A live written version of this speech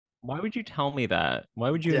Why would you tell me that?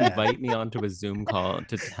 Why would you Yeah. invite me onto a Zoom call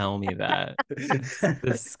to tell me that? It's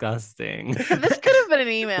disgusting. This could have been an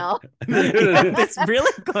email. Yeah, this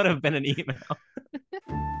really could have been an email.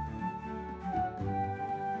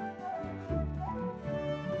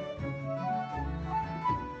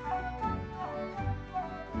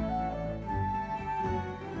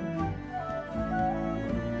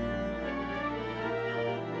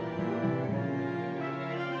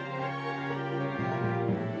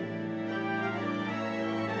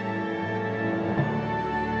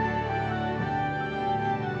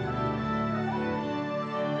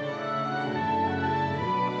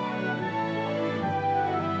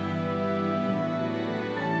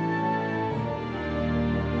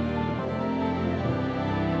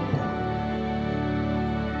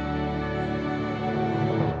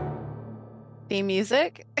 Theme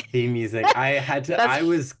music. Theme music. I That's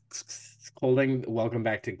was holding Welcome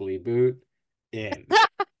Back to Glee Boot in.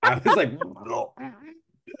 I was like,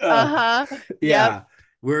 uh, uh-huh. Yep. yeah.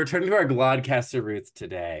 We're returning to our Glodcaster roots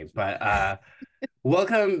today, but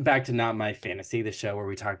welcome back to Not My Fantasy, the show where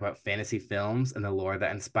we talk about fantasy films and the lore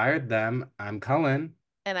that inspired them. I'm Cullen,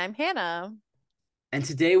 And I'm Hannah. and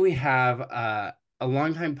today we have a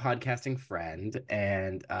longtime podcasting friend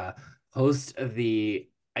and host of the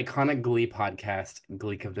iconic Glee podcast,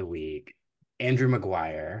 Gleek of the Week, Andrew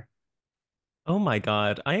McGuire. Oh my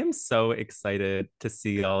God. I am so excited to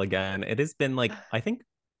see y'all again. It has been like, I think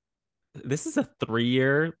this is a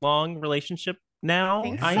 3-year long relationship now,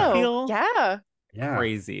 Think I Yeah. so. feel. Yeah. Yeah.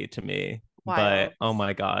 Crazy to me. But Wild. oh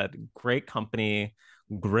my God, great company,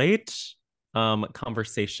 great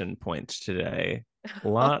conversation point today.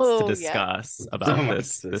 Lots to Oh, yeah. discuss So about much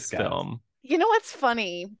this to this discuss. film. You know what's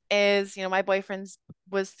funny is, my boyfriend's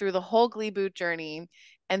was through the whole Glee boot journey.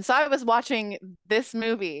 And so I was watching this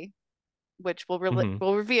movie, which Mhm.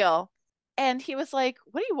 will reveal. And he was like,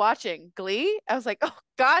 "What are you watching? Glee?" I was like, "Oh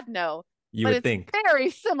God, no." You But would it's think, very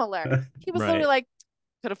similar. He was literally right? like,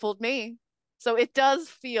 could have fooled me. So it does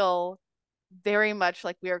feel very much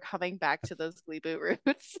like we are coming back to those Glee boot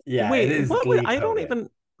roots. Yeah, it Wait, is what would Glee I don't coded. even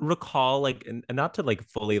recall like and not to like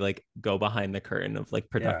fully like go behind the curtain of like Yeah.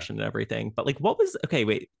 production and everything, but like what was okay,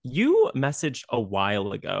 wait, you messaged a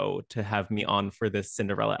while ago to have me on for this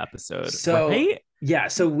Cinderella episode, So, right? yeah,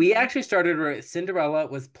 so we Mhm. actually started Cinderella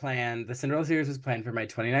was planned, the Cinderella series was planned for my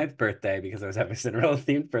 29th birthday because I was having a Cinderella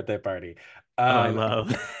themed birthday party. Oh, I Um,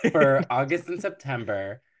 love. for August and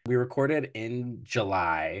September. We recorded in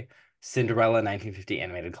July Cinderella 1950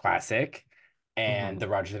 animated classic and Mhm. the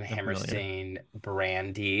Rodgers and I'm familiar. Hammerstein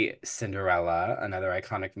Brandy Cinderella, another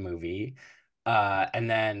iconic movie. And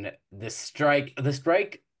then the strike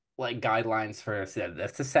like guidelines for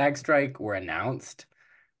that's the SAG strike were announced.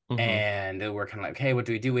 Mhm. And we're kind of like, okay, what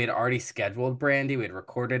do we do? We had already scheduled Brandy, we had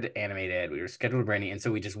recorded animated, we were scheduled Brandy, and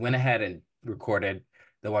so we just went ahead and recorded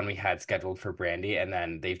the one we had scheduled for Brandy, and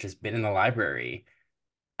then they've just been in the library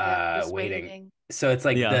Yep, just waiting. waiting. So it's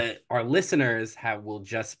like Yeah. the our listeners have will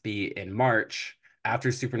just be in March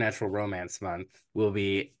after Supernatural Romance Month. We'll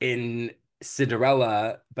be in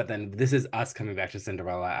Cinderella, but then this is us coming back to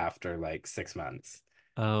Cinderella after like 6 months.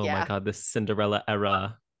 Oh my Yeah. God, this Cinderella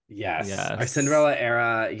era. Yes, our Yes. Cinderella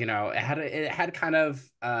era, it had kind of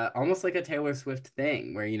almost like a Taylor Swift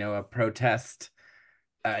thing where, a protest,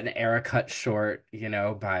 an era cut short,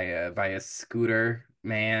 by a scooter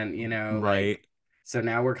man, Right. so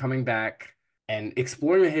now we're coming back and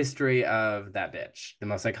exploring the history of that bitch, the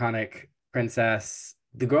most iconic princess,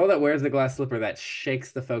 the girl that wears the glass slipper that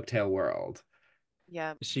shakes the folktale world.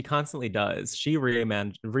 Yeah. She constantly does. She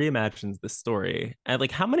reimagines the story. And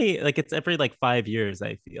like how many like it's every like 5 years,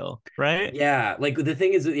 I feel, right? Yeah, like the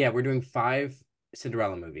thing is, yeah, we're doing five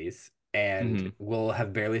Cinderella movies, and Hmm. we'll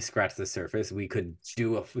have barely scratched the surface. We could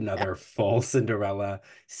do Yeah. another full Cinderella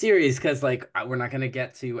series because, like, we're not gonna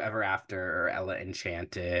get to Ever After or Ella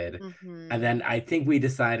Enchanted, and Hmm. then I think we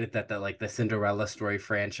decided that the Cinderella story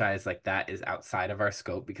franchise like that is outside of our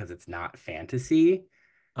scope because it's not fantasy.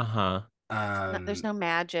 Uh-huh. There's Um, no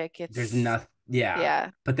magic. there's It's nothing, yeah, yeah.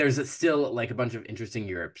 but there's still like a bunch of interesting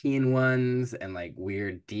European ones and like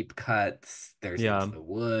weird deep cuts. There's Into Yeah. the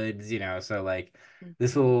Woods, so like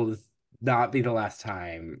this Hmm. will not be the last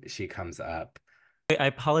time she comes up. I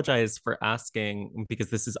apologize for asking because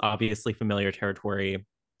this is obviously familiar territory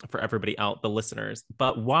for everybody out, the listeners.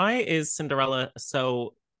 But why is Cinderella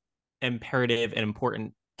so imperative and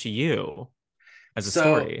important to you as a So,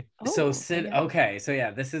 story? so Oh, Sid, yeah. okay, so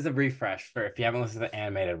yeah, this is a refresh for if you haven't listened to the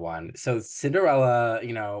animated one. So Cinderella,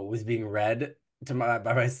 was being read to my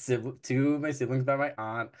siblings by my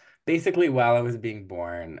aunt, basically while I was being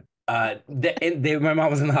born. My mom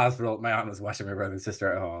was in the hospital. My aunt was watching my brother and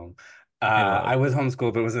sister at home. I love. I was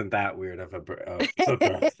homeschooled, but it wasn't that weird of a birth.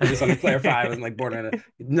 I just want to clarify. I wasn't like born in a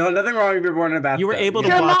no, nothing wrong if you're born in a You were bathtub, able you to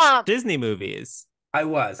Your know. watch mom. Disney movies.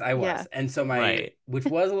 Yeah. And so Right. which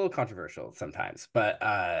was a little controversial sometimes, but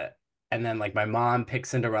and then like my mom picked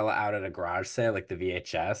Cinderella out at a garage sale, like the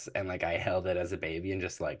VHS, and like I held it as a baby and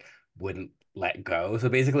just like wouldn't let go. So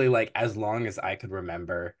basically, like as long as I could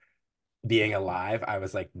remember being alive, I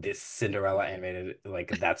was like, this Cinderella animated,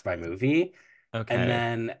 like that's my movie. And Okay.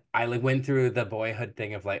 then I like went through the boyhood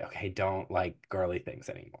thing of like, okay, don't like girly things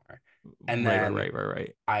anymore. And Right, right, then right, right,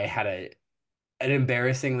 right. I had an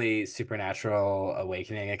embarrassingly supernatural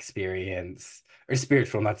awakening experience, or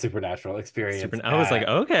spiritual, not supernatural experience, Super. I was like,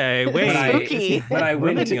 okay, when wait, Spooky. we're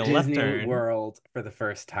went to making a left Disney turn. World for the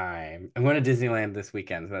first time. I'm going to Disneyland this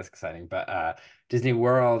weekend, so that's exciting. But Disney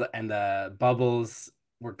World and the bubbles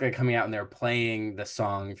were coming out and they're playing the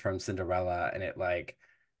song from Cinderella, and it like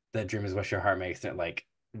the dream is what your heart makes, and it like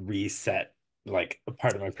reset like a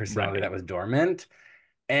part of my personality that Right. was dormant.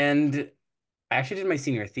 And I actually did my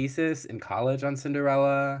senior thesis in college on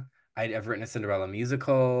Cinderella. I've written a Cinderella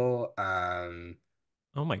musical.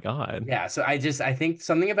 Oh my God. Yeah, so I think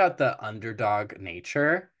something about the underdog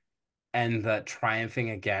nature and the triumphing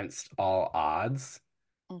against all odds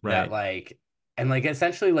that Right. like and like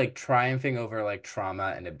essentially like triumphing over like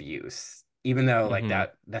trauma and abuse, even though like Hmm.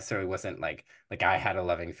 that necessarily wasn't like I had a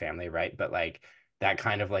loving family, right? But like that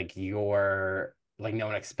kind of like you're like no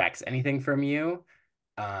one expects anything from you.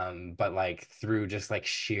 But like through just like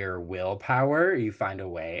sheer willpower, you find a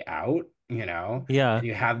way out, you know? Yeah. And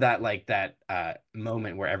you have that like that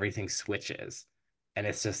moment where everything switches. And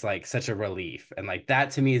it's just like such a relief. And like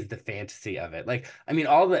that to me is the fantasy of it. Like, I mean,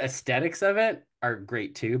 all the aesthetics of it are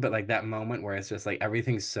great too, but like that moment where it's just like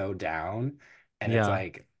everything's so down and it's Yeah.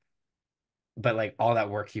 like, but like all that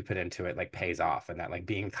work you put into it like pays off, and that like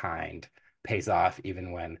being kind pays off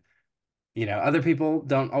even when other people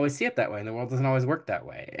don't always see it that way, and the world doesn't always work that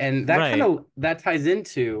way. And that kind Right. of that ties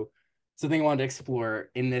into something I wanted to explore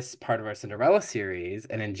in this part of our Cinderella series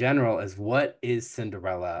and in general is what is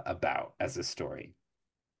Cinderella about as a story.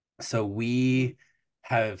 So we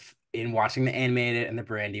have in watching the animated and the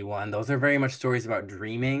Brandy one, those are very much stories about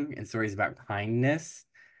dreaming and stories about kindness.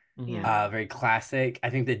 Yeah. Hmm. Very classic. I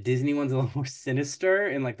think the Disney one's a little more sinister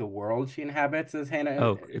in like the world she inhabits, as Hannah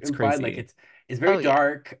Oh, it's implied. Like crazy. it's Oh very yeah.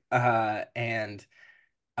 dark. And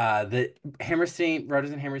the Hammerstein,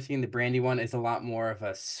 Rodgers and Hammerstein, the Brandy one is a lot more of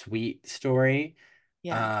a sweet story.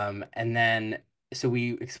 Yeah. And then so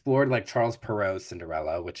we explored like Charles Perrault's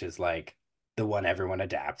Cinderella, which is like the one everyone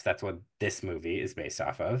adapts. That's what this movie is based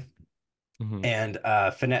off of. Hmm. And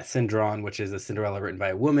Finette Cindron, which is a Cinderella written by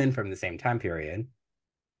a woman from the same time period.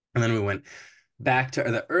 And then we went back to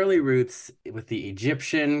the early roots with the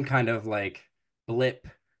Egyptian kind of like blip,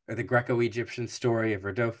 or the Greco-Egyptian story of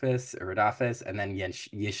Rhodopis, and then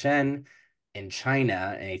Yishen in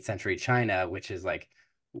China, in 8th century China, which is like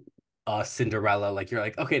a Cinderella. Like you're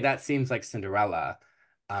like, okay, that seems like Cinderella.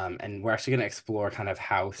 And we're actually going to explore kind of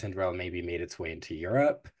how Cinderella maybe made its way into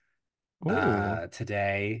Europe Oh,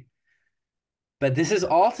 today. But this is Yeah.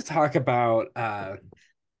 all to talk about a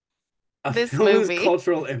This film whose movie.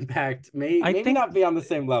 cultural impact may I maybe think not be on the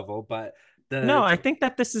same level, but no, the I think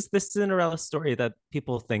that this is the Cinderella story that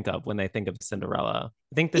people think of when they think of Cinderella.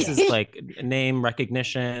 I think this is like name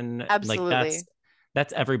recognition, like Absolutely.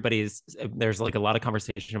 that's everybody's. There's like a lot of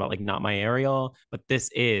conversation about like not my Ariel, but this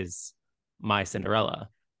is my Cinderella.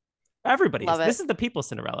 Everybody's. Love it. This is the people's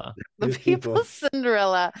Cinderella. The these people, People's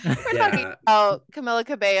Cinderella. We're talking yeah, about Camila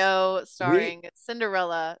Cabello we starring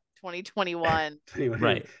Cinderella 2021. anyway,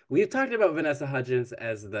 Right, we've talked about Vanessa Hudgens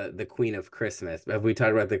as the Queen of Christmas, but we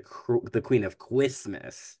talked about the Queen of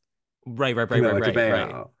Quizmas, right, right, right, right, Camila right, right.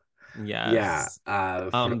 Cabello. Yeah, Yes.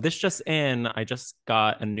 for This just in, I just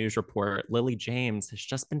got a news report. Lily James has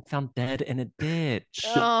just been found dead in a ditch.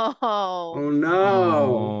 Oh, oh no,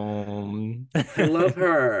 Oh. I love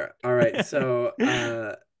her. All right, so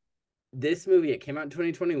this movie, it came out in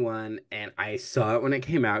 2021 and I saw it when it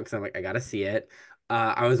came out because I'm like, I gotta see it.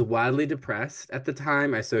 I was wildly depressed at the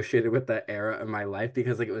time, associated with that era of my life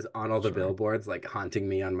because like it was on all the Sure. billboards, like haunting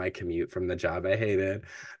me on my commute from the job I hated.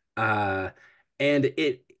 Uh, and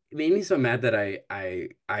it made me so mad that I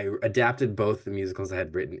adapted both the musicals I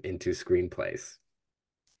had written into screenplays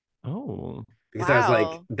Oh. because I was like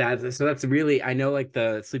wow. that's really, I know like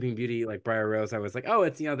the Sleeping Beauty, like Briar Rose, I was like, oh,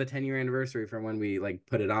 it's the 10-year anniversary from when we like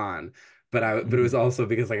put it on. But it was Mhm. also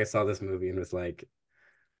because like I saw this movie and was like,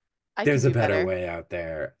 I can there's a do better better. way out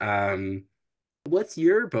there. What's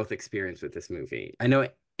your both experience with this movie? I know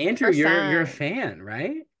Andrew, you're a Percent. fan,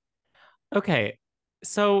 right? Okay.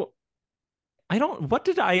 So I don't, what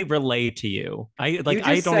did I relay to you? You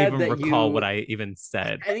I just don't said even that recall what you, I even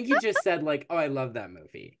said. I think you just said like, oh, I love that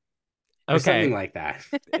movie or something Okay. like that.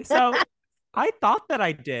 So I thought that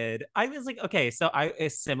I did. I was like, okay, so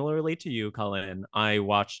similarly to you, Cullen, I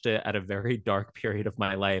watched it at a very dark period of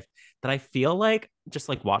my life that I feel like just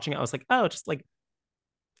like watching it, I was like, oh, just like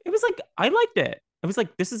it was like I liked it. I was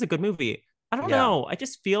like, this is a good movie. I don't Yeah. know. I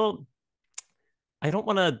just feel I don't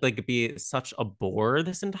want to like be such a bore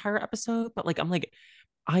this entire episode, but like I'm like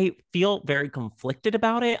I feel very conflicted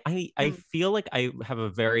about it. I Mm, feel like I have a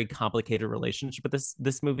very complicated relationship with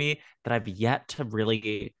this movie that I've yet to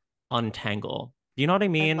really untangle. You know what I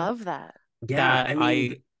I mean? love that. Yeah. That I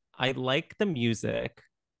mean, I like the music.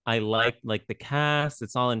 I like the cast.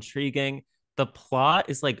 It's all intriguing. The plot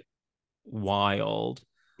is like wild.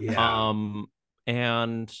 yeah. Um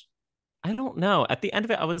and I don't know. At the end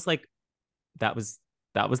of it I was like that was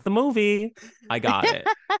that was the movie. I got it.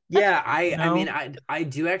 Yeah, You I mean know? I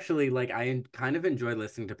do actually like I kind of enjoy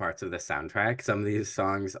listening to parts of the soundtrack. Some of these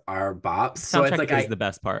songs are bops. So it's Soundtrack like is the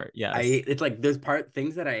best part. I Yes. it's like there's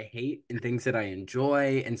things that I hate and things that I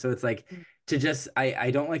enjoy. And so it's like Mm, to just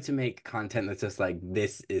I don't like to make content that's just like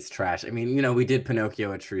this is trash. I mean, you know, we did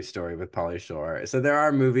Pinocchio, a true story with Pauly Shore. So there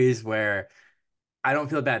are movies where I don't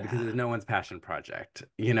feel bad because yeah. there's no one's passion project,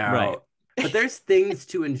 you Right. know. But there's things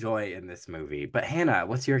to enjoy in this movie. But Hannah,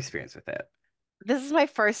 what's your experience with it? This is my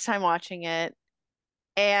first time watching it,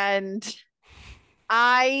 and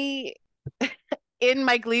I, in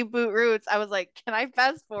my Glee boot roots, I was like, can I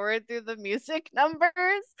fast forward through the music numbers?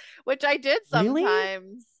 Which I did Really?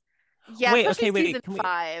 sometimes. Yeah, Wait, especially okay, season wait.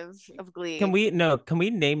 5 of Can Glee. we no, can we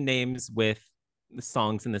name names with the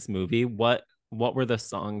songs in this movie? What were the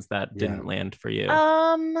songs that Yeah. didn't land for you?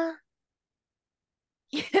 Um,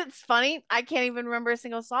 it's funny. I can't even remember a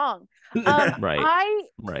single song. Right. I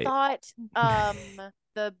Right. thought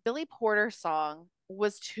the Billy Porter song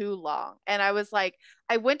was too long. And I was like,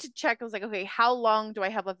 I went to check. I was like, okay, how long do I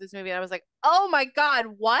have left this movie? And I was like, oh my God,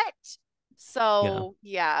 what? Yeah. So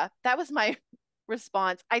yeah, that was my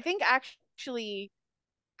response. I think actually,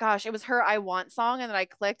 gosh, it was her I Want song. And then I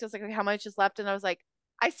clicked. I was like, okay, how much is left? And I was like,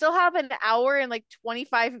 I still have an hour and like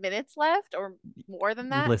 25 minutes left or more than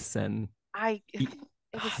that. Listen, I y-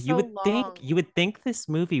 it was you so would think long, this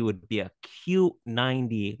movie would be a cute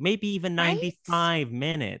 90, maybe even right? 95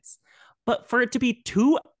 minutes. But for it to be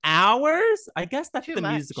 2 hours, I guess that's Too the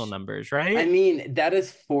musical much. numbers, I right? mean, that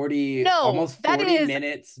is 40, No, almost that 40 is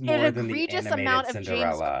minutes an more than the egregious animated amount of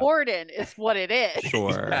James Cinderella. Corden, is what it is.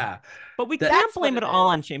 Sure. Yeah. But we That can't That's what blame it it all is.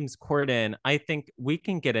 on James Corden. I think we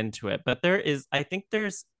can get into it, but I think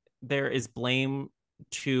there is blame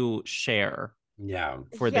to share yeah.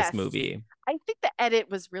 for this Yes. movie. I think the edit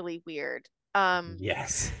was really weird.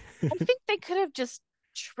 Yes. I think they could have just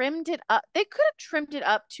trimmed it up. They could have trimmed it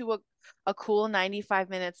up to a cool 95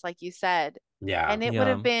 minutes, like you said, Yeah. and it would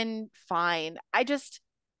have Yeah. been fine.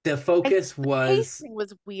 The I focus the was pacing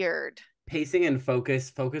was weird. pacing and focus.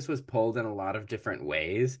 Focus was pulled in a lot of different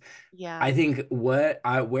ways. I Yeah. think where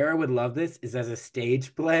I would love this is as a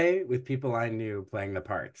stage play with people I knew playing the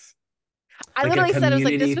parts. I Like a literally said, I was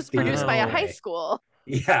like, community this was produced by theater a Oh. high play. school.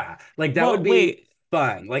 Yeah. Like that would Well, be wait,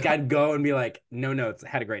 fun. Like Co- I'd go and be like, no notes,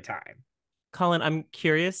 had a great time. Colin, I'm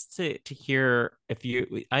curious to hear if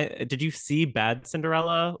I did you see Bad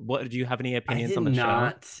Cinderella? What do you have any I opinions did on the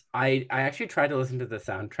show? not. I actually tried to listen to the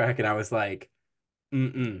soundtrack and I was like,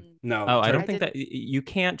 mm-mm, Mm, no, Oh, I don't I turn. think that didn't. you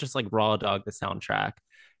can't just like raw dog the soundtrack.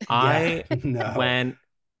 Yeah, I no. when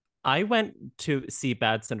I went to see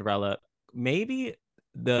Bad Cinderella, maybe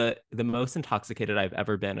the most intoxicated I've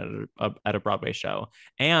ever been at a Broadway show,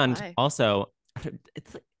 and Why? also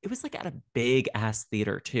it was like at a big ass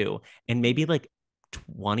theater too, and maybe Mm, like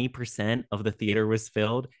 20% of the theater was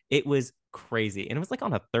filled. It was crazy, and it was like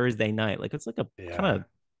on a Thursday night. Like it's like a kind Yeah. of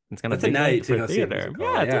it's kind of That's a big night night to for go see a theater.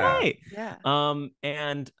 musical. Yeah, it's a Yeah. night. yeah.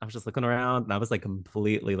 And I was just looking around, and I was like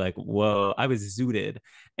completely like, whoa, I was zooted,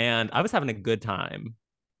 and I was having a good time.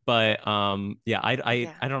 But yeah,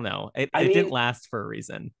 Yeah. I don't know. I It didn't mean, last for a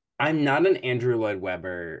reason. I'm not an Andrew Lloyd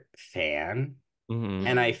Webber fan, Hmm.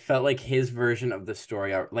 and I Mm, felt like his version of the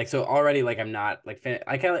story, like so already, like I'm not like fan.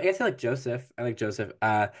 I guess I like Joseph. I like Joseph.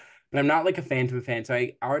 But I'm not like a Phantom fan. So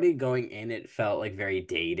I already going in, it felt like very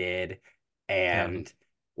dated, Yeah. and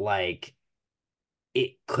like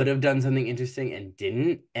it could have done something interesting and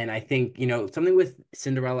didn't. And I think, you know, something with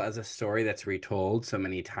Cinderella as a story that's retold so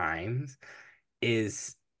many times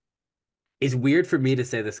is weird for me to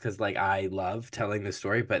say this because like I love telling the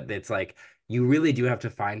story, but it's like you really do have to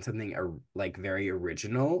find something like very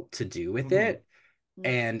original to do with Hmm. it.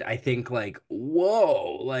 And I think like,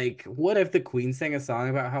 whoa, like what if the Queen sang a song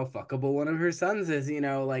about how fuckable one of her sons is,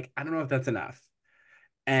 like I don't know if that's enough.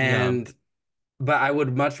 Yeah. And but I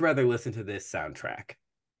would much rather listen to this soundtrack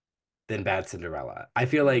than Bad Cinderella. I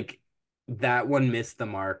feel like that one missed the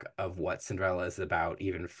mark of what Cinderella is about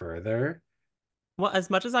even further. Well, as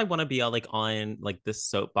much as I want to be like on like this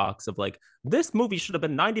soapbox of like this movie should have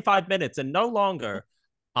been 95 minutes and no longer,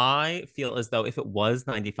 I feel as though if it was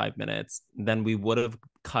 95 minutes, then we would have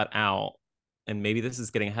cut out, and maybe this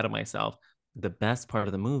is getting ahead of myself, the best part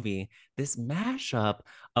of the movie, this mashup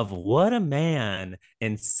of What a Man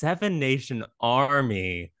and Seven Nation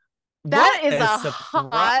Army. That What is a a surprise.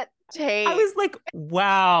 hot I take. was like,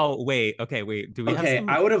 wow. Wait, okay, wait. Do we have Okay, some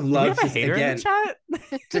I would have do we loved have a to hater in the again.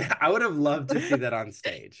 chat? I would have loved to see that on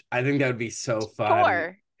stage. I think that would be so fun.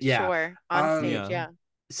 Sure, Yeah. sure. On Um stage, Yeah. yeah.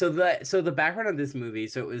 so the background of this movie,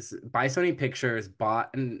 so it was by Sony Pictures,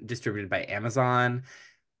 bought and distributed by Amazon,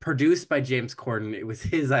 produced by James Corden. It was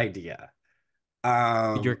his idea.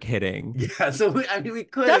 You're Um kidding. yeah, so I mean we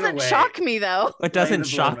could in a Doesn't way shock me though. It lay doesn't the blame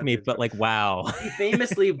shock on me, James but Corden. like, wow. He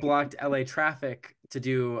famously blocked LA Traffic to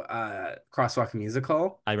do Crosswalk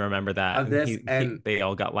musical I remember that. of And this, he and they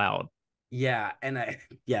all got loud. yeah, and I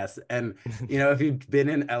yes, and if you've been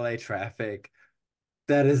in LA Traffic,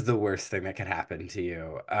 that is the worst thing that could happen to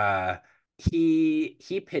you.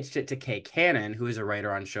 He pitched it to Kay Cannon, who is a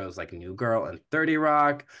writer on shows like New Girl and 30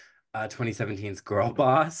 Rock, 2017's Girl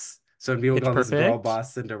Boss. So when people Pitch call this Girl Perfect.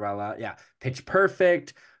 Boss Cinderella, yeah, Pitch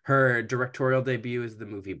Perfect. Her directorial debut is the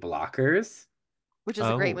movie Blockers. Which is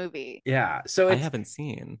a great Oh, movie. Yeah, so I it's haven't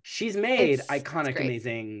seen. she's made It's iconic, great.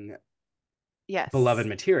 amazing, beloved Yes.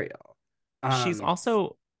 material. She's Um,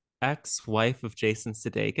 also ex-wife of Jason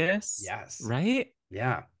Sudeikis, yes, right?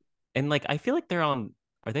 yeah. And like I feel like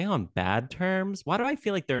are they on bad terms? Why do I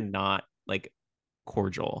feel like they're not like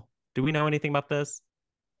cordial? Do we know anything about this?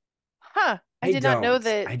 Huh. I I did not know don't.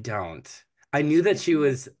 that I don't. I knew she that was she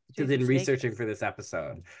with was because Jason in researching Sudeikis. for this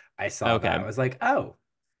episode, I saw that. I Okay. was like, oh,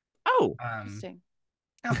 Oh. um, Interesting.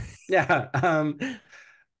 oh, yeah.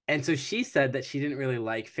 And so she said that she didn't really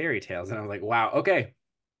like fairy tales, and I was like, wow, okay,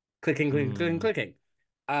 clicking, clicking, clicking, Mm. clicking.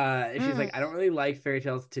 And she's like, I don't really like fairy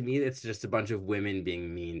tales. To me, it's just a bunch of women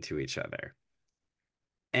being mean to each other.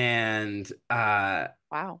 And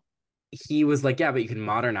Wow. he was like, yeah, but you can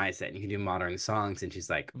modernize it and you can do modern songs. And she's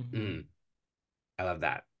like, Hmm. I love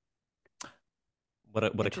that. What a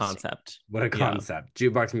Interesting. concept. What a Yeah. concept.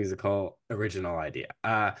 Jukebox musical original idea.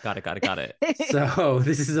 Got it. So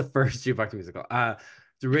this is the first jukebox musical.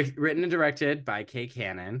 Written and directed by Kay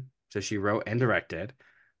Cannon. So she wrote and directed.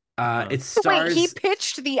 Uh-huh. It So wait, he stars,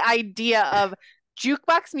 pitched the idea of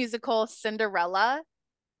jukebox musical Cinderella.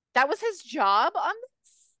 That was his job on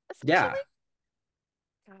this, yeah, essentially?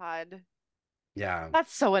 God, yeah.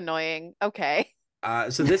 that's so annoying. Okay.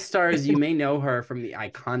 So this stars, you may know her from the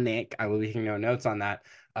iconic, I will be taking no notes on that,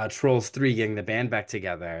 Trolls 3 getting the band back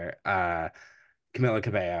together. Camila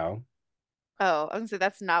Cabello. Oh, I was gonna say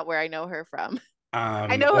that's not where I know her from.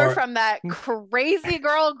 I Um, know her or from that crazy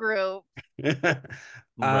girl group. uh,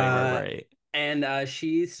 Right. and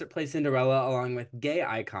she plays Cinderella along with gay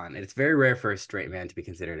icon. It's very rare for a straight man to be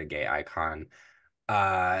considered a gay icon.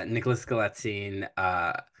 Nicholas Galitzine,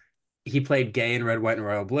 he played gay in Red, White, and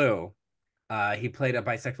Royal Blue. He played a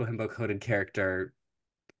bisexual himbo-coded character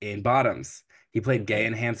in Bottoms. He played gay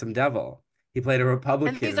in Handsome Devil. He played a And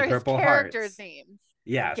Republican these in are his Purple characters' Hearts. names.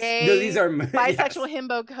 Yes. No, these Gay, are bisexual, yes.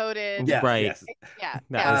 himbo coded. Yes, Right. yes. Yeah,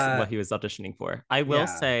 That yeah. was what he was auditioning for. I will Yeah.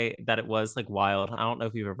 say that it was like wild. I don't know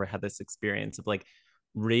if you've ever had this experience of like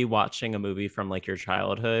rewatching a movie from like your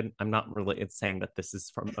childhood. I'm not really it's saying that this is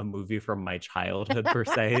from a movie from my childhood per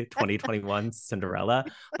se, 2021 Cinderella.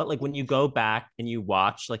 But like when you go back and you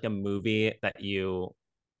watch like a movie that you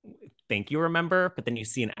think you remember, but then you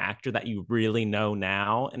see an actor that you really know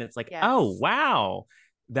now, and it's like, oh Yes. wow,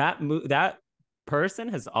 that person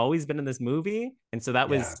has always been in this movie, and so that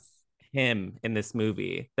Yeah. was him in this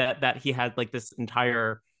movie. That he had like this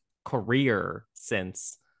entire career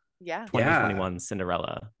since Yeah. Yeah. 2021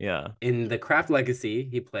 Cinderella. Yeah. In The Craft Legacy,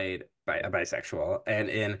 he played a bisexual, and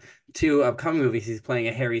in two upcoming movies, he's playing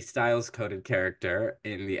a Harry Styles coded character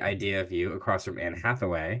in The Idea of You across from Anne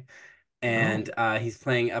Hathaway. Oh, And he's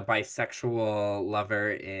playing a bisexual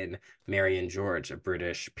lover in Mary and George, a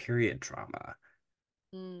British period drama.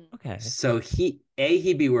 Mm. okay. So he'd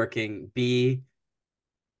be working, B,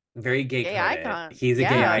 very gay Gay coded. icon. He's a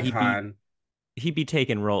gay Yeah. icon. He'd be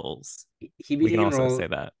taking roles. He'd be We can taking also role. say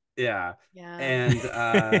that. Yeah. Yeah.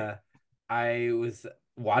 And I was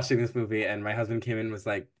watching this movie and my husband came in and was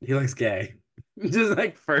like, he looks gay. Just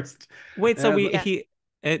like first. Wait, And so I was we like, Yeah. he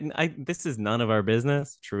This is none of our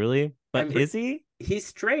business, truly. But And is he? he's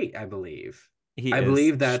straight, I believe. He I is.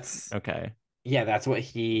 believe that's Okay. yeah, that's what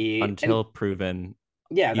he and Until proven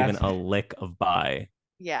yeah, even that's a lick of bi.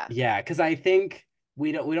 Yeah. yeah, because I think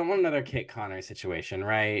we don't want another Kit Connor situation,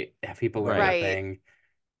 right? Have people learn Right. Right. nothing.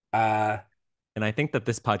 Uh And I think that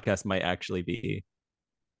this podcast might actually be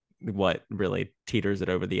what really teeters it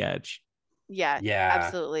over the edge. Yeah, yeah.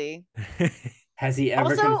 absolutely. Has he ever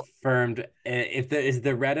Also, confirmed if the is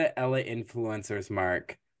the Reddit Ella influencers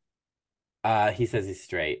mark? He says he's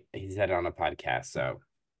straight. He said it on a podcast, so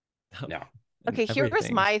no. okay, here's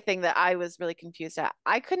Everything. my thing that I was really confused at.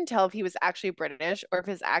 I couldn't tell if he was actually British or if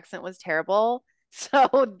his accent was terrible. So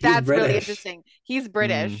He's that's really British. interesting. He's Mm.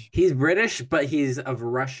 British. He's British, but he's of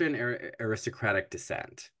Russian aristocratic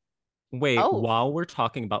descent. Wait, Oh, while we're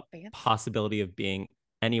talking about fancy. possibility of being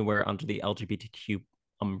anywhere under the LGBTQ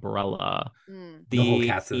umbrella, Mm. The whole the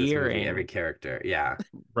cast of this movie, every earring, character. Yeah.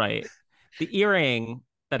 right? The earring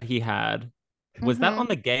that he had, was that Mm-hmm. on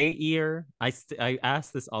the gay ear? I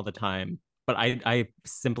ask this all the time, but I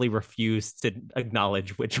simply refuse to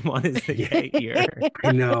acknowledge which one is the gay ear.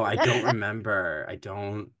 I know. I don't remember. I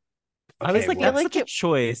don't. I was Okay, like, feel that's what like such a it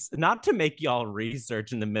choice, not to make y'all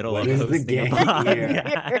research in the middle what of is the hosting a gay ear?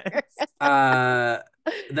 podcast. Uh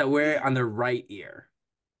that we're on the right ear.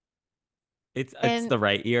 It's And the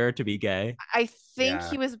right ear to be gay. I think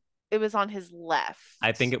Yeah. it was on his left.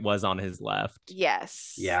 I think it was on his left.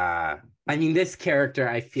 Yes. Yeah. I mean, this character,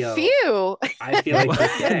 Phew. I feel like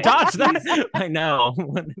he's gay. Dodge He's that. I know.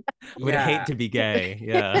 Would hate yeah. to be gay.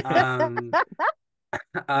 Yeah. Um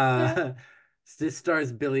uh this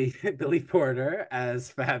stars Billy Porter as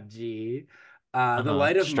Fab G. The Uh-huh.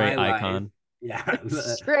 light of my Straight life. icon. Yeah.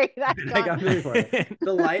 Straight I icon. got Billy Porter.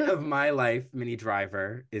 The light of my life, Minnie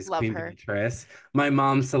Driver, is Love Queen her. Beatrice. My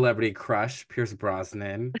mom's celebrity crush, Pierce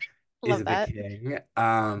Brosnan, is Love the that. king.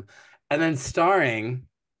 And then starring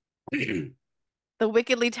the The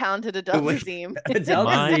wickedly talented Adele Dazeem. Adele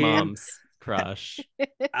My Dazeem, mom's crush.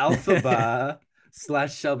 Alphaba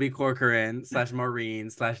slash Shelby Corcoran slash Maureen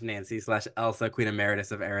slash Nancy slash Elsa, Queen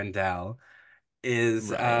Emeritus of Arendelle,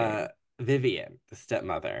 is Right. Vivian, the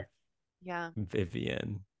stepmother. Yeah.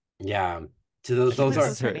 Vivian. Yeah. Can't Those believe that are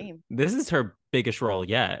was her name. This is her biggest role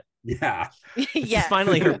yet. yeah. This is Yes.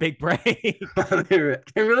 finally her big break. They're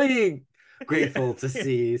really grateful to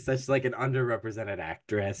see such like an underrepresented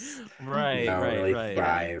actress, Right, right, really right. Yeah.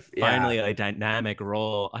 thrive. Finally a dynamic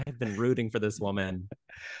role. I have been rooting for this woman.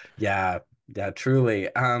 Yeah, yeah, truly.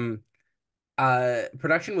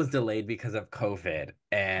 Production was delayed because of COVID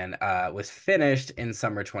and was finished in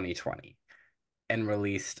summer 2020 and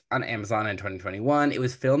released on Amazon in 2021. It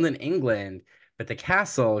was filmed in England, but the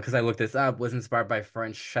castle, because I looked this up, was inspired by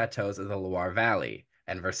French chateaus of the Loire Valley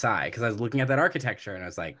and Versailles. Because I was looking at that architecture and I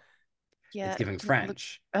was like, it's Yeah. giving Didn't look,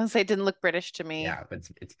 French. I would say it didn't look British to me. Yeah, but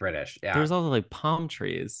it's British. Yeah. There's all the like palm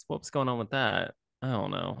trees. What was going on with that? I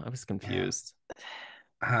don't know. I was Yeah. confused.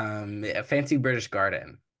 A fancy British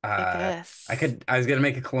garden. I guess. I was gonna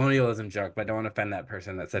make a colonialism joke, but I don't want to offend that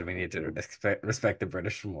person that said we need to respect the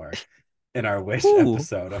British more in our wish Who?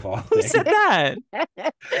 episode of all Who things. said that?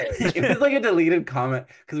 It was like a deleted comment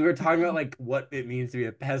because we were talking about like what it means to be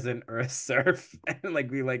a peasant or a serf, and like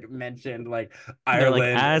we like mentioned like They're like,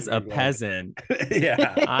 Ireland as and a England. peasant,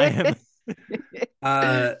 Yeah. I am.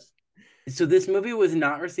 Uh, so this movie was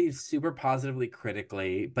not received super positively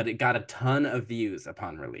critically, but it got a ton of views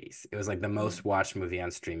upon release. It was like the most watched movie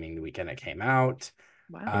on streaming the weekend it came out,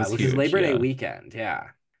 Wow. It was which is huge. Labor Day Yeah. weekend. Yeah.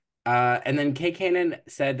 And then Kay Kanan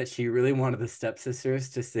said that she really wanted the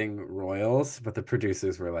stepsisters to sing Royals, but the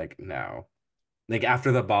producers were like, no. Like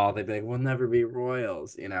after the ball, they'd be like, we'll never be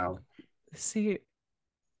Royals, you know? See,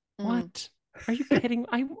 Mm. what? Are you kidding?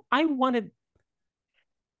 I wanted.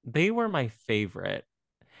 They were my favorite,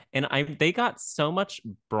 and they got so much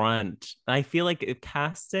brunt. I feel like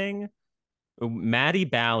casting Maddie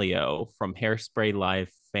Ballio from Hairspray Live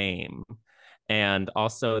fame, and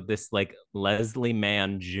also this like Leslie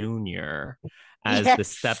Mann Jr. as the Yes.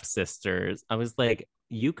 stepsisters. I was like,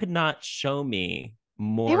 you could not show me They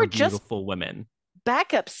more were just beautiful women.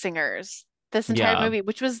 backup singers this entire Yeah, movie,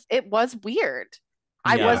 which was weird.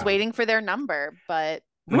 I was yeah, Yeah. waiting for their number, but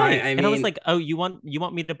right. I And I was mean, like, oh, you want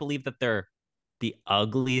me to believe that they're the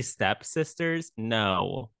ugly stepsisters?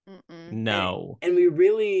 No, mm-mm. no. and we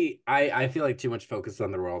really, I feel like too much focus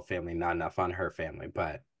on the royal family, not enough on her family,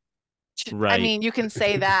 but I Right. mean, you can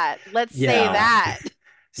say that. Let's say yeah. that You're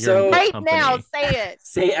in So good right now. company. Say it.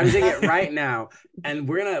 say I'm saying it right now, and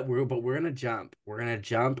we're gonna jump. We're gonna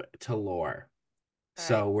jump to lore. All right,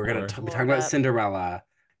 So we're gonna Or be lore talking it about up. Cinderella.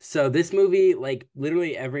 So this movie, like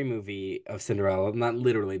literally every movie of Cinderella, not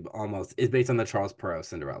literally, but almost, is based on the Charles Perrault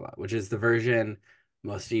Cinderella, which is the version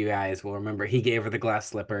most of you guys will remember. He gave her the glass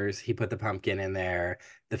slippers, he put the pumpkin in there,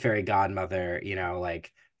 the fairy godmother,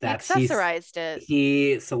 like He that's accessorized it.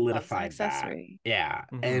 he Loves an solidified that. accessory. Yeah.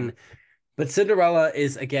 Mm-hmm. And but Cinderella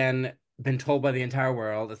is again been told by the entire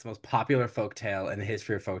world. It's the most popular folk tale in the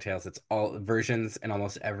history of folk tales. It's all versions in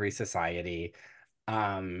almost every society.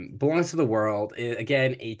 Belongs to the world.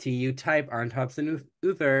 Again, ATU type, Arn Thompson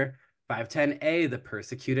Uther, 510A, the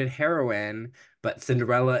persecuted heroine. But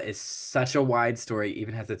Cinderella is such a wide story,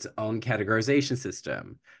 even has its own categorization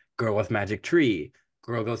system. Girl with magic tree,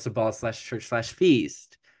 girl goes to ball slash church slash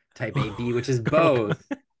feast. Type AB, which is Girl. both.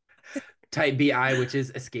 Type BI, which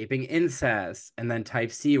is escaping incest. And then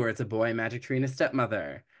type C, where it's a boy, magic tree, and a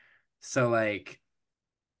stepmother. So like,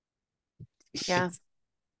 Yeah. it's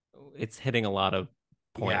it's hitting a lot of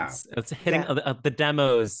yeah. points. It's hitting Yeah. the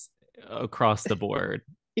demos across the board.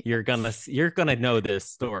 Yes. You're gonna know this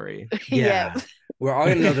story. Yep. Yeah, we're all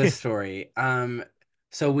gonna know this story.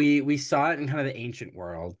 So we saw it in kind of the ancient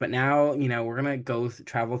world, but now, we're gonna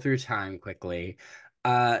travel through time quickly.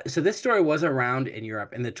 So this story was around in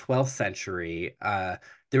Europe in the 12th century.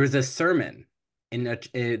 There was a sermon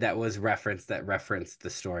that was referenced the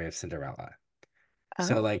story of Cinderella.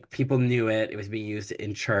 So Oh, like people knew it. It was being used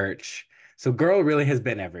in church. So girl really has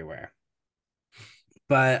been everywhere.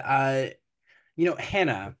 But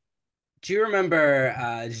Hannah, do you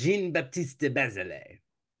remember Jean-Baptiste de Bézélé?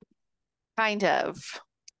 kind of. Mhm.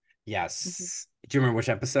 Yes. Do you remember which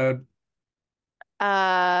episode?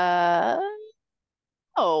 Uh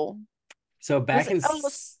oh. So Was back it in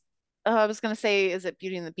I was gonna say, is it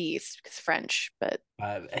Beauty and the Beast? Because French, but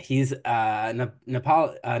he's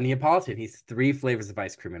Neapolitan. He's three flavors of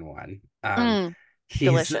ice cream in one. mm, He's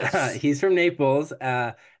delicious. he's from Naples.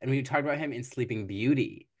 And we talked about him in Sleeping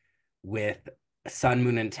Beauty with Sun,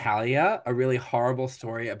 Moon, and Talia, a really horrible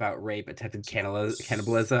story about rape, attempted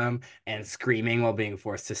cannibalism, and screaming while being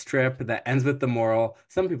forced to strip. That ends with the moral: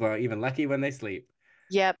 some people are even lucky when they sleep.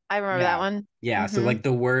 Yep, I remember that Yeah, one. yeah. So Mm-hmm. like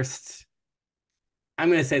the worst. I'm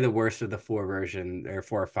gonna say the worst of the four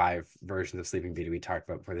or five versions of Sleeping Beauty we talked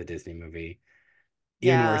about for the Disney movie.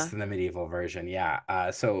 Even worse Yeah. than the medieval version. Yeah.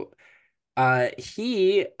 So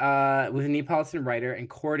he was a Neapolitan writer and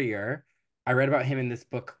courtier. I read about him in this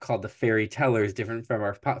book called The Fairy Tellers, different from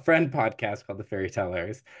our friend podcast called The Fairy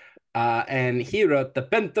Tellers. And he wrote the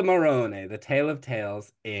Pentamerone, the Tale of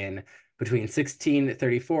Tales, in between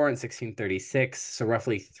 1634 and 1636, so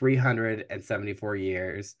roughly 374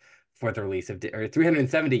 years before the release of, or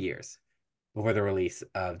 370 years before the release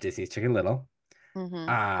of Disney's Chicken Little. Mm-hmm.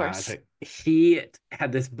 Of So course. he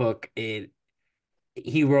had this book.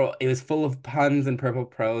 He wrote it was full of puns and purple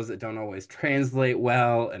prose that don't always translate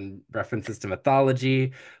well and references to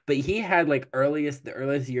mythology, but he had like the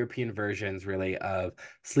earliest European versions really of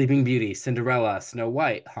Sleeping Beauty, Cinderella, Snow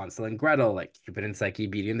White, Hansel and Gretel, like Cupid and Psyche,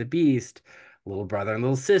 Beauty and the Beast, Little Brother and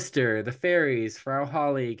Little Sister, the fairies, Frau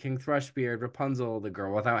Holly, King Thrushbeard, Rapunzel, the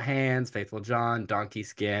Girl Without Hands, Faithful John, Donkey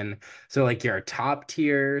Skin. So like your top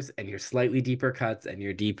tiers and your slightly deeper cuts and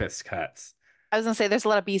your deepest cuts. I was gonna say there's a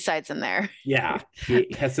lot of B-sides in there. Yeah, he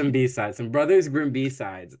has some B-sides. Some Brothers Grimm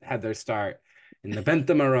B-sides had their start in the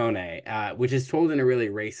Pentamerone, which is told in a really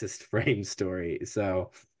racist frame story.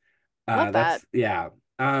 So Love that. that's yeah.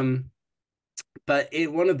 Um,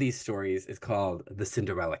 one of these stories is called the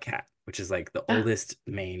Cinderella Cat, which is like the oldest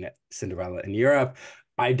main Cinderella in Europe.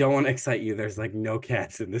 I don't want to excite you. There's like no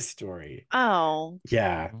cats in this story. Oh,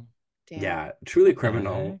 Yeah, yeah, damn. truly What the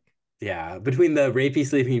heck? criminal. Yeah, between the rapey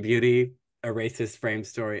Sleeping Beauty, a racist frame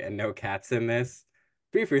story, and no cats in this,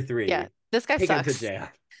 three for Yeah, three. this guy Take him to sucks. jail.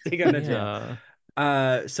 Take him to jail.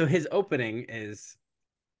 Yeah. So his opening is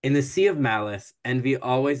in the sea of malice, envy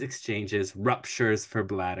always exchanges ruptures for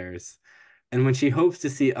bladders. And when she hopes to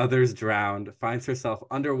see others drowned, finds herself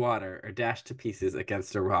underwater or dashed to pieces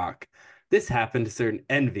against a rock. This happened to certain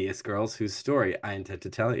envious girls whose story I intend to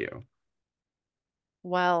tell you.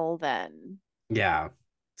 Well then. Yeah.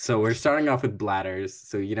 So we're starting off with bladders,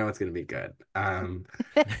 so you know it's gonna be good.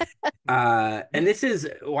 And this is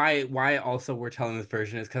why also we're telling this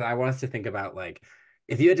version is because I want us to think about like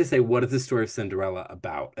if you had to say what is the story of Cinderella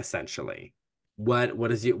about, essentially,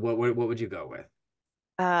 what is you what would you go with?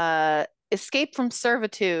 Escape from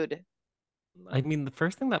servitude. I mean, the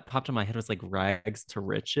first thing that popped in my head was like rags to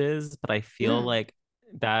riches, but I feel Mm. like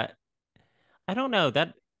that, I don't know,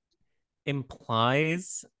 that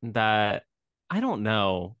implies that, I don't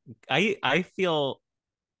know. I feel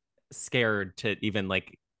scared to even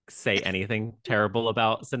like say anything terrible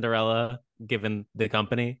about Cinderella given the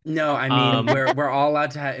company. No, I mean Um, we're all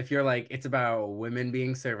allowed to have, if you're like it's about women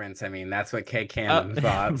being servants, I mean that's what Kay uh, Cannon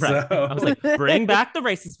thought. right. I was So like, bring back the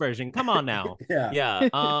racist version. Come on now. yeah. Yeah.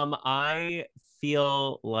 I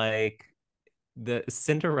feel like the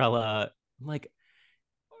Cinderella, like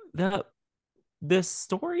the the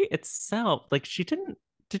story itself, like she didn't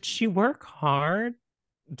did she work hard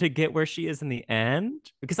to get where she is in the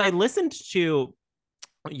end? Because I listened to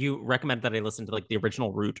you recommend that I listen to like the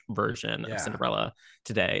original root version of Yeah. Cinderella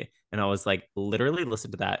today. And I was like, literally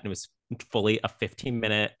listened to that. And it was fully a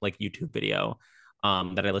 15-minute like YouTube video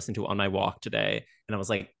that I listened to on my walk today. And I was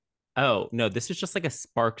like, oh, no, this is just like a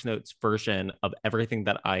Spark Notes version of everything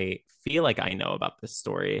that I feel like I know about this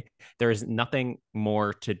story. There is nothing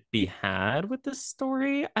more to be had with this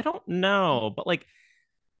story. I don't know, but like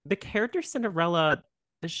the character Cinderella,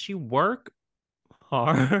 does she work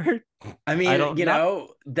hard? I I mean, don't not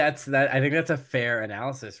that's that. I think that's a fair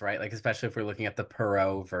analysis, right? Like, especially if we're looking at the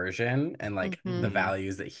Perot version and like the Mhm.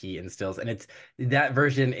 values that he instills, and it's that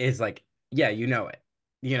version is like, yeah, it,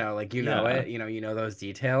 like yeah. you know those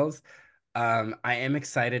details. I am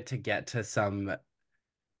excited to get to some.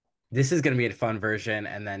 This is going to be a fun version,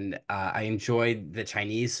 and then I enjoyed the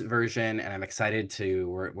Chinese version, and I'm excited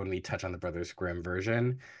to when we touch on the Brothers Grimm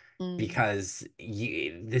version Mm. because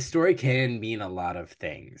this story can mean a lot of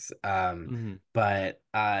things. Mhm. But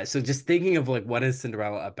so just thinking of like what is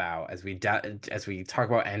Cinderella about as we talk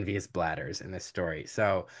about envious bladders in this story.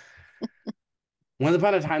 So once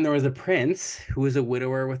upon a time, there was a prince who was a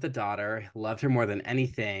widower with a daughter, loved her more than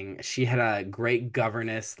anything. She had a great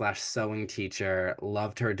governess slash sewing teacher,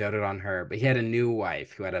 loved her, doted on her, but he had a new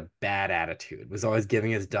wife who had a bad attitude, was always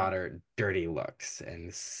giving his daughter dirty looks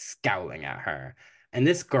and scowling at her. And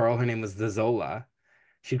this girl, her name was Zazola,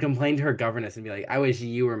 she'd complain to her governess and be like, I wish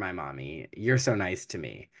you were my mommy. You're so nice to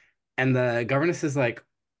me. And the governess is like,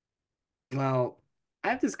 well, I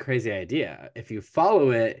have this crazy idea. If you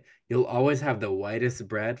follow it, you'll always have the whitest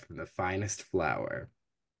bread from the finest flour.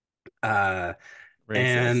 Uh,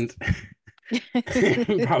 and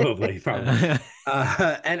Racist. probably.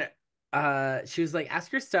 And she was like,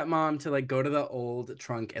 ask your stepmom to like go to the old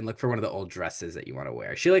trunk and look for one of the old dresses that you want to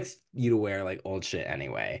wear. She likes you to wear like old shit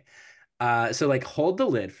anyway. So like hold the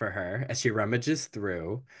lid for her as she rummages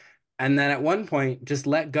through, and then at one point just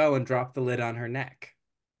let go and drop the lid on her neck.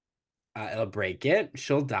 It'll break it,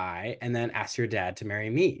 she'll die, and then ask your dad to marry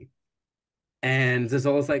me. And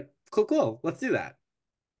Zazola's like, cool, cool, let's do that.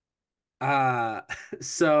 Uh,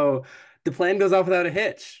 so the plan goes off without a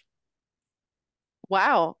hitch.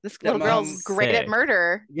 Wow, this little girl's Stepmom, great at Sick.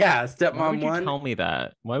 murder. yeah, Why stepmom would you one. tell me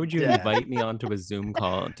that? Why would you Yeah. invite me onto a Zoom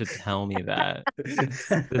call to tell me that? It's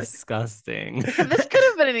disgusting. This could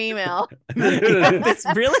have been an email. Yeah, this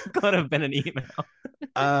really could have been an email.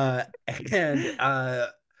 And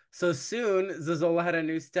so soon Zazola had a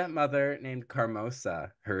new stepmother named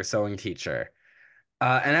Carmosa, her sewing teacher.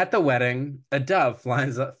 And at the wedding, a dove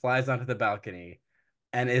flies onto the balcony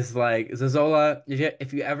and is like, Zazola,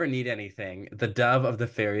 if you ever need anything, the dove of the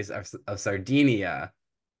fairies of Sardinia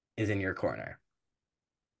is in your corner.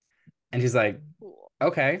 And she's like, Cool.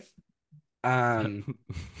 okay. Um,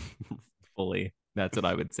 Fully. That's what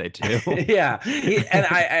I would say too. yeah. And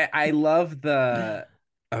I love the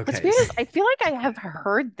What's okay. weird is I feel like I have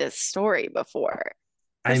heard this story before.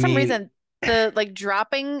 For I some mean, reason, the like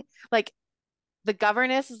dropping, like the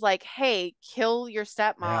governess is like, hey, kill your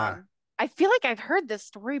yeah. stepmom. I feel like I've heard this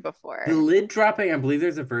story The before. lid dropping, I believe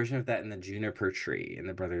there's a version of that in the Juniper Tree in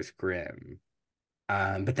the Brothers Grimm.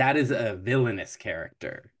 But that is a villainous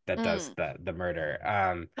character that does Mm. the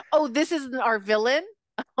murder. Oh, this is our villain?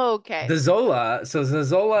 Okay. The Zola, so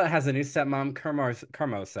Zola has a new stepmom,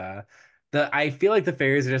 Carmosa. I feel like the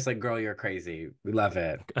fairies are just like, girl, you're crazy. We love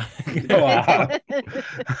it. Go off.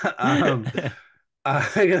 um,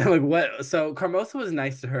 like what? So Carmosa was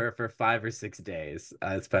nice to her for 5 or 6 days,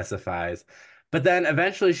 it specifies. But then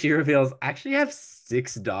eventually she reveals, I actually have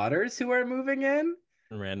 6 daughters who are moving in.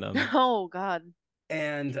 Random. Oh God.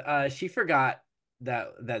 And she forgot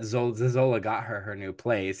that Zola got her new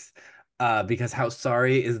place because how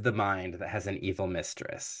sorry is the mind that has an evil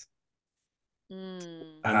mistress.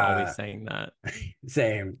 Mm. I'm always Uh, saying that.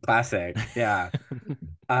 same, classic, yeah.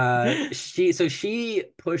 She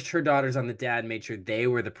pushed her daughters on the dad, made sure they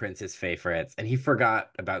were the prince's favorites, and he forgot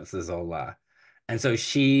about Zola. And so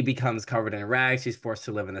she becomes covered in rags. She's forced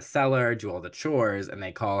to live in the cellar, do all the chores, and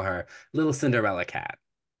they call her Little Cinderella Cat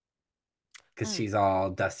because Mm. she's all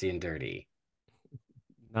dusty and dirty.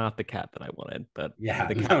 Not the cat that I wanted, but Yeah,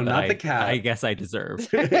 the no, cat that not the I cat. guess I deserve.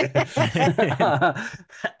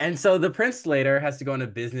 And so the prince later has to go on a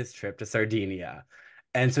business trip to Sardinia.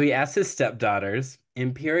 And so he asked his stepdaughters,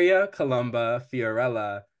 Imperia, Columba,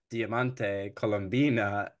 Fiorella, Diamante,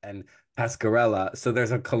 Colombina, and Pasquarella. So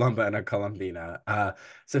there's a Columba and a Colombina.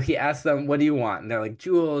 So he asked them, what do you want? And they're like,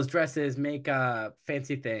 jewels, dresses, makeup,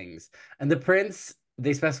 fancy things. And the prince,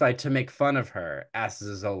 they specified to make fun of her, asked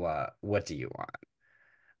Zozola, what do you want?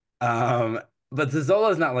 Um, but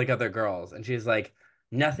Zozola is not like other girls. And she's like,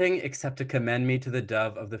 nothing except to commend me to the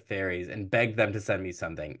dove of the fairies and beg them to send me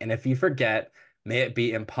something. And if you forget, may it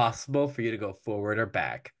be impossible for you to go forward or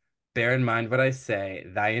back. Bear in mind what I say,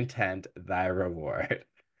 thy intent, thy reward.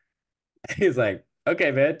 He's like,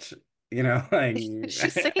 okay, bitch. You know, She's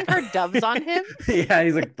like, sticking her doves on him. yeah,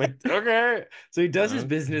 he's like, but okay. So he does his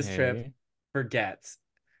business trip, Okay. forgets,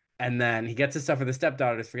 and then he gets his stuff with the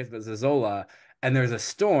stepdaughters, forgets about Zozola, and there's a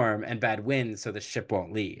storm and bad winds, so the ship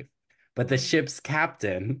won't leave. But the Mm. ship's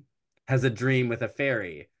captain has a dream with a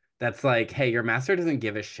fairy that's like, hey, your master doesn't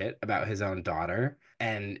give a shit about his own daughter.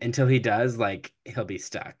 And until he does, like, he'll be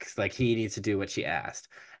stuck. Like, he needs to do what she asked.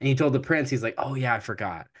 And he told the prince, he's like, oh, yeah, I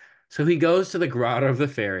forgot. So he goes to the Grotto of the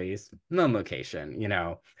Fairies, known location, you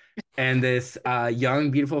know, and this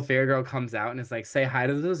young, beautiful fairy girl comes out and is like, say hi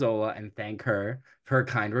to Zozola and thank her for her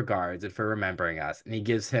kind regards and for remembering us. And he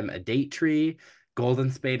gives him a date tree, golden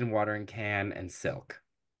spade and watering can, and silk.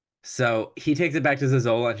 So he takes it back to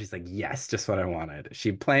Zozola and she's like, yes, just what I wanted.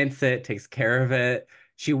 She plants it, takes care of it.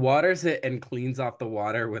 She waters it and cleans off the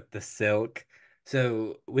water with the silk.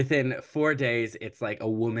 So within 4 days, it's like a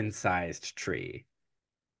woman-sized tree.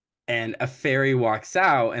 And a fairy walks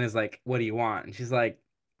out and is like, what do you want? And she's like,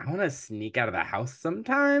 I want to sneak out of the house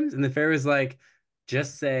sometimes. And the fairy's like,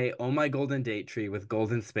 just say, oh, my golden date tree, with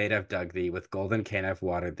golden spade I've dug thee, with golden cane I've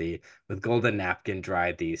watered thee, with golden napkin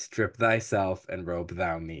dried thee, strip thyself and robe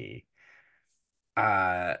thou me.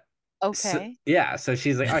 Uh, so, Okay. yeah, so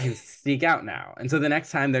she's like, oh, I can sneak out now. And so the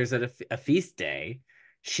next time there's a feast day,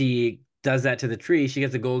 she does that to the tree. She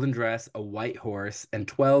gets a golden dress, a white horse, and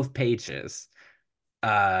 12 pages,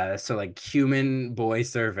 so like human boy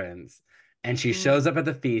servants, and she Mm. shows up at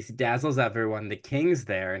the feast, dazzles everyone. The king's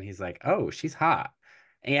there and he's like, oh, she's hot,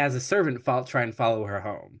 and he has a servant try and follow her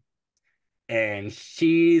home, and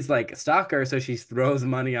she's like a stalker, so she throws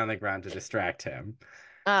money on the ground to distract him.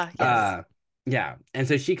 Ah, yes. uh yeah, and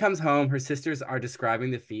so she comes home, her sisters are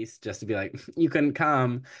describing the feast just to be like, you couldn't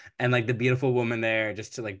come, and like the beautiful woman there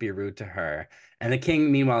just to like be rude to her, and the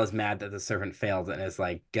king meanwhile is mad that the servant failed and is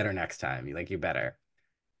like, get her next time, you better.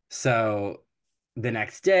 So the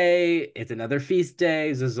next day, it's another feast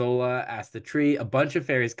day. Zozola asks the tree. A bunch of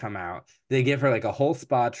fairies come out. They give her like a whole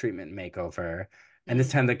spa treatment makeover. And this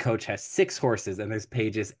Mm. time the coach has 6 horses and there's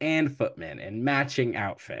pages and footmen and matching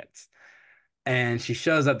outfits. And she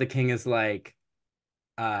shows up. The king is like,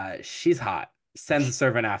 she's hot. Sends a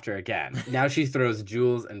servant after again. Now she throws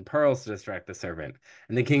jewels and pearls to distract the servant.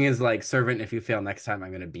 And the king is like, servant, if you fail next time,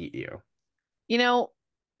 I'm gonna beat you. You know,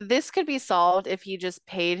 this could be solved if he just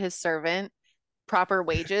paid his servant proper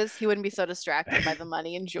wages. He wouldn't be so distracted by the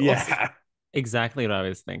money and jewels. Yeah. Exactly what I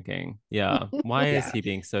was thinking. Yeah. Why is Yeah. he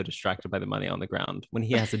being so distracted by the money on the ground when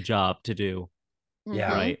he has a job to do, Yeah.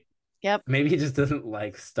 Mm-hmm. right? Yep. Maybe he just doesn't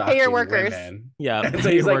like Pay your stalking workers. women. Yeah, And so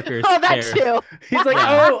pay he's your like, workers Oh, that fair. too. he's like,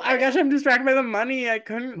 Yeah. oh, I gosh, I'm distracted by the money. I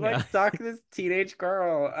couldn't like Yeah. stalk this teenage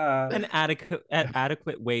girl. An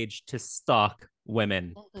adequate wage to stalk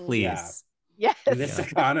women, Mhm. Yeah. please. In this Yes. Yeah.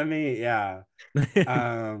 economy, yeah.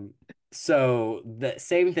 Um, so the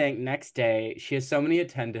same thing next day, she has so many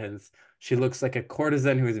attendants. She looks like a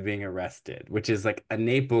courtesan who is being arrested, which is like a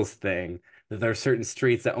Naples thing, that there are certain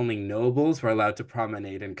streets that only nobles were allowed to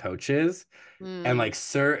promenade in coaches. And Mm.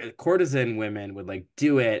 like courtesan women would like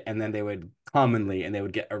do it, and then they would commonly and they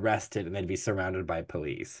would get arrested and they'd be surrounded by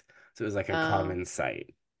police. So it was like a Oh. common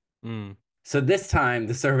sight. Mm. So this time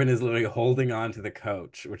the servant is literally holding on to the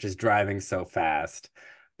coach, which is driving so fast,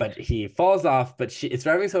 but he falls off, but it's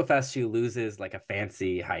driving so fast she loses like a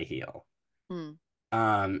fancy high heel. Mm.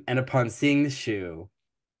 And upon seeing the shoe,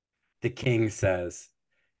 the king says,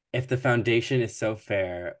 if the foundation is so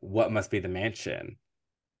fair, what must be the mansion?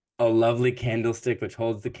 O lovely candlestick which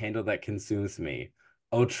holds the candle that consumes me.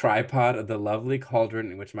 O tripod of the lovely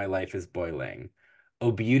cauldron in which my life is boiling.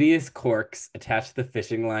 O beauteous corks attached to the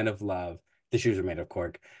fishing line of love, the shoes are made of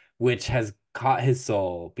cork, which has caught his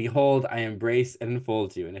soul. Behold, I embrace and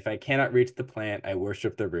enfold you, and if I cannot reach the plant, I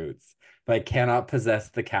worship the roots. If I cannot possess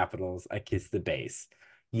the capitals, I kiss the base.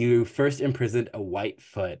 You first imprisoned a white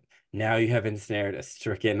foot, now you have ensnared a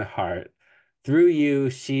stricken heart. Through you,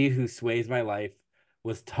 she who sways my life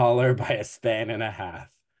was taller by a span and a half.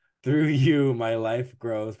 Through you, my life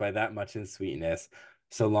grows by that much in sweetness,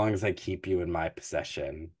 so long as I keep you in my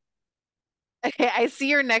possession. Okay, I see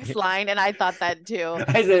your next line, and I thought that too.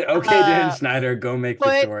 I said, okay, Dan Uh, Schneider, go make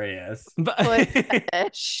foot Victorious. foot But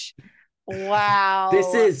fetish. This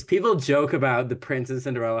Wow. is people joke about the Prince and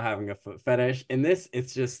Cinderella having a foot fetish. In this,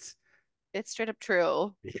 it's just It's straight up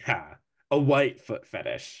true. yeah, a white foot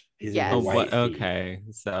fetish. He's into oh, Yes. white what? feet. Okay,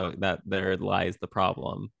 so that there lies the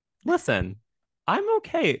problem. Listen, I'm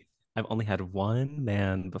okay. I've only had one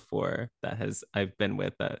man before that has I've been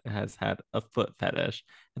with that has had a foot fetish,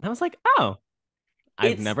 and I was like, oh,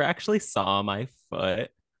 I've It's never actually saw my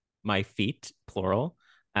feet, plural,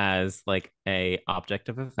 as like a object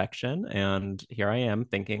of affection. And here I am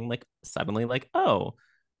thinking like suddenly like, oh,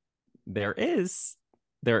 there is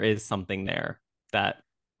there is something there that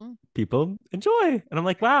Mm. people enjoy. And I'm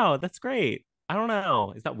like, wow, that's great. I don't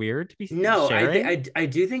know. Is that weird to be no, I think sharing? I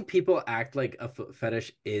do think people act like a foot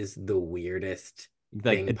fetish is the weirdest Like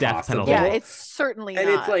thing a death Yeah, penalty. possible. it's certainly And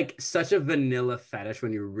it's not. like such a vanilla fetish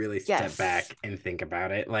when you really step Yes. back and think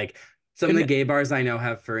about it. Like some of the And gay bars I know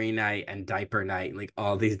have furry night and diaper night, like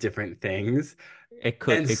all these different things.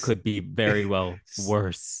 And it could be very well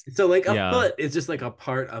worse. so like a Yeah. foot is just like a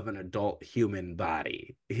part of an adult human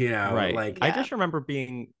body, you know, Right. like I Yeah. just remember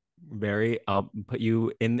being very I'll put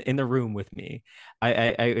you in the room with me.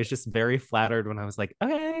 I was just very flattered when I was like,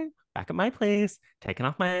 okay, back at my place, taking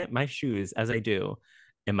off my shoes as I do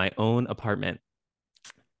in my own apartment.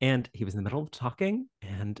 And he was in the middle of talking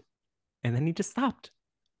and then he just stopped.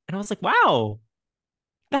 And I was like, wow,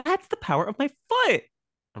 that's the power of my foot.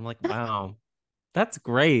 I'm like, wow, that's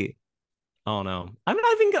great. Oh no. I'm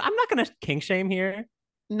not gonna kink shame here.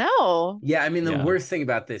 No. yeah, I mean the Yeah. worst thing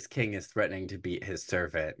about this king is threatening to beat his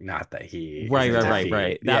servant, not that he is Right, right, into right, Yeah. feet.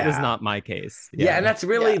 right. That was Yeah. not my case. Yeah, and Yeah. that's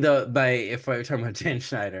really Yeah. the by if we're talking about Dan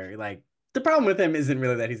Schneider, like the problem with him isn't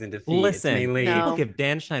really that he's into feet. It's Listen, people mainly No. give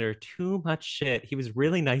Dan Schneider too much shit. He was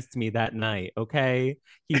really nice to me that night, okay?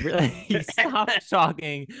 He really he stopped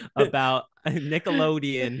talking about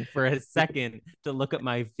Nickelodeon for a second to look at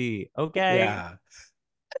my feet, okay? yeah.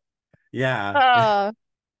 Yeah. Uh,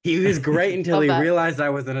 He was great until love he that. realized I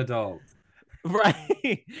was an adult.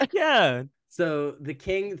 Right. Yeah. So the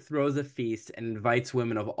king throws a feast and invites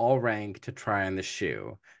women of all rank to try on the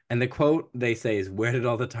shoe. And the quote they say is, where did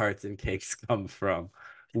all the tarts and cakes come from?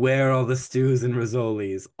 Where are all the stews and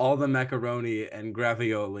rissoles, all the macaroni and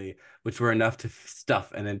gravioli, which were enough to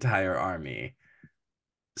stuff an entire army?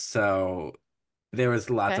 So there was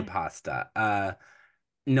lots of Okay. pasta.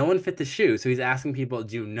 No one fit the shoe, so he's asking people,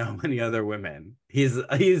 "Do you know any other women?" He's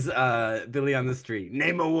Billy on the street.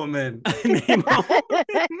 Name a woman. Name a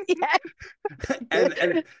Yeah.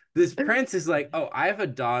 And this prince is like, "Oh, I have a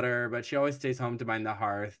daughter, but she always stays home to mind the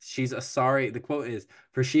hearth. She's a sorry." The quote is,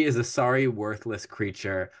 "For she is a sorry, worthless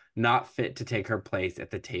creature, not fit to take her place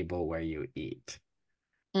at the table where you eat."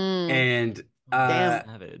 Mm, And Oh, damn.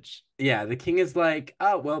 savage. yeah, the king is like,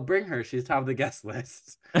 "Oh, well, bring her. She's top of the guest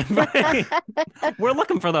list." Right. We're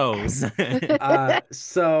looking for those.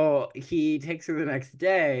 So he takes her the next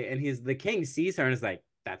day, and he's the king sees her and is like,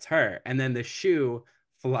 "That's her." And then the shoe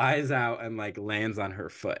flies out and like lands on her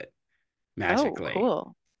foot Oh, magically.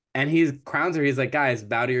 cool. And he crowns her. He's like, "Guys,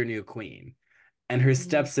 bow to your new queen." And her Mhm.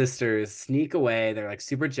 stepsisters sneak away. They're like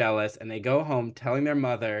super jealous, and they go home telling their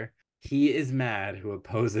mother, "He is mad who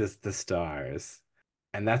opposes the stars."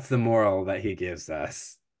 And that's the moral that he gives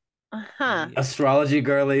us. Uh-huh. He- Astrology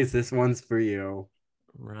girlies, this one's for you.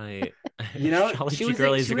 right. You know, Astrology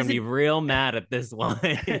girlies she are was gonna be a real mad at this one.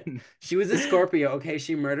 she was a Scorpio. Okay,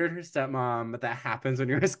 she murdered her stepmom, but that happens when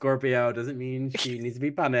you're a Scorpio. Doesn't mean she needs to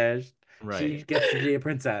be punished. She Right. gets to be a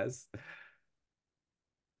princess. That is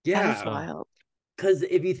Yeah, Oh, wild. because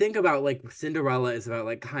if you think about like Cinderella is about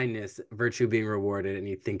like kindness, virtue being rewarded, and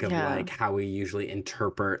you think of Yeah. like how we usually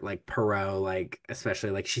interpret like Perot, like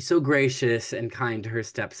especially like she's so gracious and kind to her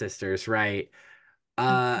stepsisters, right?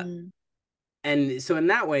 Uh, Mhm. and so in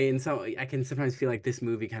that way, and so I can sometimes feel like this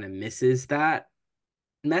movie kind of misses that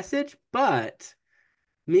message, but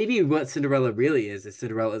maybe what Cinderella really is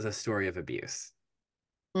Cinderella is a story of abuse,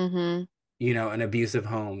 Mhm. you know, an abusive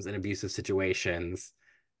homes and abusive situations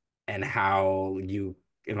and how you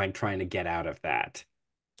and like trying to get out of that.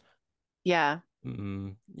 Yeah.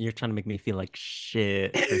 you're trying to make me feel like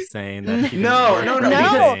shit for saying that N- she didn't No, work no, for no,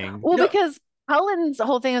 because No. anything. Well, no, because Cullen's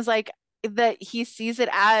whole thing is like that he sees it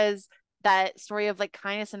as that story of like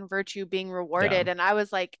kindness and virtue being Yeah. rewarded. And I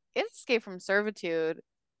was like, it's escape from servitude.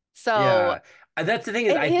 So yeah. That's the thing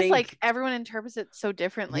is it I is like think everyone interprets it so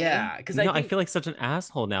differently. yeah, because I No, I think feel like such an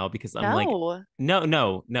asshole now because I'm like, No. no,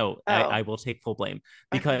 no, no, I Oh, will take full blame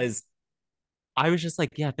okay. because I was just like,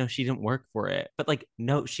 yeah, no, she didn't work for it. But like,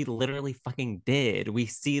 no, she literally fucking did. We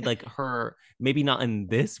see like her, maybe not in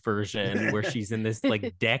this version where she's in this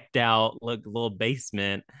like decked out like little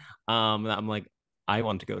basement. I'm like, I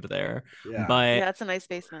want to go to there. Yeah. But Yeah, it's a nice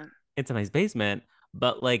basement. it's a nice basement.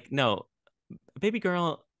 But like, no, baby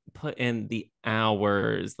girl put in the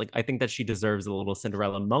hours. Like, I think that she deserves a little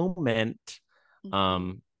Cinderella moment. Mhm.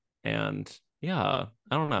 Um, and yeah,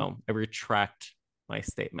 I don't know. I retract my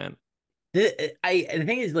statement. The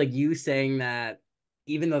thing is, like you saying that,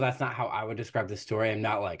 even though that's not how I would describe the story, I'm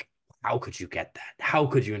not like, how could you get that? How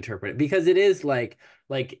could you interpret it? Because it is like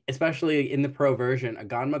especially in the pro version, a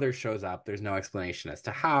godmother shows up. There's no explanation as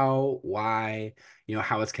to how, why,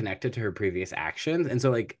 how it's connected to her previous actions, and so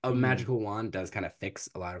like a Mm-hmm. magical wand does kind of fix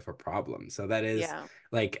a lot of her problems. So that is Yeah.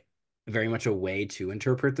 like very much a way to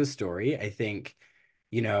interpret the story. I think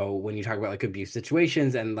when you talk about like abuse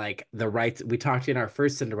situations and like the rights, we talked in our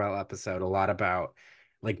first Cinderella episode a lot about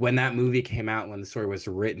like when that movie came out, when the story was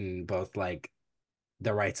written, both like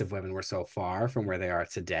the rights of women were so far from where they are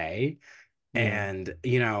today. Mm.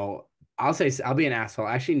 And, I'll say, I'll be an asshole.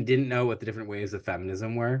 I actually didn't know what the different waves of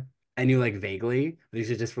feminism were. I knew like vaguely, but you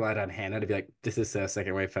should just relied on Hannah to be like, this is so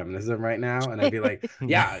second wave feminism right now. And I'd be like,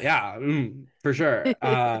 yeah, yeah, for sure.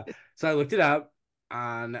 So I looked it up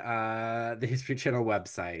on the History Channel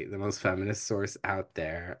website, the most feminist source out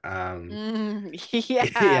there. Yeah,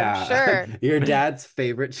 I'm Yeah, sure. your dad's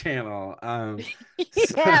favorite channel.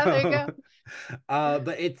 Yeah, there you go. So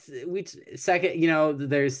but it's which second,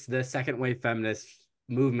 there's the second wave feminist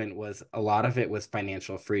movement, was a lot of it was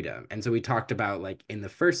financial freedom. And so we talked about like in the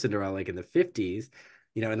first Cinderella, like in the 50s,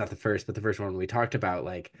 not the first, but the first one, we talked about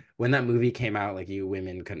like when that movie came out, like you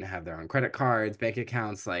women couldn't have their own credit cards, bank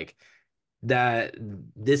accounts, like that.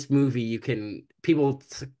 This movie, people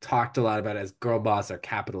talked a lot about it as girl boss or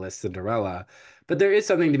capitalist Cinderella, but there is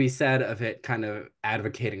something to be said of it kind of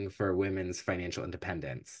advocating for women's financial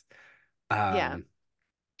independence. Yeah. um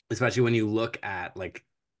Especially when you look at like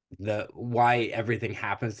the why everything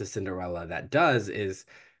happens to Cinderella that does is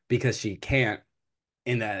because she can't,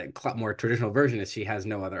 in that more traditional version, is she has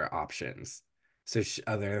no other options, so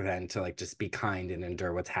other than to like just be kind and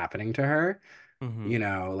endure what's happening to her.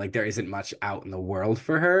 Mm-hmm. Like there isn't much out in the world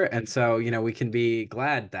for her, and so we can be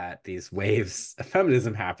glad that these waves of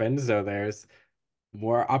feminism happened, so there's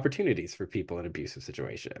more opportunities for people in abusive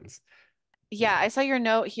situations. Yeah, I saw your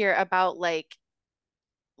note here about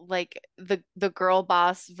the girl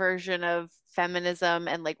boss version of feminism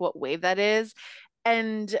and like what wave that is.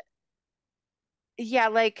 And yeah,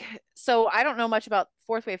 like so I don't know much about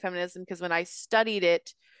fourth wave feminism because when I studied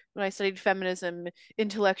feminism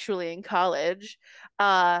intellectually in college,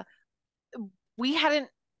 uh we hadn't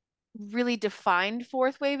really defined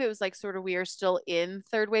fourth wave. It was like sort of we are still in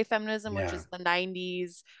third wave feminism, which Yeah. is the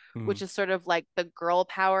 90s, which Mm. is sort of like the girl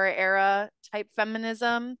power era type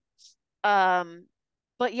feminism. Um,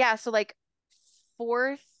 but yeah, so like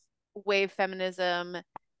fourth wave feminism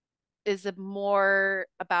is more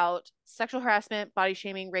about sexual harassment, body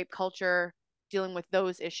shaming, rape culture, dealing with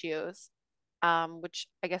those issues, which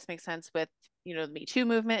I guess makes sense with, the Me Too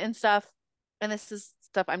movement and stuff. And this is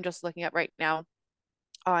stuff I'm just looking at right now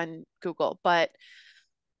on Google. But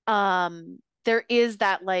there is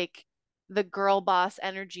that like the girl boss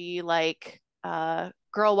energy, like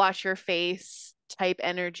girl wash your face type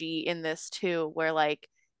energy in this too, where like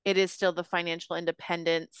it is still the financial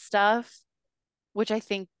independence stuff, which I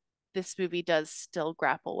think this movie does still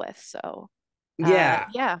grapple with. So Yeah,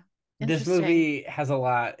 yeah, this interesting. movie has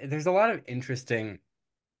there's a lot of interesting,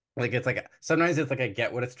 like it's like sometimes it's like I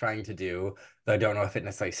get what it's trying to do, though I don't know if it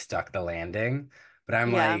necessarily stuck the landing. But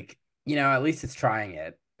I'm Yeah, like, at least it's trying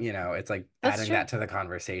it. It's like that's adding true. that to the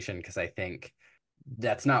conversation, because I think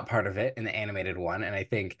that's not part of it in the animated one. And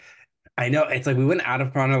I know it's like we went out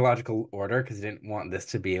of chronological order because I didn't want this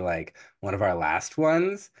to be like one of our last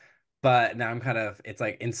ones. But now it's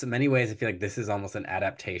like in so many ways, I feel like this is almost an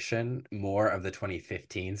adaptation more of the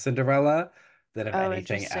 2015 Cinderella than of Oh,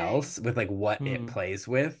 anything interesting. else, with like what it Mm. plays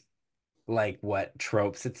with, like what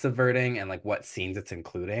tropes it's subverting and like what scenes it's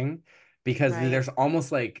including. Because Right. there's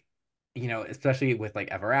almost like, especially with like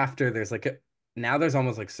Ever After, now there's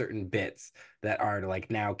almost like certain bits that are like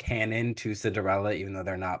now canon to Cinderella, even though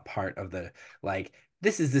they're not part of the, like,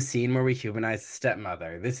 this is the scene where we humanize the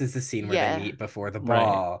stepmother. This is the scene where they Yeah. meet before the Right.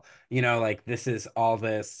 ball. Like this is all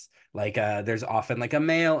this, like there's often like a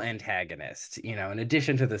male antagonist, in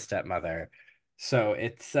addition to the stepmother. So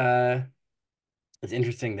it's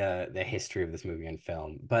interesting, the history of this movie and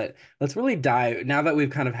film. But let's really dive, now that we've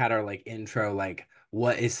kind of had our like intro, like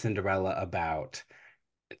what is Cinderella about?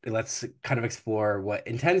 Let's kind of explore what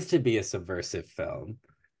intends to be a subversive film.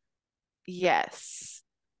 Yes.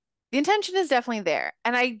 The intention is definitely there.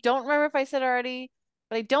 And I don't remember if I said already,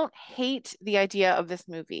 but I don't hate the idea of this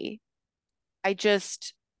movie. I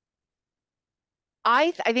just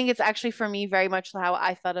I think it's actually for me very much how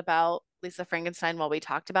I thought about Lisa Frankenstein while we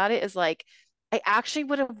talked about it is like I actually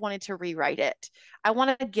would have wanted to rewrite it. I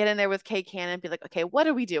want to get in there with Kay Cannon and be like, okay, what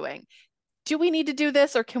are we doing? Do we need to do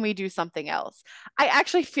this or can we do something else? I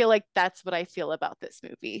actually feel like that's what I feel about this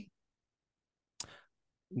movie.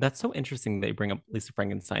 That's so interesting that you bring up Lisa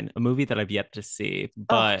Frankenstein, a movie that I've yet to see.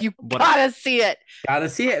 Oh, But you gotta see it. Gotta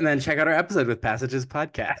see it, and then check out our episode with Passages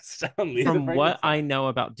podcast on Lisa from what I Frankenstein. know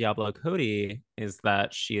about Diablo Cody is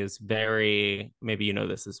that she is very, maybe you know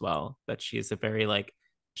this as well, that she is a very like,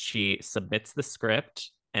 she submits the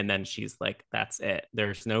script and then she's like, that's it.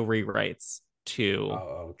 There's no rewrites to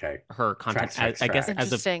Oh, okay. her content. Tracks, tracks, I guess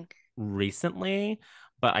as of tracks. Interesting. recently,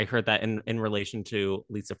 but I heard that in relation to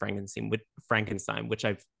Lisa Frankenstein, which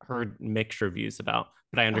I've heard mixed reviews about,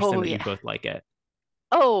 but I Oh understand that you yeah. both like it.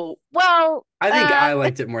 Oh, well, I think I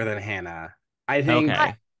liked it more than Hannah. I think, I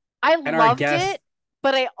Okay. I and our loved guest, it,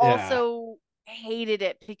 but I yeah, also hated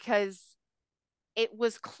it because it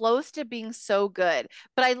was close to being so good.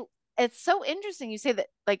 But I it's so interesting you say that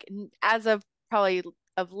like as of probably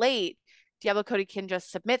of late, Diablo Cody can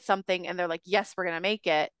just submit something and they're like, "Yes, we're gonna make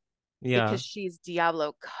it," Yeah. because she's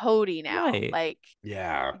Diablo Cody now. Right. Like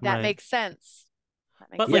yeah, that Right. makes sense.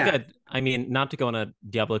 That makes But like yeah. sense. I mean, not to go on a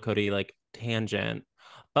Diablo Cody like tangent,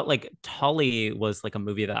 but like Tully was like a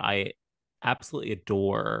movie that I absolutely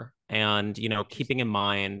adore. And keeping in Interesting.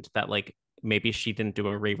 mind that like maybe she didn't do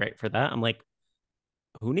a rewrite for that, I'm like,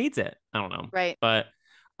 who needs it? I don't know. Right. But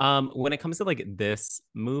when it comes to like this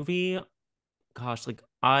movie, gosh, like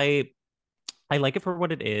I like it for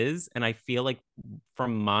what it is, and I feel like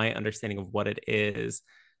from my understanding of what it is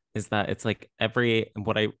that it's like every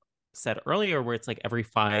what I said earlier, where it's like every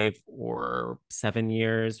 5 or 7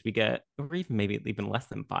 years we get, or even maybe even less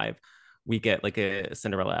than five, we get like a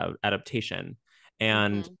Cinderella adaptation,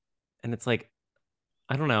 and Hmm. it's like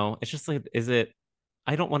I don't know, it's just like is it?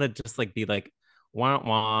 I don't want to just like be like wah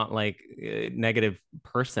wah like negative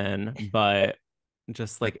person, but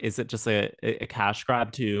just like is it just a cash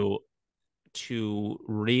grab to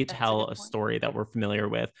That's a retell good a point. story that we're familiar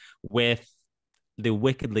with the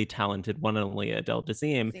wickedly talented one and only Adele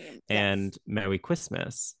Dazeem Same. Yes. and Merry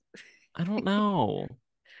Christmas. I don't know.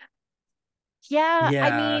 Yeah,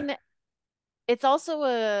 I Yeah, mean, it's also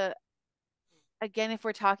a again, if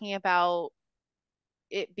we're talking about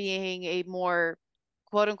it being a more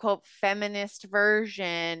quote unquote feminist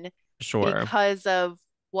version Sure. because of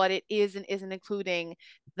what it is and isn't including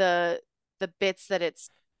the the bits that it's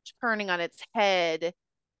turning on its head.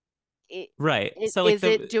 It, Right. it So like is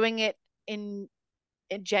it the doing it in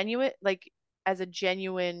genuine like as a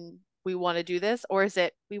genuine we want to do this or is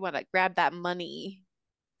it we want to grab that money?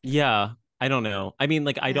 yeah, I don't know. I mean,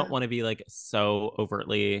 like I don't Yeah, want to be like so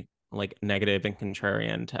overtly like negative and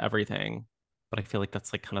contrarian to everything, but I feel like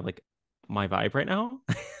that's like kind of like my vibe right now.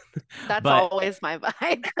 that's But always my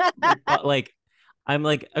vibe. but like I'm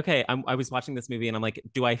like okay, I was watching this movie and I'm like,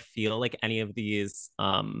 do I feel like any of these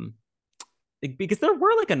like, because there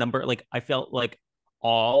were like a number, like I felt like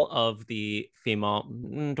all of the female,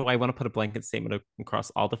 do I want to put a blanket statement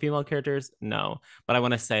across all the female characters? No, but I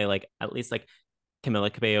want to say like at least like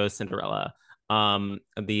Camila Cabello's Cinderella,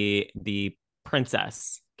 the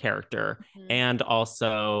princess character, Mhm, and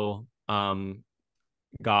also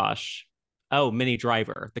gosh, oh, Minnie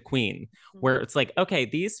Driver, the queen, where mhm, it's like, okay,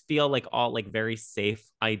 these feel like all like very safe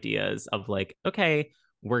ideas of like, okay,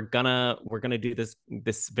 we're gonna do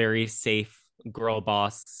this very safe girl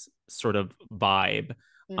boss sort of vibe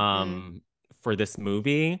mhm. um for this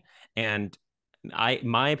movie. And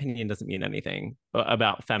my opinion doesn't mean anything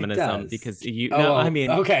about it feminism does. because you Oh, no, I well,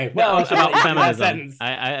 mean okay. no, Well, like we should let about you finish that feminism. sentence.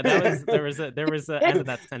 I that was there was a end of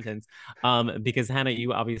that sentence because Hannah,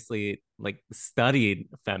 you obviously like studied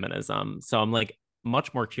feminism, so I'm like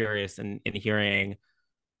much more curious in hearing,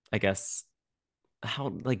 I guess,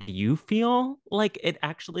 how like you feel like it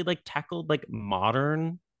actually like tackled like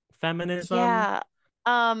modern feminism. Yeah.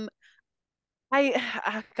 Um,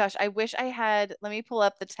 I gosh, I wish I had let me pull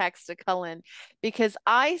up the text to Cullen because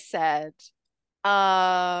I said,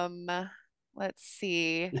 um, let's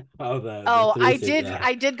see. Oh, the Oh, three sig. Yeah,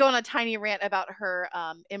 I did go on a tiny rant about her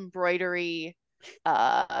embroidery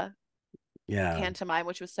uh yeah. pantomime,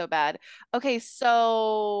 which was so bad. Okay,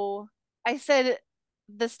 so I said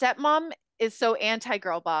the stepmom is so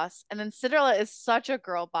anti-girl boss, and then Cinderella is such a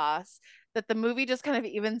girl boss that the movie just kind of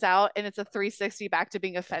evens out and it's a 360 back to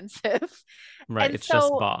being offensive. Right, And it's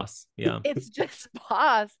just so boss. Yeah. it's just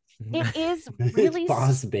boss. it is It's really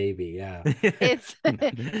boss baby, yeah. it's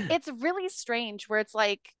it's really strange where it's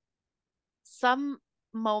like some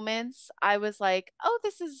moments I was like, "Oh,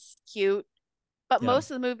 this is cute." But Yeah.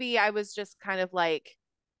 most of the movie I was just kind of like,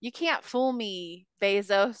 "You can't fool me,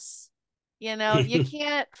 Bezos. You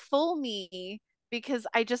can't fool me because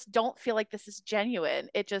I just don't feel like this is genuine."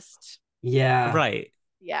 It just Yeah. Right.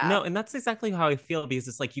 yeah. No, and that's exactly how I feel because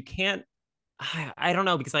it's like you can't I don't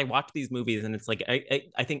know because I watch these movies and it's like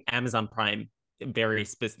I think Amazon Prime very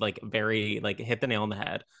specific like very like hit the nail on the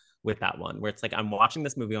head with that one where it's like I'm watching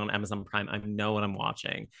this movie on Amazon Prime. I know what I'm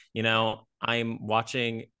watching. Yeah. I'm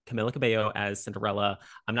watching Camila Cabello as Cinderella.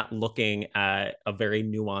 I'm not looking at a very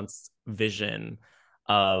nuanced vision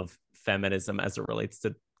of feminism as it relates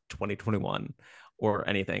to 2021 or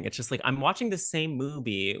anything. It's just like I'm watching the same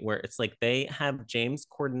movie where it's like they have James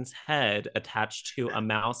Corden's head attached to a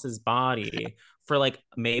mouse's body for like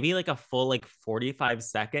maybe like a full like 45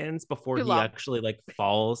 seconds before Too he long. actually like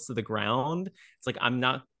falls to the ground. It's like I'm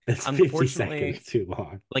not That's 50 seconds unfortunately too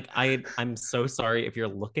long. like I'm so sorry if you're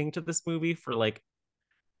looking to this movie for like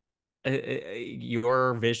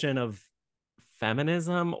your vision of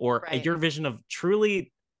feminism or Right. your vision of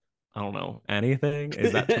truly I don't know anything.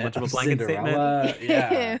 Is that too much of a Of blanket statement? Cinderella,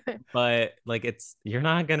 yeah. But like you're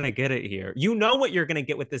not gonna get it here. You know what you're gonna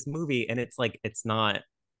get with this movie, and it's not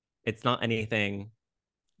anything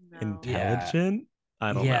No. Yeah. intelligent.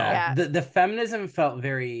 I don't Yeah. know. Yeah. The feminism felt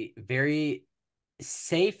very, very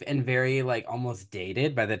safe and very like almost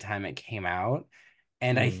dated by the time it came out.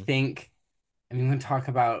 And I Mm, think, I mean, when we talk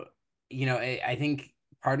about, I think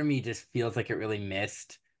part of me just feels like it really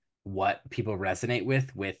missed what people resonate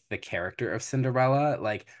with the character of Cinderella.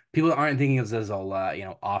 Like people aren't thinking of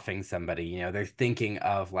Zazola, offing somebody, they're thinking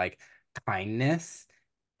of like kindness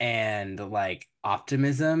and like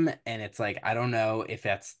optimism. And it's like, I don't know if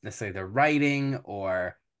that's necessarily the writing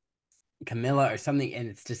or Camilla or something. And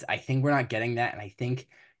it's just, I think we're not getting that. And I think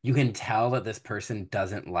you can tell that this person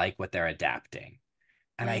doesn't like what they're adapting.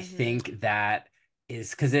 And I Mm-hmm. think that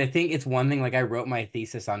is because I think it's one thing, like I wrote my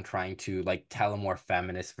thesis on trying to like tell a more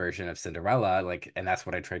feminist version of Cinderella, like, and that's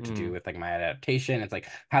what I tried to do mm, with like my adaptation. It's like,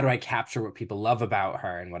 how do I capture what people love about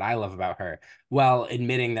her and what I love about her? Well,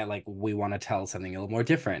 admitting that like we want to tell something a little more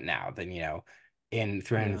different now than, in yeah.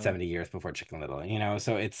 370 years before Chicken Little,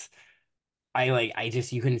 so it's I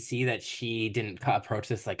just you can see that she didn't approach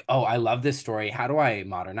this like, oh, I love this story. How do I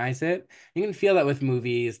modernize it? You can feel that with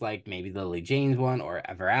movies like maybe the Lily James one or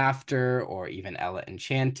Ever After or even Ella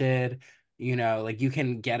Enchanted. Like you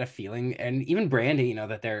can get a feeling, and even Brandy,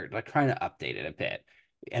 that they're like trying to update it a bit.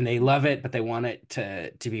 And they love Mm-hmm. it, but they want it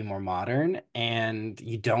to be more modern. And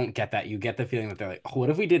you don't get that. You get the feeling that they're like, oh, what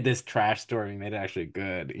if we did this trash story and made it actually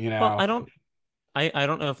good, Well, I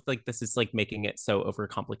don't know if like this is like making it so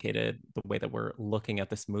overcomplicated the way that we're looking at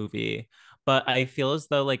this movie, but I feel as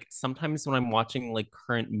though like sometimes when I'm watching like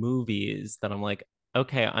current movies that I'm like,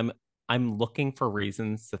 okay, I'm looking for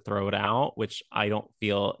reasons to throw it out, which I don't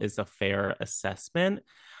feel is a fair assessment.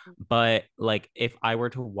 But like if I were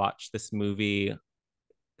to watch this movie,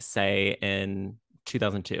 say in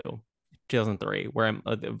 2002, 2003, where I'm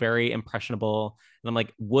very impressionable. And I'm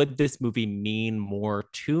like, would this movie mean more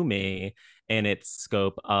to me in its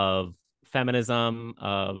scope of feminism,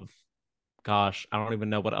 of gosh, I don't even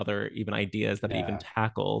know what other even ideas that it even Yeah.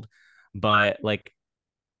 tackled. But like,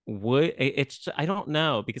 it's I don't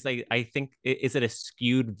know because I think is it a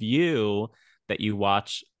skewed view that you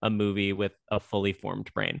watch a movie with a fully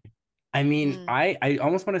formed brain? I mean, Mm. I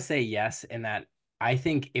almost want to say yes in that I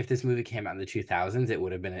think if this movie came out in the 2000s, it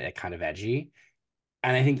would have been a kind of edgy.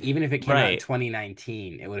 And I think even if it came out in Right.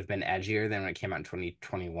 2019, it would have been edgier than when it came out in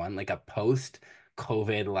 2021, like a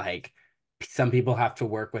post-COVID, like some people have to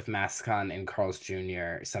work with masks on in Carl's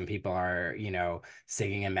Jr. Some people are,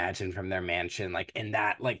 singing Imagine from their mansion, like in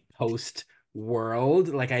that like post world.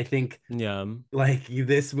 Like I think Yeah. like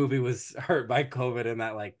this movie was hurt by COVID and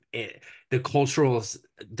that like the cultural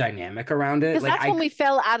dynamic around it. Because Like that's when we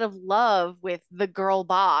fell out of love with the girl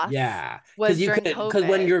boss yeah, because was you during could because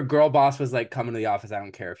when COVID. your girl boss was like coming to the office, I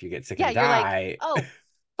don't care if you get sick Yeah, and you're like, die. oh,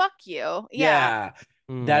 fuck you. Yeah. Yeah.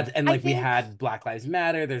 That's Mm. and I like we think had Black Lives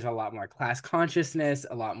Matter, there's a lot more class consciousness,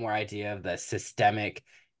 a lot more idea of the systemic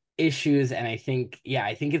issues. And I think, yeah,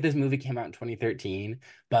 I think if this movie came out in 2013,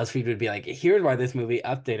 BuzzFeed would be like, here's why this movie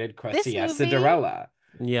updated this crusty ass movie, Cinderella.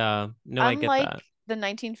 Yeah. No, I get unlike that. the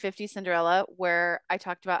 1950s Cinderella, where I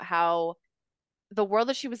talked about how the world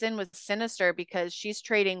that she was in was sinister because she's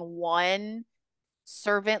trading one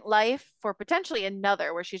servant life for potentially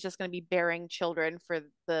another, where she's just going to be bearing children for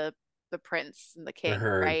the prince and the For king,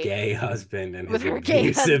 her right? gay husband and With his her gay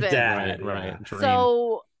abusive husband. dad. Right, Yeah. right. Dream.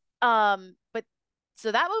 So, but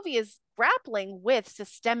So that movie is grappling with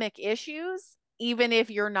systemic issues, even if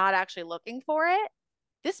you're not actually looking for it.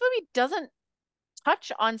 This movie doesn't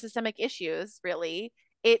touch on systemic issues, really.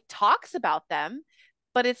 It talks about them,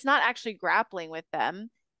 but it's not actually grappling with them.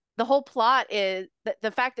 The whole plot is that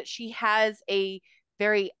the fact that she has a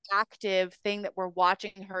very active thing that we're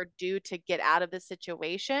watching her do to get out of the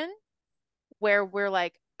situation, where we're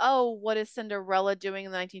like, oh, what is Cinderella doing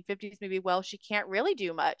in the 1950s movie? Well, she can't really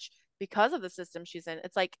do much because of the system she's in.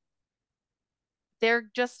 It's like they're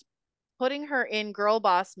just putting her in girl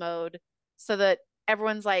boss mode so that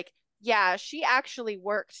everyone's like, yeah, she actually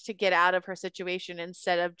worked to get out of her situation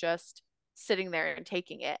instead of just sitting there and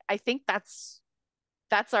taking it. I think that's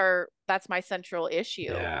my central issue,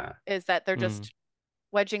 Yeah. is that they're Mm. just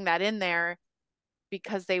wedging that in there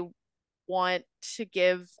because they want to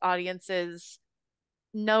give audiences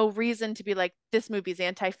no reason to be like, this movie's And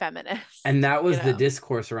anti-feminist, that you was the know?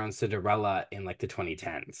 discourse around Cinderella in like the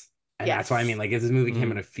 2010s. And that's why I mean, Yes. like, if this movie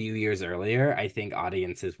came out Mm. a few years earlier, I think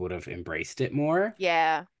audiences would have embraced it more.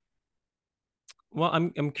 Yeah. Well,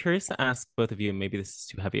 I'm curious to ask both of you, maybe this is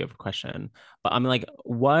too heavy of a question, but I'm like,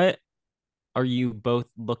 what are you both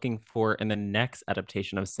looking for in the next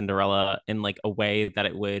adaptation of Cinderella in like a way that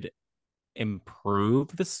it would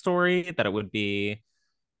improve the story, that it would be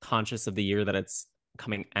conscious of the year that it's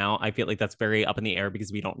coming out? I feel like that's very up in the air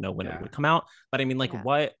because we don't know when it Yeah. would come out. But I mean, like, Yeah.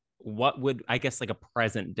 what would, I guess, like a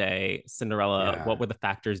present day Cinderella, what Yeah. would the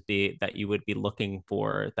factors be that you would be looking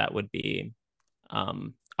for that would be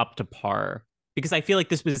up to par? Because I feel like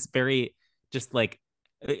this was very just like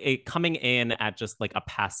it coming in at just like a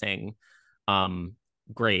passing um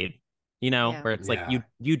grade, Yeah. where it's like Yeah.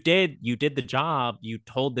 you did the job, you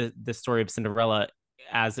told the story of Cinderella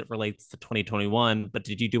as it relates to 2021, but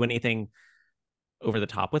did you do anything over the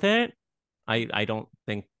top with it? I don't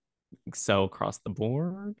think so across the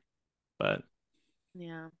board, but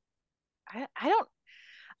Yeah. I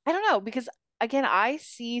don't know, because again, I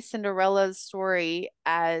see Cinderella's story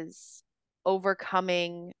as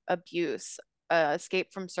overcoming abuse,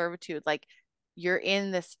 escape from servitude. Like, you're in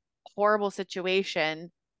this horrible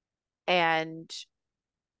situation, and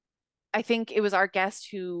I think it was our guest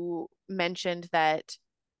who mentioned that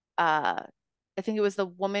uh I think it was the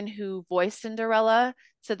woman who voiced Cinderella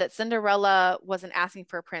said that Cinderella wasn't asking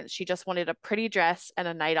for a prince. She just wanted a pretty dress and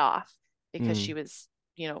a night off because mm,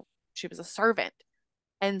 you know, she was a servant.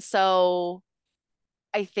 And so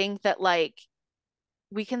I think that, like,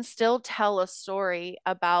 we can still tell a story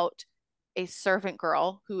about a servant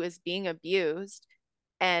girl who is being abused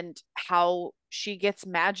and how she gets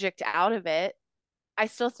magicked out of it. I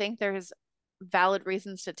still think there's valid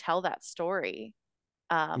reasons to tell that story.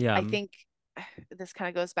 yeah, I think this kind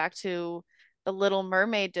of goes back to the Little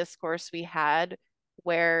Mermaid discourse we had,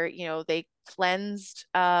 where, they cleansed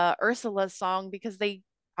Ursula's song because they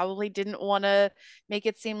probably didn't want to make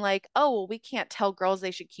it seem like, oh, well, we can't tell girls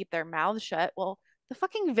they should keep their mouths shut. Well, the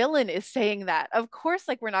fucking villain is saying that. Of course,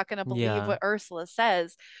 like, we're not going to believe yeah, what Ursula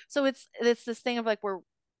says. So it's this thing of like,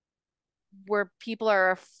 where people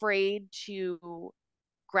are afraid to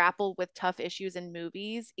grapple with tough issues in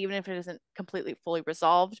movies, even if it isn't completely fully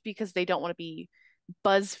resolved, because they don't want to be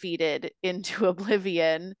buzz feeded into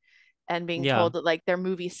oblivion and being yeah, told that, like, their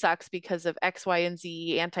movie sucks because of X, Y, and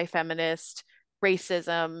Z, anti-feminist,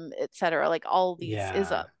 racism, etc., like all these isms.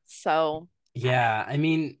 Yeah. So Yeah. I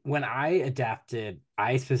mean, when I adapted,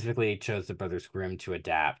 I specifically chose the Brothers Grimm to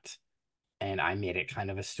adapt, and I made it kind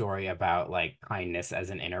of a story about like kindness as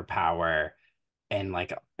an inner power and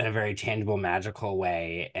like in a very tangible, magical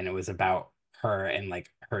way. And it was about her and like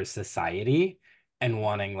her society and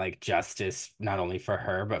wanting like justice not only for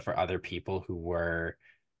her, but for other people who were,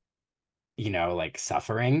 like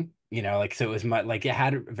suffering, like so it was much like it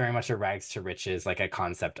had very much a rags to riches, like a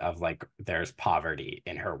concept of like there's poverty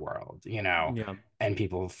in her world, yeah, and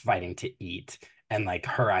people fighting to eat. And like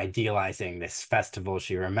her idealizing this festival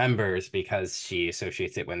she remembers because she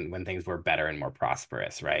associates it when things were better and more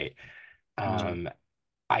prosperous, right? mm, Um,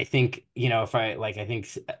 I think, if I like, I think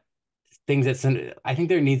things I think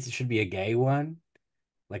there needs should be a gay one,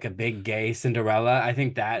 like a big gay Cinderella. I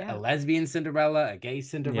think that a yeah. lesbian Cinderella, a gay yeah,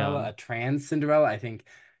 Cinderella, a trans Cinderella. I think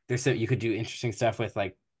there's so you could do interesting stuff with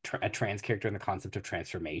like a trans character and the concept of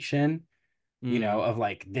transformation. mm, Of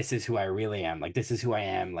like this is who I really am. Like this is who I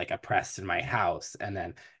am, like oppressed in my house, and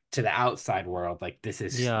then to the outside world, like this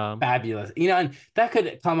is yeah. fabulous. And that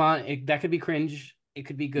could come on. That could be cringe. It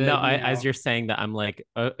could be No, good. as you're saying that, I'm like,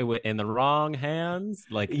 in the wrong hands.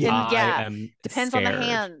 Like, Yeah. And I yeah, am depends on the scared.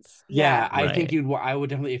 hands. Yeah, Yeah. I think Right. I would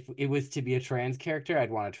definitely, if it was to be a trans character, I'd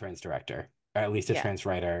want a trans director. or at least a Yeah. trans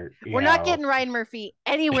writer, you We're not know. getting Ryan Murphy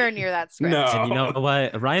anywhere near that script. And you know No.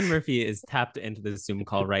 what? Ryan Murphy is tapped into the Zoom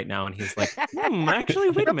call right now, and he's like, actually,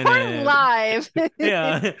 wait a Report minute. live.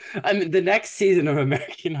 Yeah. I mean, the next season of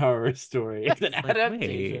American Horror Story is an It's like,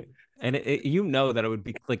 wait. adaptation. And you know that it would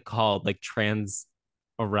be like called like trans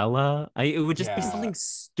Orella. It would just be Yeah. something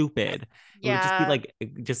stupid. It would just be Yeah.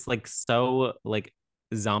 like so like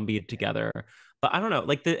zombie together. But I don't know,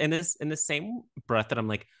 like in the same breath that I'm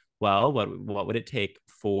like, well, what would it take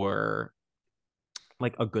for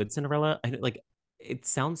like a good Cinderella? I like it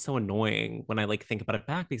sounds so annoying when I like think about it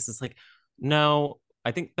back because it's like, no,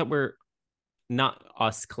 I think that we're not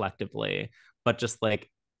us collectively, but just like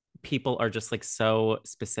people are just like so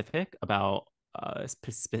specific about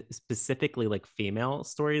specifically like female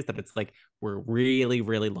stories that it's like we're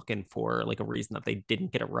really looking for like a reason that they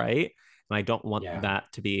didn't get it right, and I don't want Yeah. that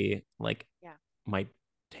to be like Yeah. my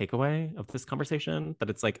takeaway of this conversation, that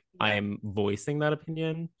it's like Yeah. I'm voicing that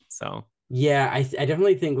opinion. So Yeah, I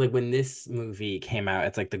definitely think like when this movie came out,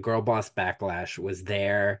 it's like the girl boss backlash was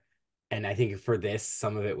there. And I think for this,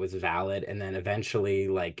 some of it was valid. And then eventually,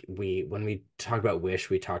 like when we talked about Wish,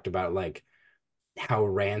 we talked about like how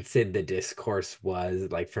rancid the discourse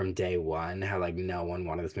was like from day one, how like no one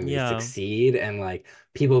wanted this movie to yeah, succeed. And like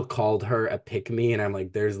people called her a pick me. And I'm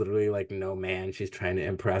like, there's literally like no man she's trying to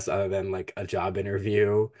impress other than like a job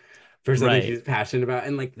interview for something right, she's passionate about.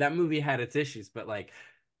 And like that movie had its issues, but like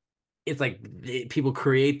it's like people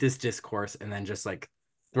create this discourse and then just like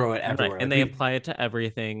throw it right, everywhere. and Like they we, apply it to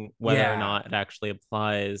everything whether or yeah, not it actually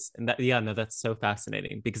applies. And that, yeah, no, that's so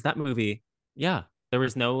fascinating because that movie, yeah, there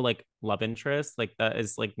was no like love interest. Like that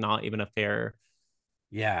is like not even a fair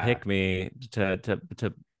yeah, pick me to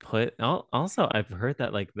put. Also, I've heard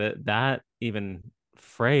that like that even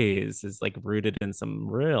phrase is like rooted in some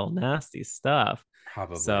real nasty stuff.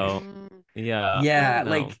 probably. So Mm, yeah, I Yeah, don't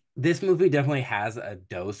know. like this movie definitely has a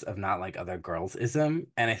dose of not like other girls-ism,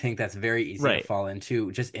 and I think that's very easy to Right, fall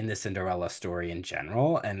into just in the Cinderella story in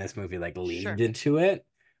general. And this movie like leaned sure. into it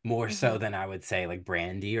more so Hmm. than I would say like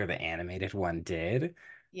Brandy or the animated one did.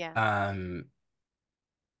 Yeah. Um,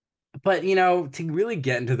 but you know, to really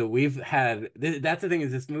get into the we've had that's the thing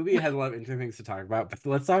is this movie has a lot of interesting things to talk about, but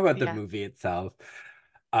let's talk about the Yeah. movie itself.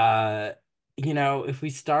 Uh, you know, if we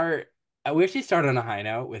start, we actually start on a high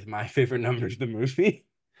note with my favorite numbers of the movie.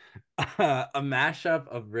 A mashup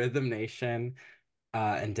of Rhythm Nation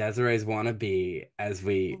and Desiree's Wannabe as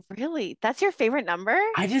we Really? That's your favorite number?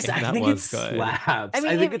 I that think it was good. I slaps.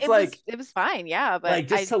 I mean, think it's it was fine, yeah, but like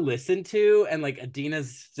just to listen to and like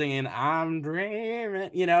Adina's singing I'm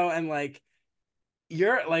dreaming, you know, and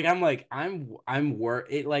you're like I'm work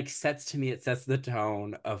it like sets to me it sets the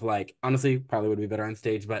tone of like honestly probably would be better on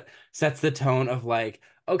stage but sets the tone of like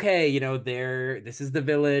okay you know this is the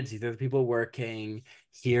village, these are the people working,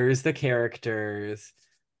 here's the characters,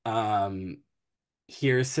 um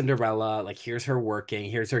here's Cinderella, like here's her working,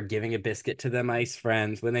 here's her giving a biscuit to the mice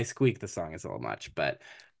friends. When they squeak the song is a little much, but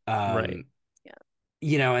Right. um yeah.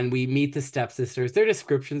 you know, and we meet the stepsisters, their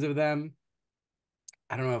descriptions of them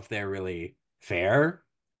I don't know if they're really fair.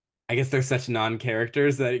 I guess they're such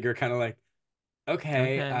non-characters that you're kind of like,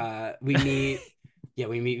 okay, Okay. we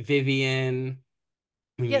meet Vivian,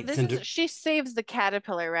 we Yeah, meet this is Cinder, she saves the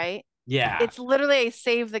caterpillar, right? yeah, It's literally a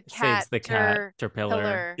save the Saves cat the cat to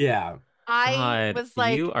pillar. pillar. yeah, I God, was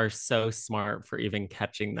like, you are so smart for even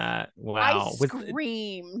catching that. I Wow.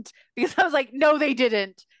 screamed because I was like, no, they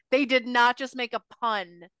didn't. They did not just make a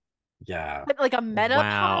pun, yeah. but like a meta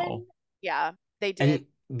pun. Wow. Yeah, they did. And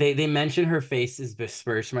they mention her face is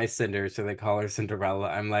besmirched my cinder, so they call her Cinderella.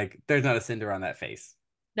 I'm like, there's not a cinder on that face.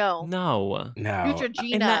 No, No. No.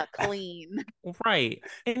 And Neutrogena that clean. right.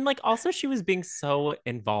 And like also she was being so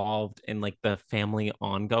involved in like the family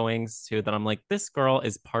ongoings too that I'm like, this girl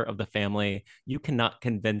is part of the family. You cannot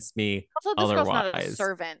convince me Also, this girl's not a otherwise.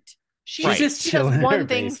 servant. She's Right. just She does chilling in her one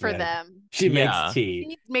thing for basement. them. She makes Yeah.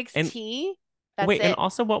 tea. She makes And tea. That's wait, and it.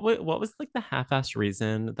 also what was like the half-assed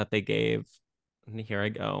reason that they gave? And here I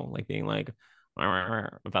go, like being like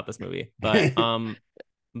about this movie.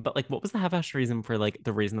 But like what was the half-assed reason for like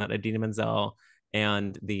the reason that Adina Menzel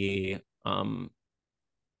and the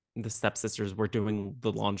stepsisters were doing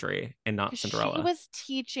the laundry and not 'Cause she Cinderella? was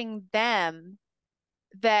teaching them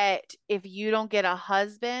that if you don't get a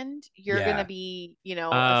husband, you're gonna Yeah. be,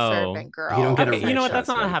 a Oh, servant You don't girl. get a okay. You know rich what? That's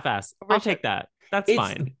not a husband. half-ass. I'll Richard. take that. That's It's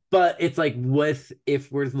fine. but it's like with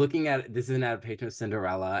if we're looking at this is an adaptation of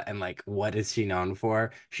Cinderella and like what is she known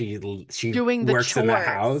for? She Doing the works in the chores.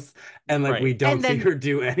 house and like we Right. don't And see then her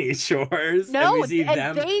do any chores and we no, see and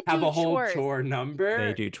them they have do a whole chores. chore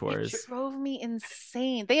They number. do It chores. drove me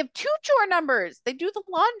insane. They have two chore numbers. They do the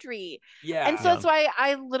laundry. And Yeah. so Yeah. that's why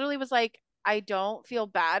I literally was like, I don't feel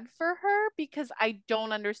bad for her because I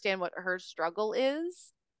don't understand what her struggle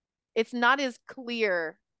is. It's not as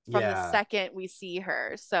clear from the Yeah. second we see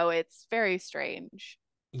her. So it's very strange.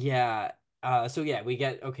 Yeah. So yeah, we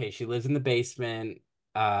get okay, she lives in the basement.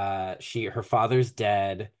 Her father's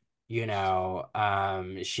dead,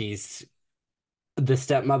 she's the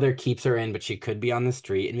stepmother keeps her in, but she could be on the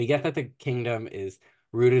street. And we get that the kingdom is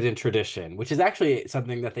rooted in tradition, which is actually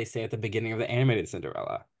something that they say at the beginning of the animated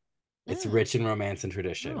Cinderella. It's Mm. rich in romance and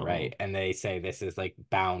tradition, right? Oh. And they say this is like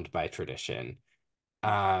bound by tradition.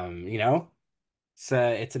 You know? So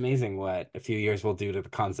it's amazing what a few years will do to the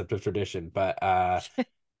concept of tradition. But yeah,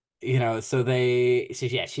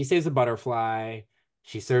 she saves a butterfly.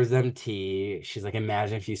 She serves them tea. She's like,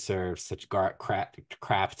 imagine if you served such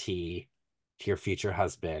crap tea to your future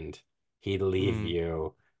husband. He'd leave Mm.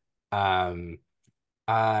 you. Um,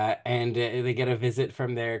 and they get a visit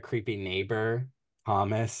from their creepy neighbor,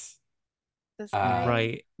 Thomas. This Uh, guy.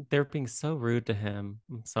 Right. They're being so rude to him.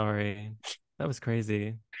 I'm sorry. That was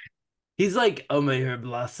crazy. he's like, oh my, her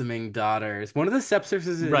blossoming daughters. One of the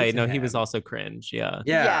stepsisters is Right. into No, he was him. also cringe. Yeah.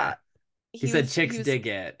 Yeah. Yeah, He he said was chicks he was dig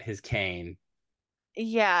it, his cane.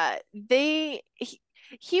 yeah,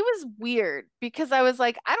 he was weird because I was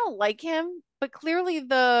like, I don't like him, but clearly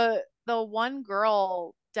the one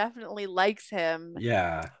girl definitely likes him.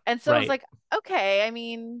 Yeah. And so I was Right. like, okay, I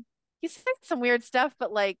mean, he said some weird stuff,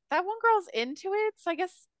 but like that one girl's into it, so I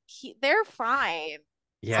guess they're fine.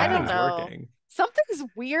 I don't Yeah. Something's know. working. Something's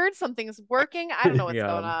weird, something's working. I don't know what's Yeah.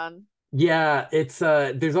 going on. Yeah, it's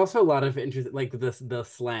there's also a lot of interest like the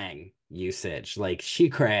slang usage, like she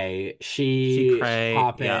cray, She she cray. Yeah.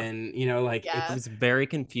 hoppin', like I Yeah. it's was very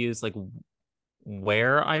confused, like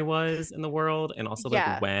where I was in the world and also like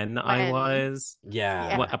Yeah. when I When was.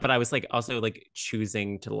 yeah. yeah. But I was like also like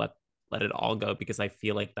choosing to let it all go because I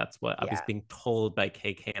feel like that's what I was Yeah. being told by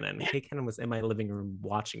Kay Cannon. Kay Cannon was in my living room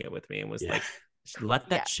watching it with me and was Yeah. like, let Yeah.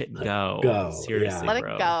 that shit Let go. go. Seriously, Yeah. Let it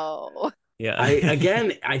bro. go. Yeah.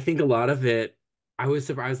 I think a lot of it I was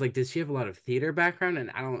surprised like, does she have a lot of theater background?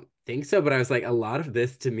 And I don't think so, but I was like, a lot of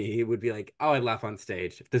this to me would be like, oh, I'd laugh on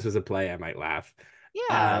stage. If this was a play, I might laugh. Yeah.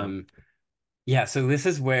 Yeah. Um, yeah, so this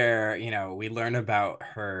is where, we learn about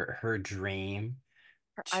her dream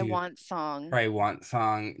Her I to want song. I want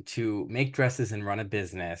song to make dresses and run a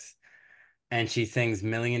business. And she sings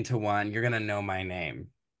Million to One, You're Gonna Know My Name.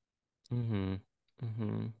 Mm-hmm.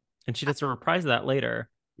 Mm-hmm. And she does a reprise of that later.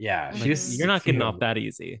 Yeah, Like, Mm-hmm. she's you're not getting off cute. that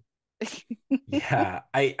easy. Yeah,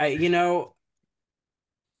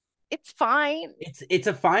 It's fine. it's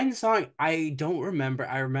a fine song. I don't remember.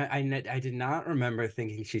 I did not remember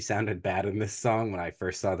thinking she sounded bad in this song when I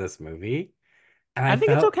first saw this movie. And I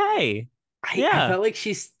think it's okay. I Yeah. felt like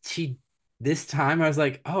she this time I was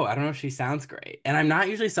like, oh, I don't know if she sounds great. And I'm not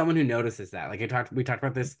usually someone who notices that. Like we talked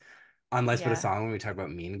about this on Let's Put a Yeah. Song when we talked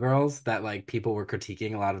about Mean Girls, that like people were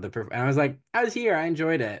critiquing a lot of and I was like, I was here, I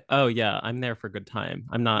enjoyed it. Oh yeah, I'm there for good time.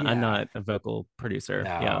 I'm Yeah. not a vocal producer.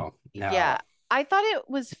 Yeah. No, Yeah. no. I thought it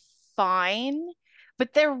was fine,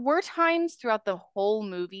 but there were times throughout the whole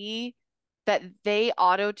movie that they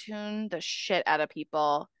auto-tuned the shit out of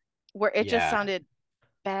people where it just Yeah. sounded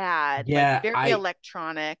bad, like Yeah, very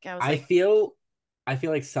electronic. I was I like, feel I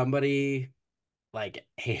feel like somebody like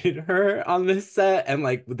hated her on this set, and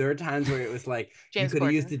like there were times where it was like you James could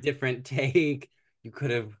have used Corden. a different take. You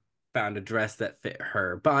could have found a dress that fit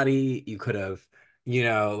her body. You could have,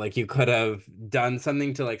 like you could have done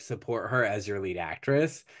something to like support her as your lead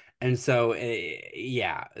actress. And so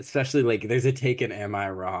yeah, especially like there's a take in Am I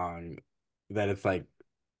Wrong that it's like,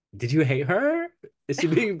 did you hate her? Is she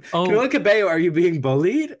being Oh, Camila Cabello, are you being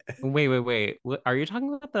bullied? wait. What are you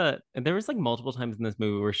talking about there was like multiple times in this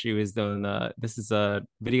movie where she was doing this is a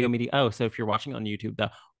video media. Oh, so if you're watching on YouTube,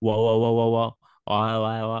 the whoa.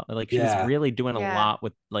 Like she was Yeah. really doing a Yeah. lot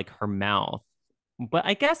with like her mouth. But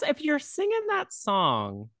I guess if you're singing that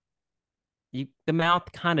song, the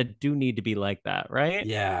mouth kind of do need to be like that, right?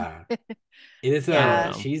 Yeah. It is I don't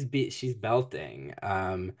Yeah. know. she's belting.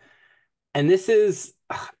 And this is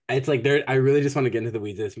it's like there I really just want to get into the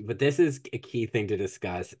weeds of this, but this is a key thing to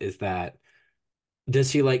discuss is that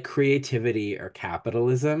does she like creativity or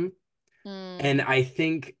capitalism? And Mm. I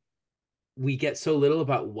think we get so little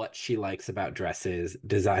about what she likes about dresses,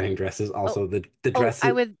 designing dresses, Oh, also the oh, I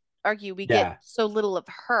dresses. would argue we get Yeah. so little of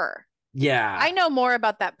her. Yeah. I know more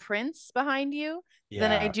about that prince behind you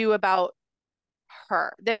than I Yeah. do about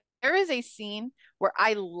her. There is a scene where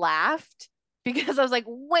I laughed because I was like,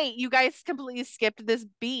 wait, you guys completely skipped this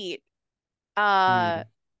beat. Uh, Mm.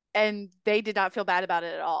 and they did not feel bad about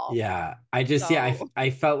it at all. Yeah. I just So I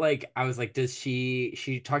felt like I was like, does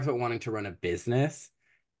she talks about wanting to run a business.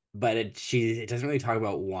 but it doesn't really talk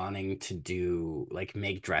about wanting to do like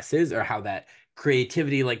make dresses or how that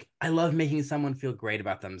creativity, like I love making someone feel great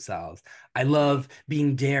about themselves. I Right. love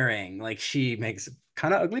being daring. Like she makes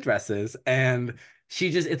kind of ugly dresses and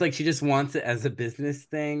it's like she just wants it as a business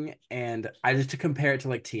thing. And I just to compare it to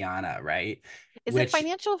like Tiana, right? Is it Which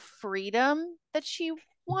financial freedom that she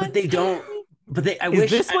but they wants, don't maybe? but they I Is wish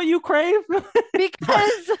this what you crave? but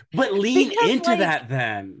Because but lean because into like that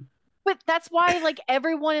then. but that's why like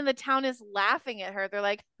everyone in the town is laughing at her. They're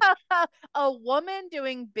like, a woman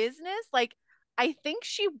doing business? Like I think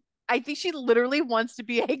she I think she literally wants to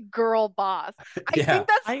be a girl boss. I Yeah. think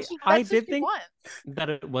that's I that's what did she think wants. that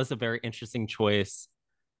it was a very interesting choice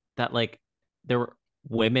that like there were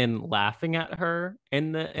women laughing at her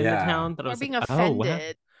in the Yeah. town that I Or was like, being oh wow.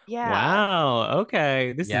 offended. Yeah. Wow,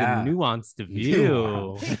 okay. This is a Yeah. nuanced Nuance.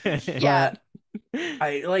 view. Yeah. But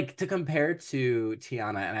I like to compare to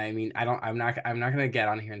Tiana, and I mean, I'm not gonna get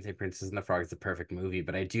on here and say Princess and the Frog is a perfect movie,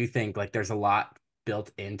 but I do think like there's a lot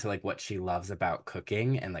built into like what she loves about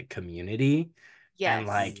cooking and like community and Yes.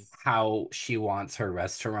 like how she wants her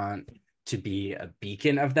restaurant to be a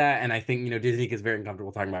beacon of that. And I think, Disney gets very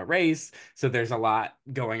uncomfortable talking about race. So there's a lot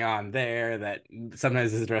going on there that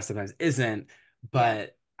sometimes is addressed, sometimes isn't. Yeah.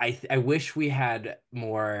 But I wish we had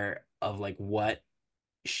more of like what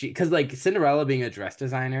because like Cinderella being a dress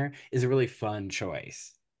designer is a really fun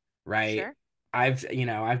choice, right? Sure. I've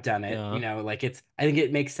done it, Yeah. like I think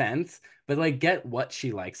it makes sense, but like get what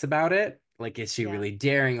she likes about it. Like, is she Yeah. really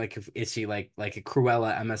daring? Like, is she like a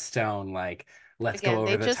Cruella Emma Stone? Like, let's go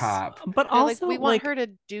Again, over the top. But they're like, also we want like her to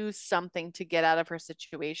do something to get out of her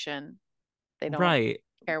situation. They don't right.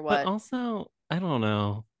 care But what. also, I don't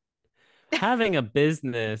know. Having a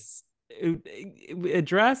business, a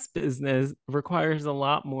dress business requires a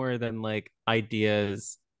lot more than like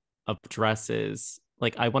ideas of dresses.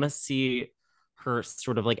 Like I want to see her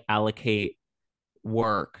sort of like allocate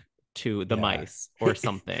work to the Yeah. mice or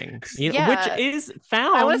something, which Yeah. is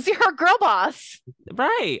I want to found see her girl boss.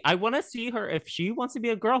 right. I want to see her if she wants to be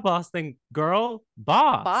a girl boss, then girl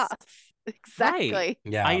Boss. boss. Right. Exactly.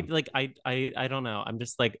 Yeah. I don't know. I'm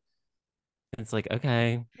just like it's like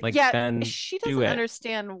okay, like Yeah, then she do doesn't it.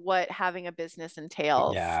 understand what having a business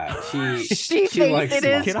entails. Yeah. She She she thinks likes it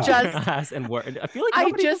small is Get off your talk. just ass and work. I feel like I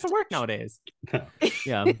nobody wants to just work nowadays. Yeah.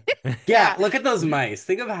 Yeah, yeah. look at those mice.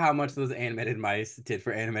 Think of how much those animated mice did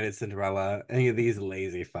for animated Cinderella. Any of these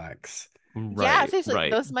lazy fucks. Yeah, Right, seriously, right.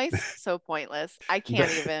 those mice so pointless. I can't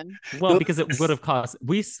The- even. Well, because it would those, have cost.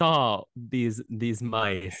 We saw these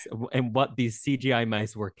mice and what these CGI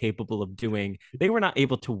mice were capable of doing. They were not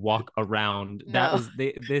able to walk around. That No. was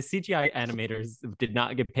the CGI animators did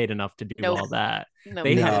not get paid enough to do Nope. all that. Nope,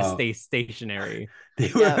 They they had to didn't. no, stay stationary. they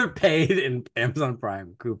Yep. were paid in Amazon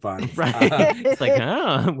Prime coupons. Right. It's like,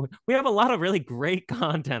 oh, we have a lot of really great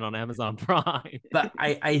content on Amazon Prime. But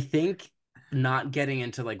I think not getting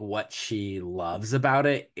into like what she loves about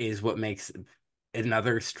it is what makes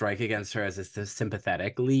another strike against her as a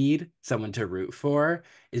sympathetic lead, someone to root for,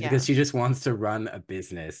 is because Yeah. she just wants to run a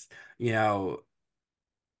business. You know,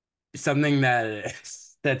 something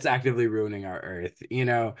that's actively ruining our earth,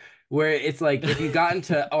 where it's like if you got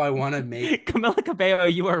into, oh, I want to make Camila Cabello,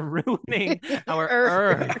 you are ruining our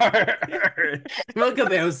Er, earth. our earth. Camila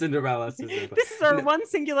Cabello Cinderella specifically. This is our No, one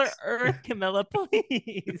singular earth, Camilla,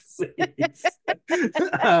 please. please.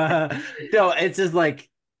 No, it's just like,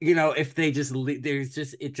 if they just there's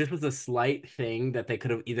just it just was a slight thing that they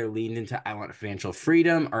could have either leaned into. I want financial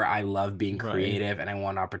freedom, or I love being Right. creative and I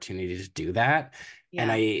want opportunity to do that. And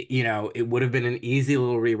yeah. it would have been an easy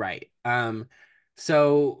little rewrite.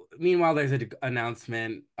 So meanwhile, there's an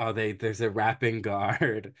announcement. Oh, there's a rapping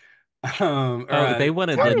guard, or Oh, they a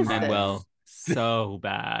wanted What town is this? Lin-Manuel crier. so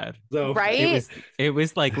bad. So It Right? was it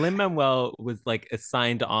was like Lin-Manuel was like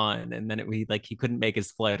assigned on and then he couldn't make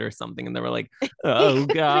his flight or something and they were like, He "Oh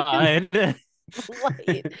couldn't make his God."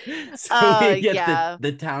 flight. so we get the Yeah.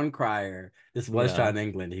 the town crier. This was shot Yeah. in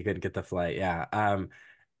England. He couldn't get the flight. Yeah.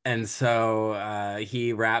 And so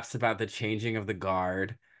he raps about the changing of the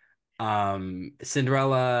guard.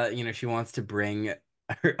 Cinderella, she wants to bring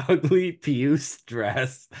her ugly puce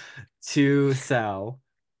dress to sell.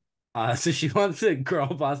 So she wants a girl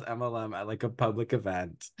boss MLM at like a public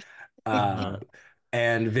event. Uh, Uh-huh.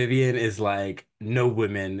 and Vivian is like, no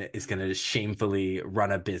woman is gonna shamefully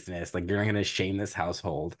run a business. Like, you're not gonna shame this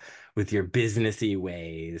household with your businessy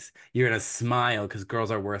ways. You're gonna smile because girls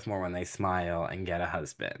are worth more when they smile and get a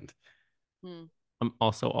husband. Hmm. I'm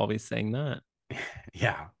also always saying that.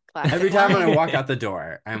 Yeah. Classic Every time when I line. walk out the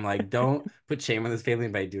door, I'm like, don't put shame on this family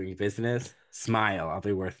by doing business. Smile, I'll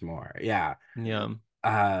be worth more. Yeah. Yeah.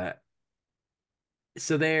 Uh,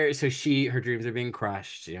 her dreams are being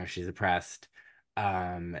crushed, she's oppressed.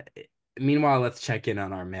 Um Meanwhile, let's check in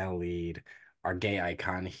on our male lead, our gay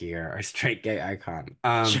icon here, our straight gay icon.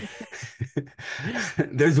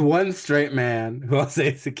 There's one straight man who I'll say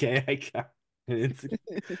is a gay icon. It's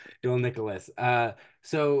Joel Nicholas.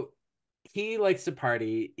 So he likes to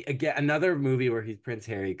party. Again, another movie where he's Prince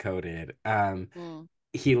Harry coded. Mm.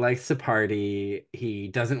 He likes to party. He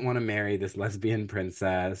doesn't want to marry this lesbian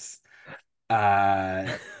princess.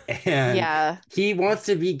 Uh, and Yeah. he wants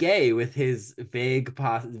to be gay with his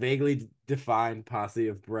vaguely defined posse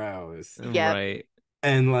of bros. Yep. Right.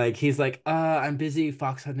 And like he's like, I'm busy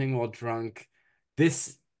fox hunting while drunk.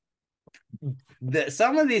 This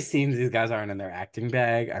some of these scenes, these guys aren't in their acting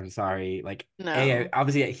bag. I'm sorry. Like, No.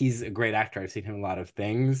 obviously he's a great actor. I've seen him in a lot of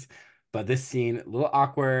things, but this scene a little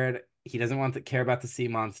awkward. He doesn't want to care about the sea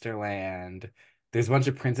monster land. There's a bunch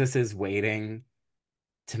of princesses waiting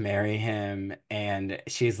to marry him, and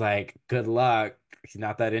she's like, "Good luck." He's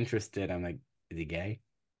not that interested. I'm like, "Is he gay?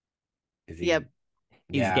 Is Yep. he?"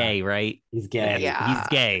 He's Yeah, gay, right? he's gay. He's Yeah.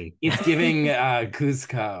 gay. It's giving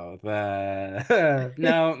Cusco the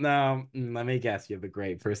no, let me guess, you have a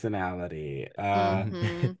great personality.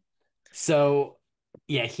 Mm-hmm. So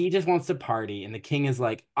yeah, he just wants to party, and the king is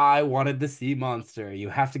like, I wanted the sea monster. You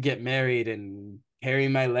have to get married and carry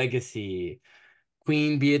my legacy.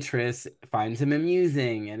 Queen Beatrice finds him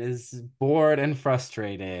amusing and is bored and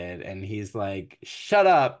frustrated, and he's like, shut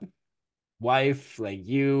up, wife, like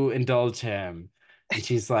you indulge him. And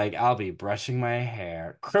she's like, I'll be brushing my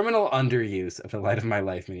hair. Criminal underuse of the light of my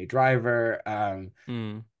life mini driver.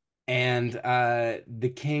 Mm. And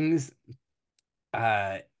the king's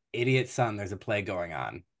uh idiot son, there's a play going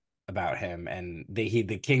on about him, and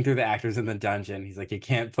the king threw the actors in the dungeon. He's like, you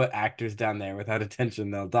can't put actors down there without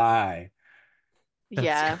attention, they'll die. That's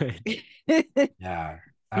Yeah. good. Yeah.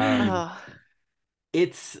 Oh,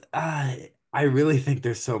 It's I really think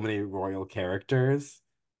there's so many royal characters,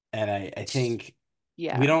 and I think we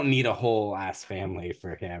yeah. don't need a whole ass family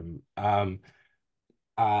for him.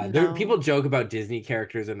 There people No. joke about Disney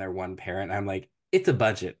characters and their one parent. I'm like, it's a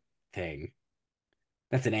budget thing.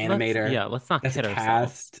 That's an animator. Let's not That's a kid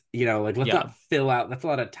ourselves. cast. Like let's Yeah. not fill out. That's a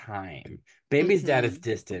lot of time. Baby's dad is Mm-hmm.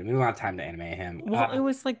 distant. We don't have time to animate him. Well, it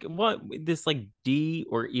was like what this like D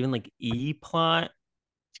or even like E plot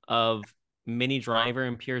of Minnie Driver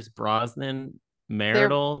and Pierce Brosnan They're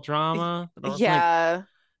marital drama. But I was like, yeah.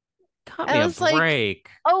 cut And me I a was like, break.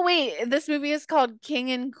 oh wait, this movie is called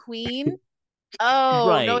King and Queen. Oh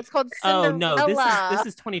no, Right. it's called Oh no, this Cinderella.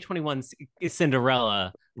 is 2021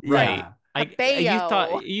 Cinderella. Right. Yeah,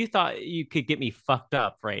 Cabello. You thought you could get me fucked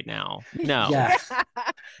up right now. No. yeah, Yeah.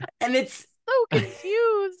 and it's So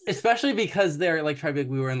confused. especially because they're like trying to be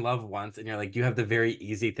like, we were in love once, and you're like, you have the very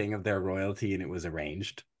easy thing of their royalty, and it was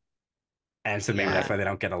arranged, and so maybe that's Yeah. why they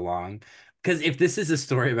don't get along. Because if this is a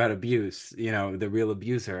story about abuse, the real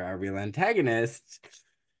abuser, our real antagonist,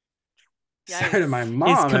 sorry to my Yikes. Is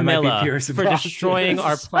mom, it might be Camilla Pierce for destroying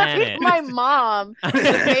Brosnan. our Sorry, planet. my mom.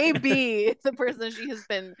 It may be the person she has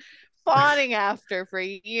been fawning after for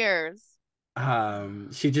years.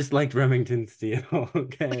 She just liked Remington Steele.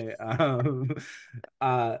 Okay.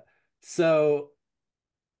 Uh, so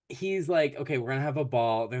he's like, okay, we're gonna have a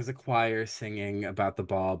ball. There's a choir singing about the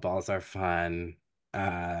ball. Balls are fun.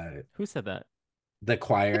 Uh, Who said that? the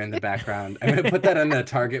choir in the background. I'm gonna put that on a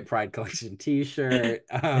Target Pride Collection t-shirt.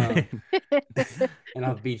 And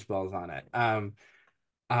I'll have beach balls on it.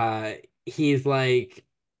 Uh, he's like,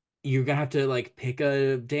 you're gonna have to like pick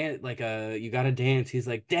a dance, like you gotta dance. He's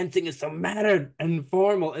like, dancing is so mad and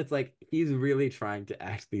formal. It's like he's really trying to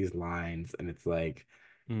act these lines, and it's like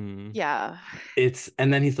Hmm. Yeah.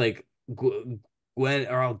 and then he's like, Gwen,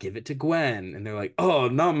 or I'll give it to Gwen. And they're like, oh,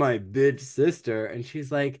 not my bitch sister. And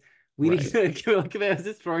she's like, we need Right. to look at us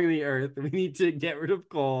destroying the earth. We need to get rid of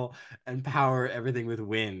coal and power everything with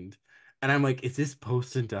wind. And I'm like, is this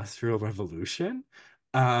post-industrial revolution?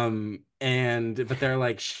 But they're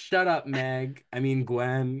like, shut up, Meg. I mean,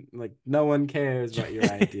 Gwen, like, no one cares about your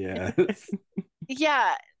ideas.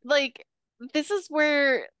 Yeah, like this is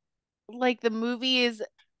where like the movie is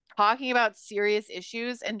talking about serious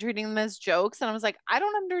issues and treating them as jokes. And I was like, I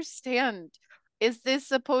don't understand. Is this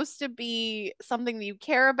supposed to be something that you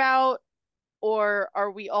care about? Or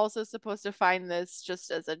are we also supposed to find this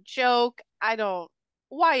just as a joke? I don't.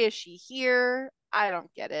 Why is she here? I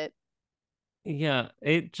don't get it. Yeah,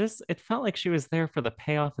 it felt like she was there for the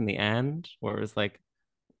payoff in the end, where it was like,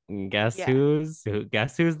 Yeah. guess who's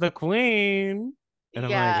the queen? And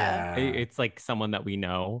I'm like, Yeah. Yeah. it's like someone that we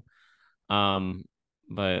know. Um,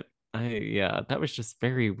 but yeah, that was just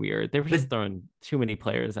very weird. They were But just throwing too many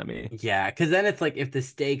players at me. yeah, because then it's like if the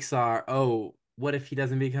stakes are, oh, what if he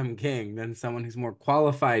doesn't become king? Then someone who's more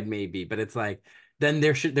qualified maybe. But it's like then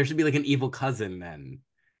there should be like an evil cousin then.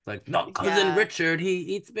 It's like, no, cousin Yeah. Richard, he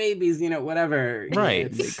eats babies, whatever. Right.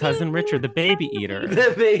 It's Cousin Richard, the baby eater.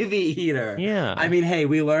 the baby eater. I Yeah. mean, hey,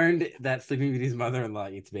 we learned that Sleeping Beauty's mother-in-law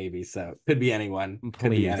eats babies, so could be anyone. Could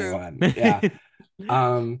be Please. True. anyone. Yeah.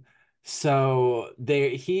 Um, so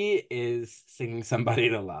he is singing Somebody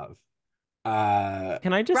to Love.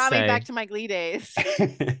 Can I just Brought me back say, to my Glee days.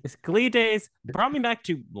 this Glee days brought me back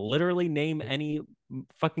to literally name any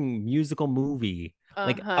fucking musical movie.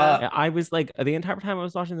 Like, Uh-huh. I was like, the entire time I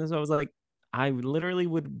was watching this, I was like, I literally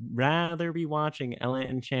would rather be watching Ella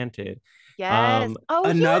Enchanted. Yes. Um, Oh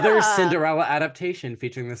Another yeah. Cinderella adaptation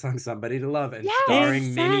featuring the song Somebody to Love and Yes.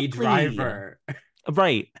 starring Minnie exactly. Driver.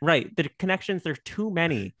 Right, right. The connections, there's too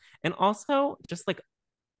many. And also, just like,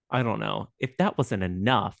 I don't know if that wasn't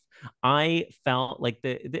enough. I felt like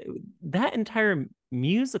that entire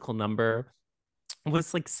musical number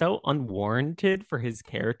was like so unwarranted for his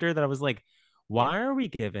character that I was like, why are we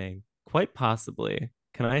giving quite possibly,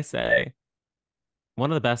 can I say,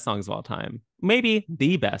 one of the best songs of all time, maybe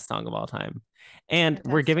the best song of all time, and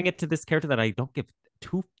we're giving Fantastic. it to this character that I don't give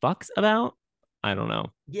two fucks about? I don't know.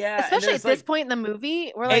 Yeah, and Especially there's at this like, point in the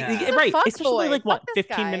movie, we're like, he's yeah. a Right, fuck especially boy. like Fuck what, this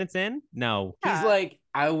 15 guy. minutes in? No. He's Yeah. like,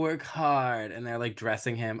 I work hard, and they're like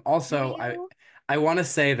dressing him. Do Also, I you? I want to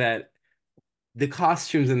say that the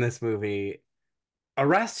costumes in this movie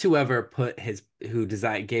arrest whoever who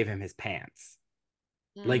designed gave him his pants.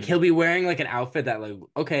 Like he'll Mm. be wearing like an outfit that like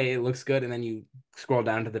okay, it looks good, and then you scroll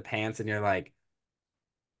down to the pants and you're like,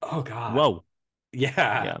 oh God. Whoa. Yeah.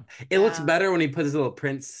 Yeah. It looks Yeah. better when he puts his little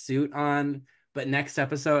prince suit on, but next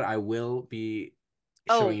episode I will be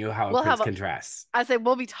showing Oh, you how a we'll prince have a can dress. I say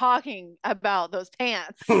we'll be talking about those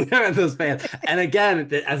pants. Those fans. And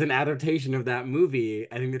again, as an adaptation of that movie,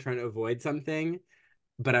 I think they're trying to avoid something,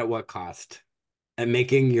 but at what cost? And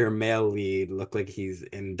making your male lead look like he's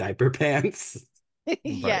in diaper pants. Right.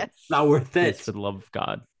 Not Yes. worth Please, it. for the love of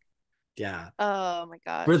God. Yeah. Oh my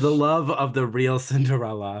For the gosh. love of the real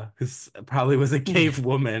Cinderella, who probably was a cave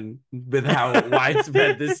woman with how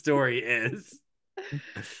widespread this story is.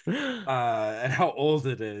 And how old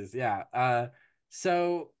it is. Yeah.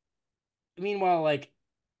 So meanwhile, like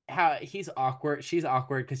how she's awkward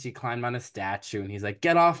because she climbed on a statue and he's like,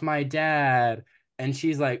 get off my dad. And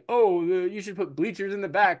she's like, oh, you should put bleachers in the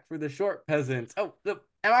back for the short peasants. Oh, I'm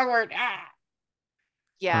awkward. Ah.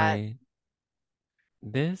 Yeah. I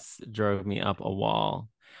This drove me up a wall.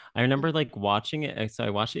 I remember Mhm. like watching it. So I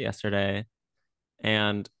watched it yesterday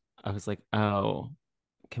and I was like, oh,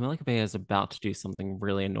 Camila Cabello is about to do something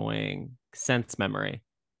really annoying. Sense memory.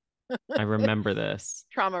 I remember this.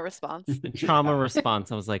 Trauma response. Trauma Yeah.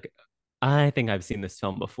 response. I was like, I think I've seen this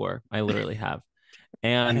film before. I literally have.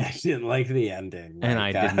 And And I didn't like the ending, I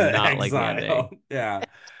like did not like the Exile. ending. Yeah.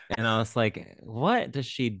 And I was like, what does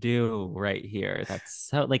she do right here? That's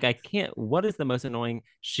so like I can't. What is the most annoying?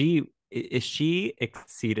 She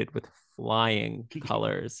exceeded with flying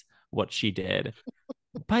colors what she did.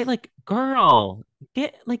 By like, girl,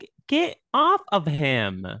 get off of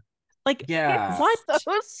him. Like, Yeah. what? So To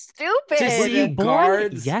Were you see stupid. born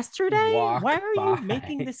guards yesterday? Why walk are you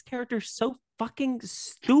making by. this character so fucking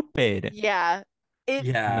stupid? Yeah. It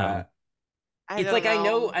Yeah. No, I It's don't like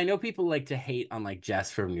know. I know people like to hate on like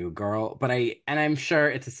Jess from New Girl, but I'm sure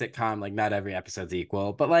it's a sitcom, like not every episode's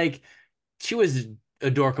equal, but like she was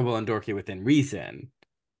adorkable and dorky within reason.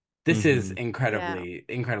 This is hmm Yeah.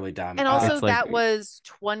 incredibly dumb. And also it's like that was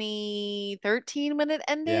 2013 when it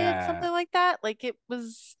ended, Yeah. something like that. Like it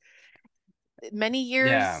was many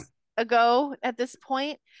Yeah. years ago at this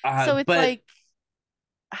point. So it's But like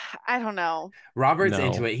I don't know. Robert's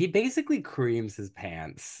into no, it. He basically creams his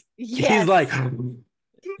pants. He's Yes. like,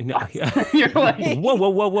 no. you're like, Whoa, whoa,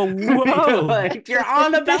 whoa, whoa, you're whoa! like, you're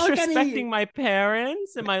on the Disrespecting balcony. my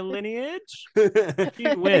parents and my lineage.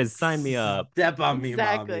 Gee whiz, sign me up. Step on me,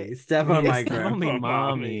 Exactly. mommy. Step on Yeah, my step on me, grandpa,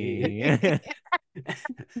 mommy. mommy.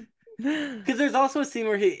 Because there's also a scene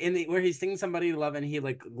where where he's singing somebody to love and he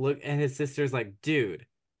like look and his sister's like, dude.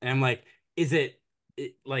 And I'm like, is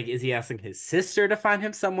like is he asking his sister to find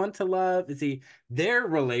him someone to love? Is he their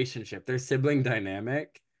relationship, their sibling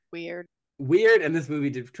dynamic? Weird. Weird, and this movie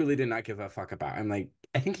truly did not give a fuck about. I'm like,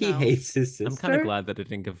 I think he No. hates his I'm kind of sister. glad that I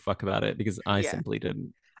didn't give a fuck about it because I Yeah. simply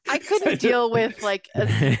didn't. I So I couldn't just- deal with like a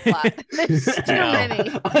C plot. There's too No. many.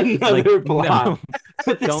 Another Like, plot. no,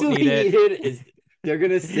 But this don't what need we it. needed is they're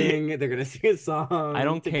gonna sing a I song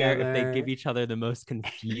don't care if they give together. each other the most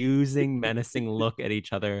confusing, menacing look at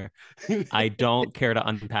each other. I don't care to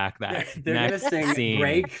unpack that. They're gonna Next sing scene.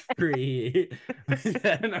 "Break Free" with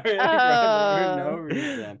Ariana Grande for no Oh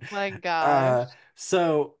reason. my Uh, gosh.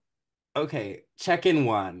 so Okay, check in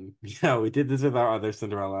one. Yeah, we did this with our other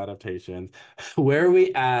Cinderella adaptations. Where are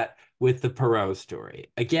we at with the Perot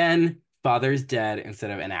story? Again, father's dead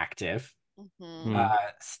instead of inactive. Mm-hmm. Hmm.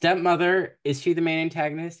 Stepmother, is she the main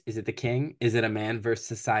antagonist? Is it the king? Is it a man versus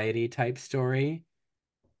society type story?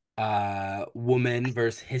 Woman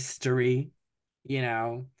versus history, you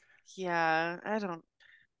know? Yeah, I don't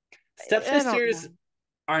Stepsisters know.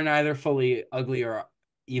 are neither fully ugly or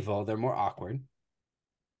evil. They're more awkward.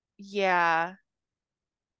 Yeah,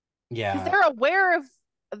 because Yeah, they're aware of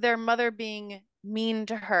their mother being mean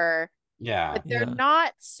to her, yeah. but they're Yeah.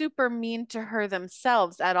 not super mean to her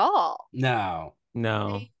themselves at all. No.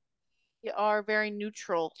 No. They are very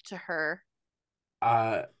neutral to her.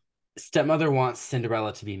 Uh, Stepmother wants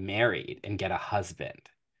Cinderella to be married and get a husband.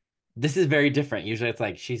 This is very different. Usually it's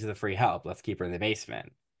like she's the free help. Let's keep her in the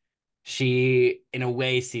basement. She, in a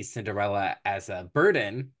way, sees Cinderella as a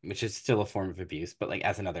burden, which is still a form of abuse, but like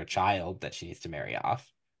as another child that she needs to marry off.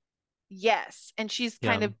 Yes, and she's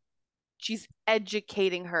kind Yeah. of she's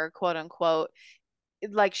educating her, quote unquote,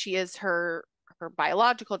 like she is her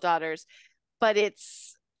biological daughters, but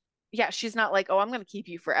it's yeah, she's not like, "Oh, I'm going to keep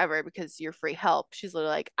you forever because you're free help." She's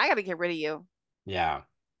literally like, "I got to get rid of you." Yeah.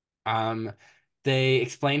 Um, they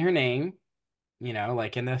explain her name,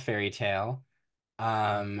 like in the fairy tale.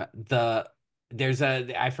 The there's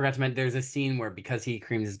a I forgot to mention there's a scene where because he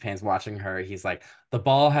creams his pants watching her, he's like, the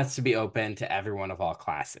ball has to be open to everyone of all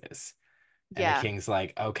classes. And the Yeah. king's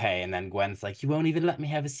like, okay. And then Gwen's like, you won't even let me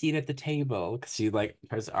have a seat at the table because she like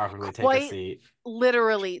tries to awkwardly take a Quite seat.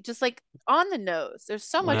 literally, just like on the nose. There's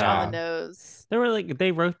so much on the Yeah. Yeah. nose. They were like,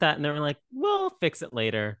 they wrote that and they were like, we'll fix it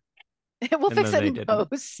later. We'll And fix then it they in didn't.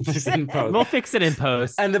 post. Just in post. We'll fix it in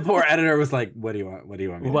post. And the poor editor was like, what do you want? What do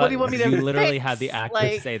you want me to What do What you want do? me you to literally had the fix? actors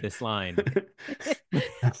Like, say this line.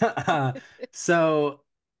 Uh, so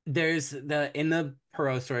there's the in the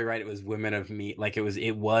Perot story, right? It was women of meat. Like it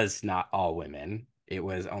was not all women. It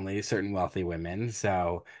was only certain wealthy women.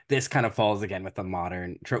 So this kind of falls again with the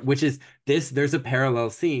modern trope, which is this. There's a parallel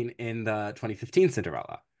scene in the 2015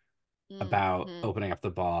 Cinderella about mm-hmm. opening up the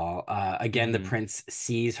ball. Again, the Hmm. prince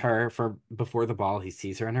sees her for before the ball. He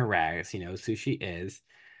sees her in her rags. He knows who she is.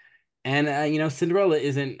 And Cinderella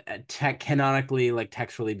isn't canonically like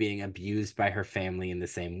textually being abused by her family in the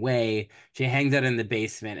same way. She hangs out in the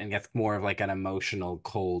basement and gets more of like an emotional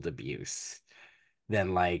cold abuse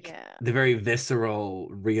than like Yeah. the very visceral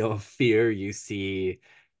real fear you see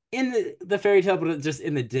in the fairy tale, but just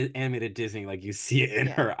in the animated Disney, like you see it in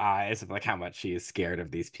Yeah. her eyes of like how much she is scared of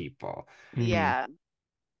these people. Hmm. Yeah.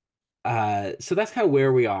 So that's kind of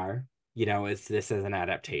where we are, is this as an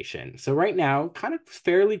adaptation. So right now, kind of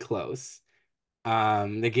fairly close.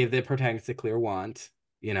 They gave the protagonist a clear want,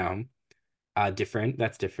 you know, different.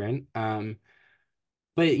 That's different. But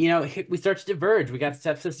we start to diverge. We got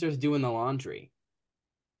stepsisters doing the laundry.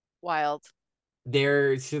 Wild.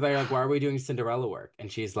 She's like, why are we doing Cinderella work?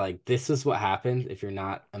 And she's like, this is what happens if you're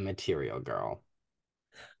not a material girl.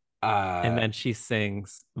 And Uh, then she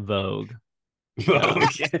sings Vogue. Yeah. Vogue.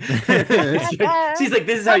 She's like,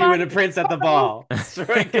 this is how Come you on. win a prince at the ball.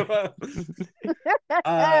 Strike a vote.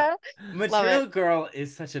 Uh, Love it. Material Girl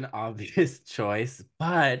is such an obvious choice,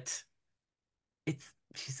 but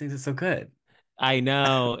she sings it so good. I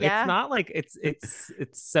know. It's Yeah. not like it's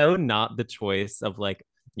so not the choice of like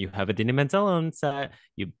you have a Dina Menzel on set,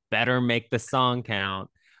 you better make the song count.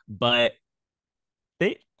 But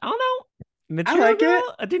I don't know. I Material like it.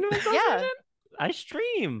 Girl, a Dina Menzel Yeah. version? I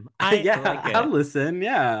stream. I like Yeah, I'll it. listen.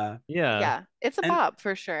 Yeah. Yeah. Yeah. It's a And bop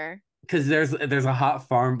for sure. because there's a hot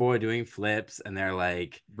farm boy doing flips, and they're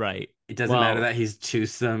like, Right. it doesn't matter Well, that he's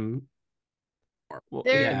twosome. well, and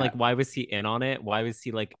There Yeah. like why was he in on it? Why was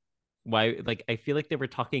he like why like I feel like they were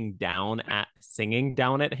talking down at singing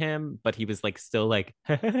down at him, but he was like still like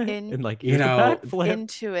in and like You here's a know, backflip.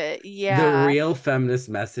 into it. the Yeah. real feminist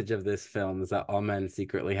message of this film is that all men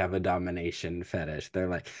secretly have a domination fetish. They're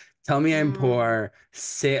like, tell me I'm Mm. poor,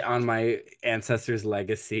 sit on my ancestors'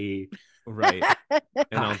 legacy. Right.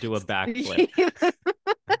 And I'll do a backflip.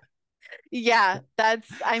 Yeah,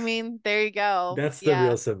 I mean, there you go. That's the Yeah.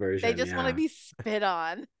 real They subversion, just want to yeah. be spit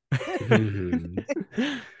on. Mhm.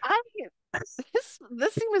 I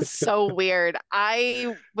this thing was so weird.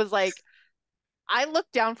 I was like, I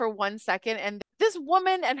looked down for 1 second and this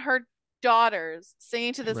woman and her daughters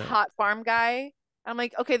singing to this Right. hot farm guy. I'm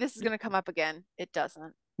like, okay, this is gonna come up again. It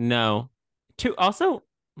doesn't. No. To also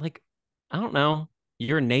like I don't know,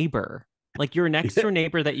 your neighbor. Like your next door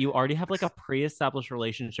neighbor that you already have like a pre-established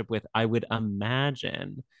relationship with, I would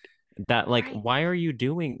imagine that like, Right. why are you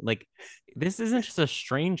doing like this isn't just a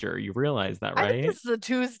stranger, you realize that, I think right? this is a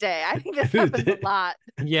Tuesday. I think this happens a lot.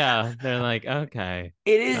 Yeah, they're like, okay,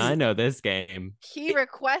 It I is. know this game. He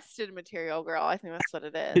requested Material Girl. I think that's what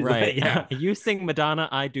it is. Right. Yeah. You sing Madonna,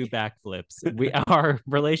 I do backflips. Our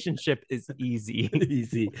relationship is easy.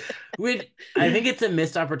 Easy. Which I think it's a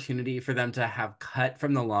missed opportunity for them to have cut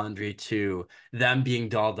from the laundry to them being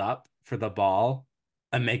dolled up for the ball,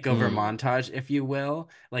 a makeover Mm. montage, if you will.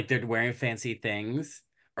 Like they're wearing fancy things,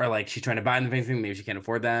 or like she's trying to buy them fancy things, maybe she can't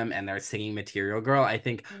afford them, and they're singing Material Girl. I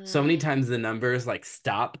think so many Mm, times the numbers like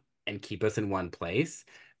stop and keep us in one place.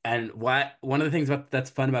 And what one of the things that's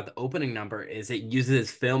fun about the opening number is it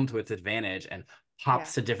uses film to its advantage and yeah.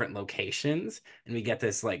 hops to different locations, and we get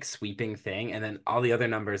this like sweeping thing, and then all the other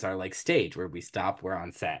numbers are like stage where we stop, we're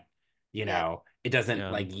on set. Yep. It doesn't Yeah.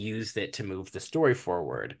 like use it to move the story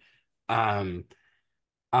forward. um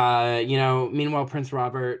Meanwhile, Prince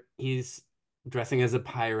Robert, he's dressing as a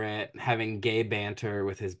pirate, having gay banter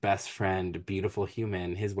with his best friend, beautiful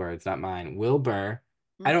human, his words, not mine, Wilbur.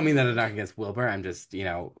 I don't mean that I'm Mhm. not against Wilbur, I'm just,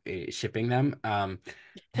 shipping them. And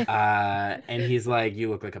he's like, you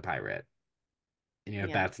look like a pirate and you have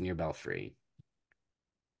Yeah. bats in your belfry.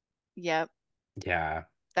 Yep. Yeah.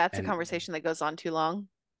 That's a And conversation that goes on too long.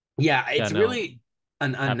 yeah, Yeah, it's no, really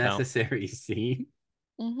an tapped out. unnecessary scene.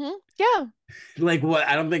 Yeah. Like what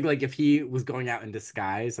I don't think like if he was going out in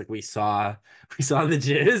disguise, like we saw the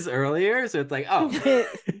jizz earlier, so it's like, oh,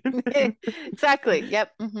 Exactly.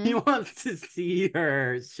 Yep. he wants to see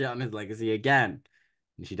her shit on his legacy again.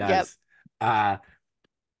 And she Yep. does. Uh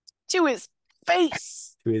To his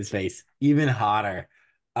face. to his face. Even hotter.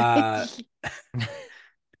 Uh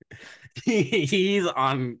he's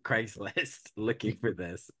on Craigslist looking for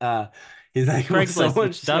this. He's like, will Craigslist, someone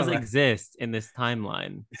which does show up? exist in this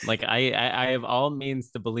timeline. Like I have all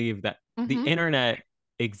means to believe that the hmm internet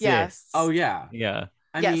Yeah. Oh exists. yeah. Yeah.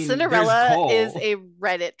 I Yeah. mean, there's Cinderella is coal. a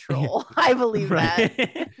Reddit troll. I believe that.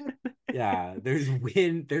 Right. Yeah, there's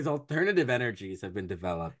wind, there's alternative energies have been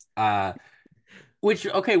developed. Which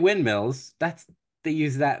okay, windmills, that's they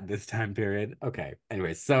use that this time period. Okay.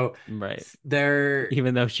 Anyways, so Right. they're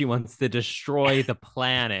Even though she wants to destroy the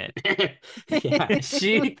planet. yeah,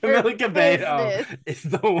 Her Camila Cabello business. is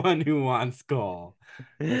the one who wants coal.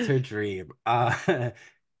 That's her dream.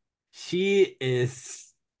 She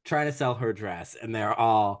is trying to sell her dress, and they're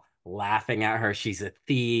all laughing at her. She's a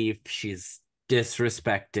thief. She's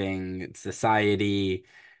disrespecting society.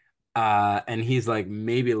 And he's like,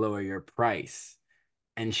 maybe lower your price.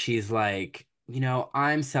 And she's like,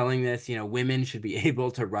 I'm selling this. Women should be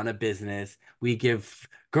able to run a business. We give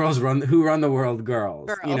girls run the world, girls,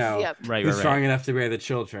 Girls. Yep. Right, who's right, right. strong enough to bear the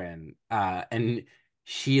children. And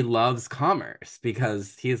she loves commerce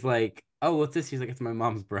because he's like, oh, what's this? She's like, it's my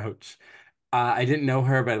mom's brooch. I didn't know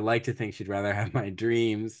her, but I like to think she'd rather have my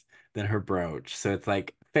dreams than her brooch. So it's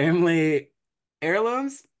like family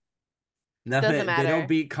heirlooms. Doesn't Nothing. They don't matter.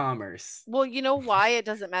 beat commerce. Well, you know why it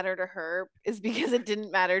doesn't matter to her is because it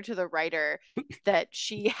didn't matter to the writer that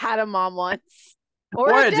she had a mom once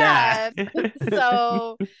or Or a a dad. dad.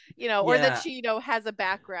 So, or that Yeah. she, has a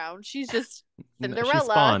background. She's just She Cinderella.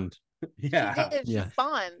 spawned. She Yeah. did. She Yeah.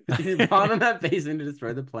 spawned. She's born on that basin to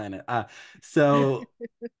destroy the planet. So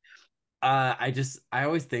I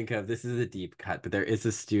always think of this is a deep cut, but there is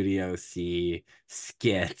a Studio C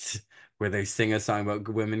skit where they sing a song about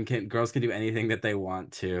girls can do anything that they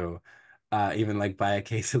want to. Even like buy a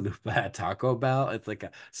quesalupa at Taco Bell. It's like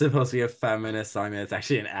supposed to be a feminist song that's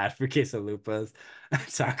actually an ad for quesalupas at Oh,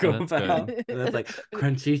 Taco that's Bell. good. And that's like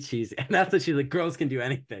crunchy cheese. And that's what she's like, girls can do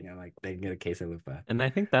anything. I'm like, they can get a quesalupa. And I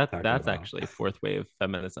think that Taco that's Bell. actually fourth wave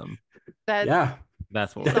feminism. That Yeah.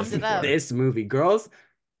 That's what we're summed That's it looking up. for. this movie. Girls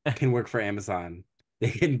can work for Amazon. They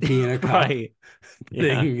can be in a cup Right.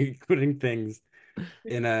 Yeah. putting things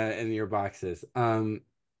in your boxes.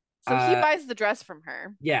 So he Uh buys the dress from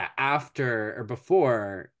her. yeah, after or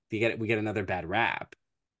before we get another bad rap.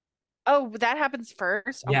 Oh, that happens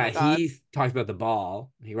first. Oh Yeah, my God. he talks about the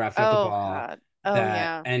ball. He raps about the Oh ball God. Oh that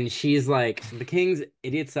yeah. and she's like, the king's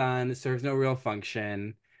idiot son serves no real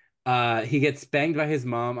function. He gets spanked by his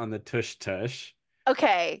mom on the tush tush.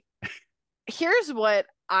 Okay. Here's what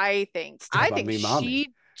I think. I Step on think me,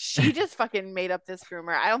 mommy. she just fucking made up this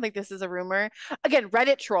rumor. I don't think this is a rumor. Again,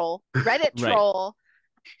 Reddit troll. Reddit Right. troll.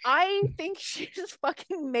 I think she just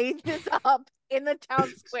fucking made this up in the town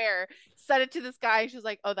square, said it to this guy, and she's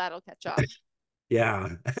like, "Oh, that'll catch on." Yeah.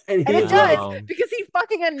 And And it he's does like, Wow. because he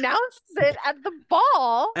fucking announces it at the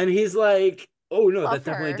ball. and he's like, oh no, Love that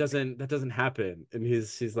definitely her. doesn't happen. And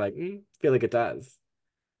she's like, I feel like it does.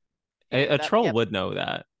 He made A it up. troll Yep. would know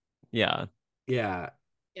that. Yeah. Yeah.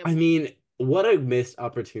 Yep. I mean, what a missed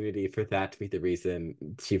opportunity for that to be the reason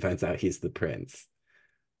she finds out he's the prince.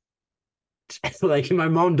 Like my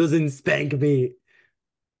mom doesn't spank me.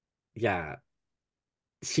 Yeah,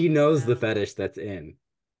 she knows the Yeah. fetish that's in.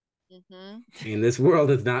 Mm-hmm. And this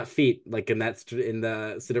world is not feet like in in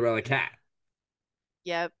the Cinderella cat.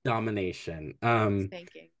 Yep. Domination.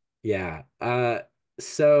 Spanking. Yeah.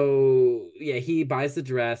 So yeah, he buys the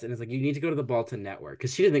dress and is like, you need to go to the Balton Network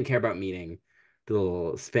because she doesn't care about meeting the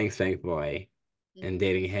little spank boy and Mm-hmm.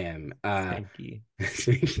 dating him. Spanky.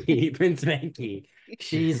 Spanky, Prince Spanky.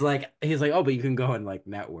 He's like, oh, but you can go and like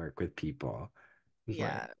network with people. He's like,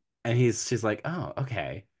 Yeah. and she's like, oh,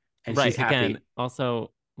 okay. And she's Right. Again, happy.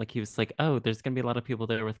 also, like he was like, oh, there's gonna be a lot of people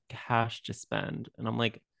there with cash to spend. And I'm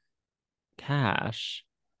like, cash?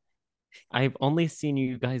 I've only seen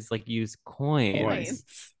you guys like use coins.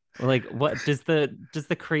 Coins. Like, what does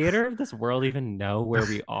the creator of this world even know where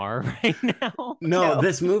we are right now? No, No.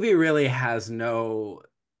 this movie really has no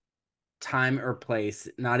time or place,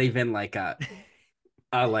 not even like a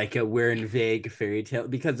we're in vague fairy tale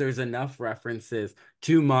because there's enough references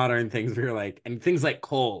to modern things where you're like and things like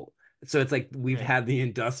coal. So it's like we've Right. had the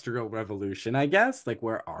industrial revolution, I guess. Like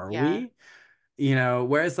where are Yeah. we? You know,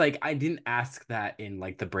 whereas like I didn't ask that in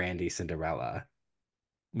like the Brandy Cinderella.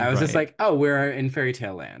 I was just Right. like, oh, we're in fairy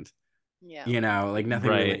tale land. Yeah. You know, like nothing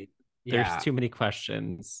Right. really. There's Yeah. too many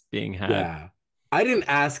questions being had. Yeah. I didn't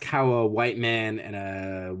ask how a white man and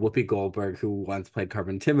a Whoopi Goldberg who once played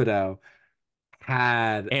Carmen Thibodeau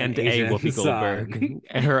had an And a Asian Whoopi son, Goldberg,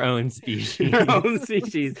 her own her species. own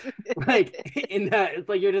species. Like in that, it's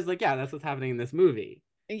like you're just like, yeah, that's what's happening in this movie.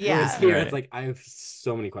 Whereas Yeah. here, it's Right. like I have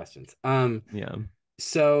so many questions. Yeah.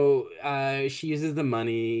 So she uses the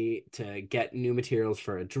money to get new materials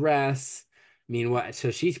for a dress. Meanwhile, so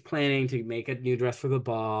she's planning to make a new dress for the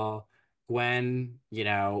ball. Gwen,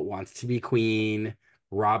 wants to be queen.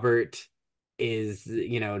 Robert is,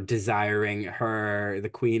 desiring her. The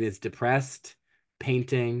queen is depressed,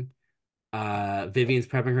 painting. Vivian's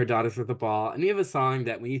prepping her daughter for the ball. And we have a song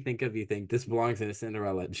that when you think of, you think this belongs in a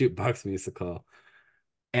Cinderella jukebox musical.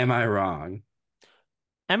 Am I wrong?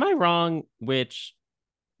 Am I wrong? Which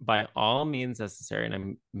by all means necessary,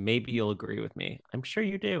 and maybe you'll agree with me. I'm sure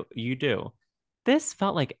you do. You do. This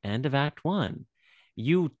felt like end of Act One.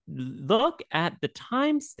 You look at the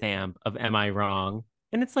timestamp of Am I Wrong?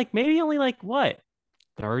 And it's like maybe only like what,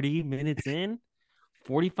 30 minutes in?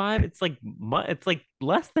 45? It's like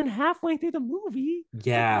less than halfway through the movie. Like,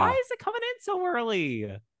 why Yeah. is it coming in so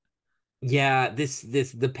early? Yeah, this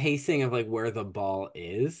the pacing of like where the ball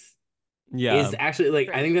is Yeah. actually like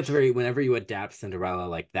I think that's Strange. very whenever you adapt Cinderella,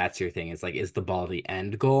 like that's your thing. It's like is the ball the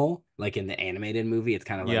end goal? Like in the animated movie, it's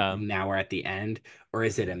kind of like Yeah. now we're at the end, or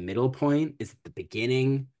is it a middle point? Is it the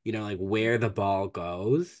beginning? Like where the ball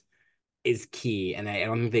goes is key. And I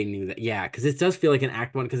don't think they knew that. Yeah, because it does feel like an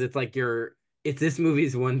act one because it's like it's this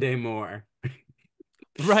movie's one day more.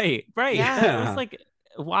 Right, right. Yeah. And it was Yeah. like,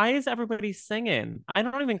 why is everybody singing? I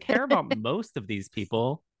don't even care about most of these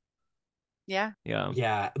people. Yeah. Yeah.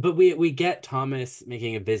 Yeah, but we get Thomas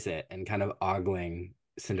making a visit and kind of ogling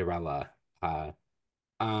Cinderella. Uh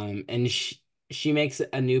and she makes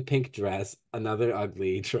a new pink dress, another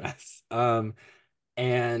ugly dress.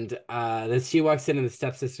 And then she walks in and the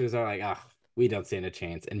stepsisters are like, "Oh, we don't stand a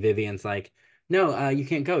chance." And Vivian's like, "No, you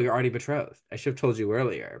can't go. You're already betrothed. I should have told you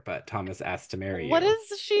earlier, but Thomas asked to marry What you."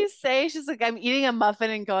 does she say? She's like, I'm eating a muffin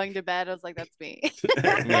and going to bed. I was like, that's me.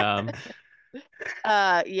 Yeah.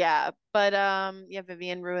 Yeah. But yeah,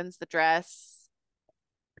 Vivian ruins the dress.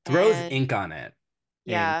 Throws And ink on it. Ink.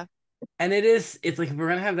 yeah. And it's like if we're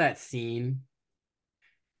gonna have that scene.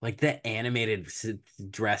 Like the animated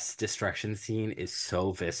dress destruction scene is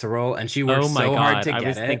so visceral, and she worked Oh my so hard God. to I get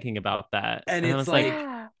was it. thinking about that. And And I it's was like, like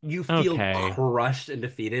Yeah. you feel okay. crushed and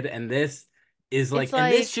defeated. And this is It's like,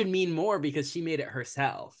 and this like, should mean more because she made it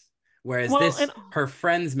herself. Whereas Well, this, her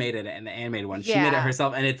friends made it in the animated one. She made it yeah.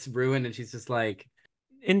 herself, and it's ruined. And she's just like,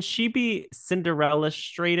 and she be Cinderella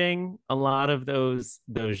straighting a lot of those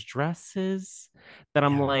dresses that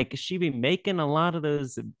I'm yeah, like, she be making a lot of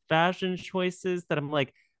those fashion choices that I'm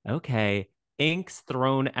like, okay, ink's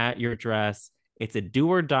thrown at your dress. It's a do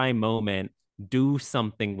or die moment. Do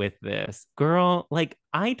something with this. Girl, like,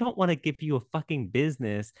 I don't want to give you a fucking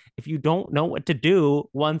business if you don't know what to do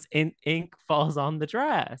once ink falls on the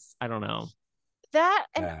dress. I don't know. That,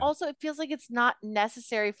 and yeah, also it feels like it's not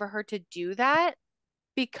necessary for her to do that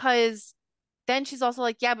because then she's also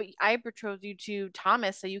like, yeah, but I betrothed you to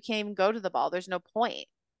Thomas, so you can't even go to the ball. There's no point.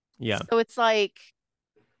 Yeah. So it's like,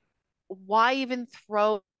 why even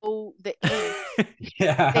throw the ink?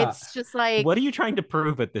 yeah. It's just like, What are you trying to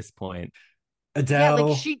prove at this point? yeah, like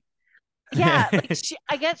Adele. she, Yeah, like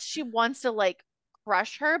I guess she wants to like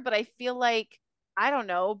crush her, but I feel like I don't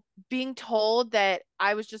know, being told that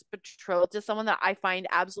I was just betrothed to someone that I find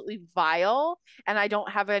absolutely vile and I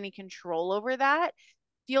don't have any control over that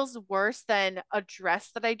feels worse than a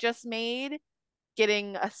dress that I just made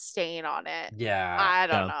getting a stain on it. Yeah. I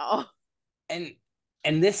don't Yeah. know.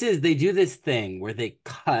 And they do this thing where they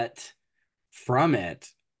cut from it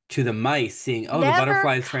to the mice seeing, oh, the Never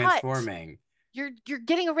butterfly is cut. transforming. You're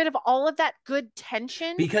getting rid of all of that good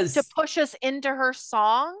tension to Because push us into her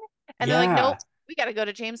song. And they're like, nope, yeah, we got to go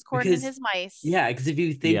to James Corden and because his mice. yeah, because if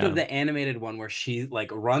you think of Yeah. the animated one where she like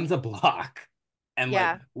runs a block and like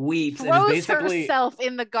Yeah. weeps and is Throws basically herself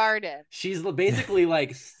in the garden. she's basically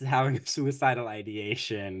like having a suicidal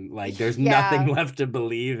ideation, like there's nothing Yeah. left to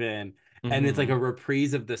believe in. And it's like Hmm. a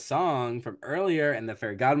reprise of the song from earlier, and the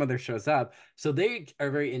fairy godmother shows up. So they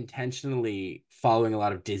are very intentionally following a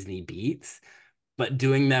lot of Disney beats, but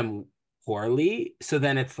doing them poorly. So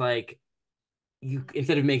then it's like you,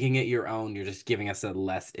 instead of making it your own, you're just giving us a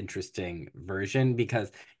less interesting version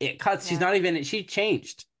because it cuts. She's Yeah. not even, she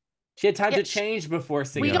changed. She had time Yeah. to change before We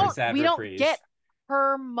singing her Yeah. don't sad we don't get reprise.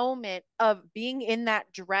 her moment of being in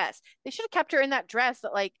that dress. They should have kept her in that dress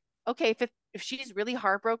that like, okay, if she's really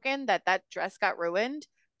heartbroken that that dress got ruined,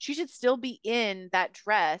 she should still be in that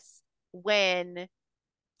dress when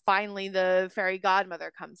finally the fairy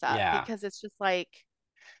godmother comes up Yeah. because it's just like,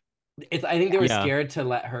 It's, I think they yeah, were Yeah. scared to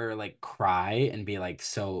let her like cry and be like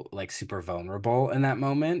so like super vulnerable in that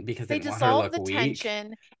moment because they they didn't want her to dissolve look the weak.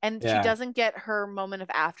 tension and she Yeah. doesn't get her moment of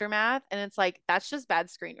aftermath. And it's like, that's just bad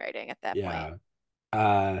screenwriting at that point. Yeah.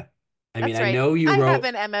 Uh I mean, That's right. I have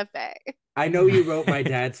an MFA. I know you wrote my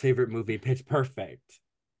dad's favorite movie, Pitch Perfect,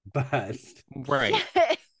 but Right.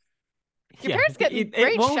 Yeah. Your Yeah. parents getting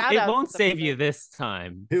great shout It outs won't at the save you moment. this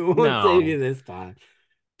time. it won't save you No. this time.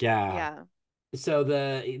 Yeah. Yeah. So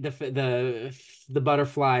the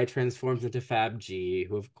butterfly transforms into Fab G,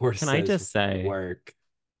 who of course Can I says just say, work.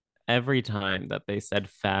 every time that they said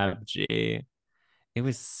Fab G, it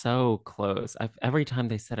was so close. Every time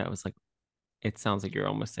they said it, I was like, it sounds like you're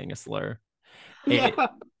almost saying a slur. It, Yeah.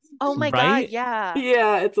 Oh my God. right? Yeah.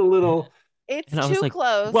 Yeah, it's a little It's And I was too like,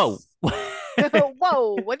 whoa. close.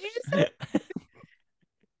 Whoa. What did you just say?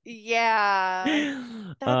 Yeah.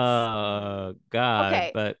 That's God,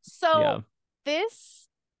 okay. but So yeah, this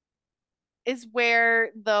is where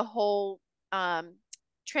the whole um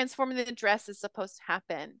transforming the dress is supposed to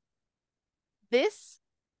happen. This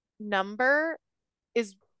number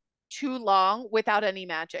is too long without any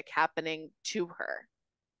magic happening to her.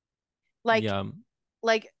 Like yeah.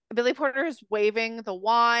 Billy Porter is waving the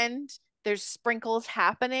wand, there's sprinkles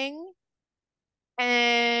happening,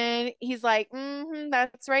 and he's like,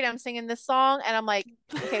 that's right, I'm singing this song. And I'm like,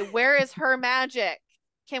 okay, where is her magic?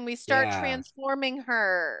 Can we start yeah. transforming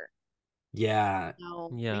her? Yeah. No,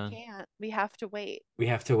 we Yeah. can't. We have to wait. We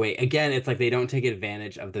have to wait. Again, it's like they don't take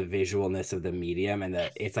advantage of the visualness of the medium and the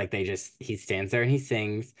Yes. it's like they just he stands there and he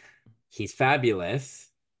sings. He's fabulous.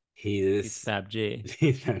 He's He's Fab G.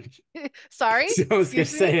 he's Sorry? so I was gonna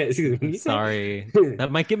Excuse me? say it. Excuse me. I'm You say sorry.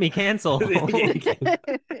 That might get me canceled.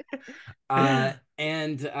 it.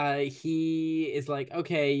 And he is like,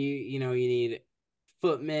 okay, you know, you need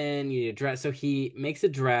footmen, you need a dress. So he makes a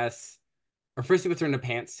dress, or first he puts her in a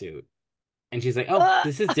pantsuit. And she's like, oh, Ugh,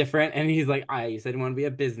 this is different. And he's like, I, you said you want to be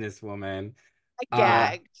a businesswoman. I Uh,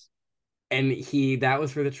 gagged. and that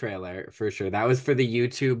was for the trailer for sure. That was for the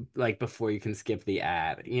YouTube, like before you can skip the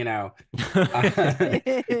ad, you know.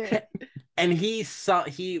 Uh, and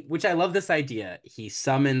which I love this idea. He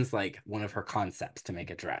summons like one of her concepts to make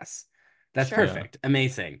a dress. That's Sure. Yeah. perfect.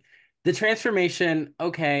 Amazing. The transformation,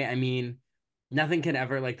 okay, I mean, nothing can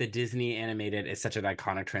ever like the Disney animated is such an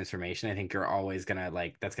iconic transformation. I think you're always gonna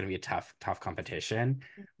like that's gonna be a tough competition.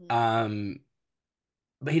 Mhm. Um,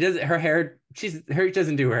 but he does her hair, he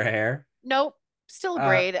doesn't do her hair. Nope. Still a Uh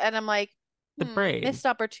braid. And I'm like, The braid. missed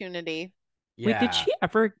opportunity. Wait, yeah,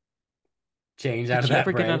 change out did of she that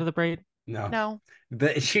ever get out of braid. the braid? No. No.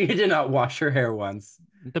 She did not wash her hair once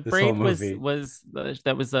The this whole braid movie. was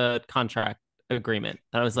that was a contract agreement.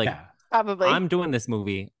 I was like, Yeah. Probably. I'm doing this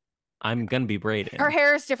movie. I'm gonna be Her braiding.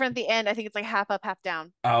 hair is different at the end. I think it's like half up, half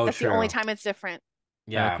down. Oh, That's the only true. time it's different.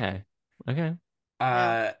 Yeah. Okay. Okay. Yeah.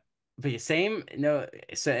 Uh, but yeah, same. No,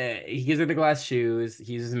 so he gives her the glass shoes.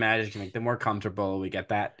 He uses magic to make them more comfortable. We get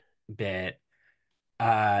that bit.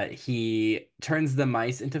 He turns the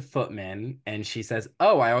mice into footmen, and she says,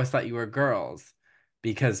 "Oh, I always thought you were girls,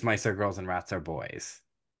 because mice are girls and rats are boys."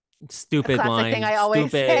 A Stupid classic thing line. I always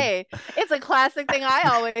Stupid. say. It's a classic thing I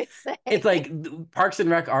always It's say. like Parks and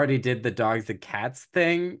Rec already did the dogs and cats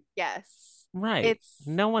thing. Yes. Right. It's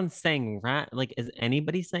No one's saying rat. Like, is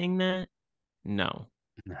anybody saying that? No.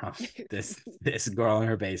 No, this girl in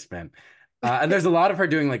her basement. And there's a lot of her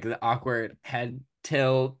doing like the awkward head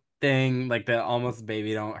tilt thing, like the almost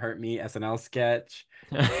baby don't hurt me SNL sketch.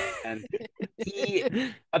 And he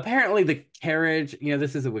apparently the carriage,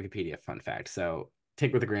 this is a Wikipedia fun fact, so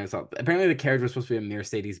take with a grain of salt. Apparently the carriage was supposed to be a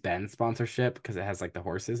Mercedes-Benz sponsorship because it has like the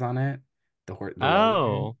horses on it, the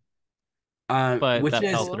logo. Oh, but Which that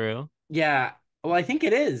fell is, Cool. through. yeah, well, I think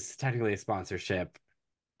it is technically a sponsorship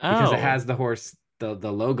because it Oh, has the horse, the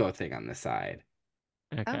logo thing on the side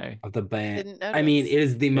Oh, okay. of the band. didn't I mean, notice. it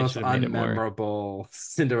is the They most should have made it more. unmemorable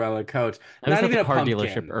Cinderella coach. I was Not at the even a car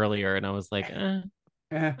dealership pumpkin. earlier and I was like, Eh,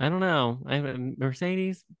 I don't know. I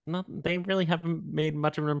Mercedes, not they really haven't made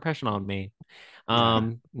much of an impression on me.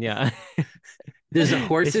 yeah. Yeah. There's They should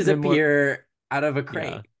horses have been more, appear out of a yeah,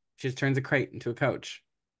 crate. She just turns a crate into a coach.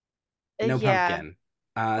 No Yeah, pumpkin.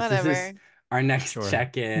 So this is whatever. our next sure.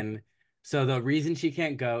 check-in. So the reason she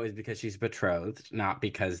can't go is because she's betrothed, not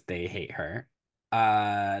because they hate her.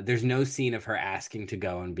 There's no scene of her asking to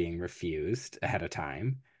go and being refused ahead of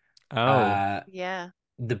time. Oh, Uh, Yeah.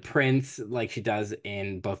 the prince, like she does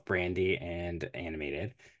in both Brandy and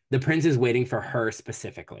animated, the prince is waiting for her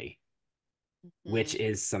specifically, which Mhm.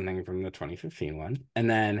 is something from the 2015 one. And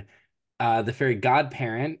then the fairy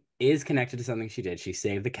godparent is connected to something she did. She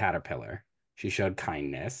saved the caterpillar. She showed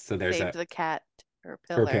kindness. So there's Saved a the cat or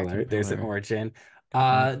her pillar. pillar. There's an caterpillar. origin.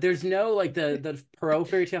 Got it. There's no like the Perot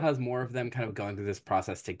fairy tale has more of them kind of going through this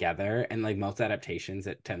process together, and like most adaptations,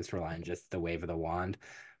 it tends to rely on just the wave of the wand.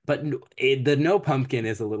 But the no pumpkin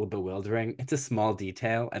is a little bewildering. It's a small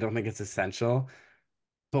detail. I don't think it's essential.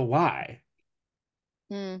 But why?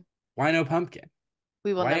 Hmm. Why no pumpkin?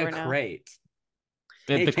 We will Why a never know. crate?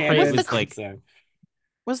 Hey, The crate Was the was Candace. like, So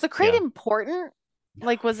was the crate yeah. important?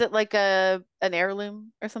 Like, was it like an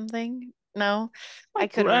heirloom or something? No, My I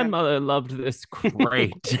couldn't remember. grandmother loved this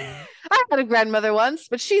crate. I had a grandmother once,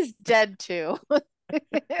 but she's dead too.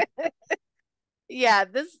 Yeah,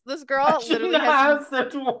 this I girl shouldn't literally has have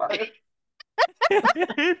such water.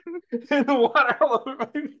 The water all over my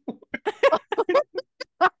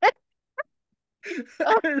floor.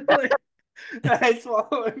 Like, I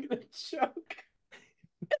swallow, I'm gonna choke.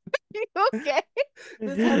 okay.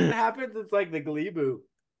 This hasn't happened since like the Glee Boot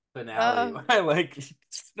finale. Uh, When I like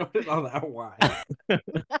snorted all that wine.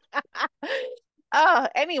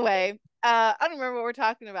 anyway, I don't remember what we're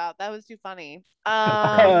talking about. That was too funny.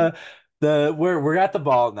 The crate. We're at the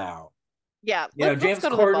ball now. Yeah, let's James go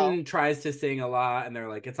to the ball. Corden tries to sing a lot, and they're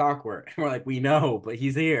like, it's awkward. And we're like, we know, but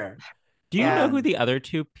he's here. Do you know Yeah. who the other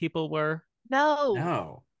two people were? No,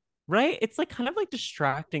 No. Right? It's like kind of like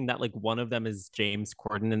distracting that like one of them is James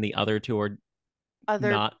Corden and the other two are other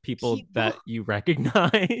not people people. that you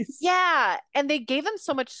recognize. Yeah, and they gave them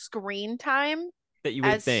so much screen time That you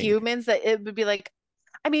would as think. humans that it would be like,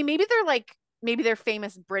 I mean, maybe they're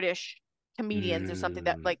famous British comedians or something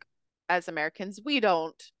that Mm, like as Americans we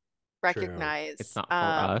don't true. It's recognize. not for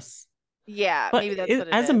us. Yeah, But maybe that's what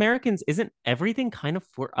it as is. Americans, isn't everything kind of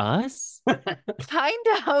for us? Kind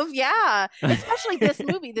of, yeah. Especially this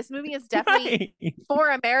movie. This movie is definitely Right. for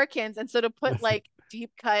Americans, and so to put like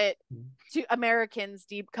deep cut to Americans,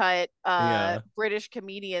 deep cut Yeah. British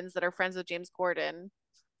comedians that are friends with James Corden.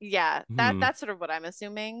 Yeah, Hmm. that's sort of what I'm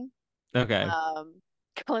assuming. Okay. Um,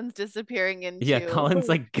 Cullen's disappearing Yeah, into Colin's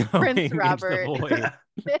like Prince going into the Robert. void.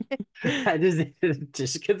 I just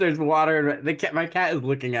because there's water. My cat is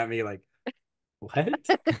looking at me like, what?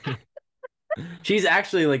 She's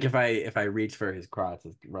actually like, if I reach for his crotch,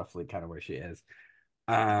 is roughly kind of where she is.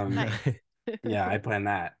 Um, Nice. yeah, I planned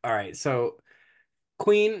that. All right, so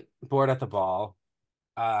Queen bored at the ball.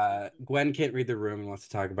 Gwen can't read the room and wants to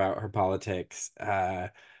talk about her politics.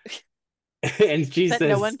 And she That no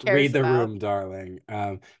says, one read cares the about. room, darling.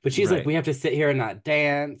 But she's like, Right. we have to sit here and not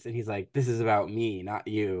dance. And he's like, this is about me, not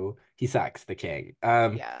you. He sucks, the king.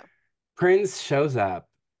 Yeah. Prince shows up,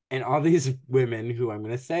 and all these women who I'm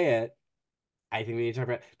gonna say it, I think we need to talk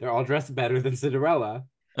about, they're all dressed better than Cinderella.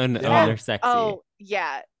 And They oh, all they're Yeah. sexy. Oh,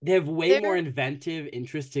 yeah. they have way more They're inventive,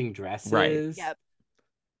 interesting Right. dresses. Yep.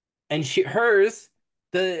 And hers,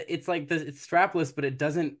 it's strapless, but it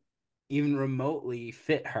doesn't even remotely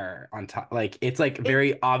fit her on top. Like it's like It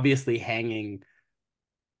very obviously hanging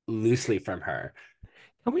loosely from her.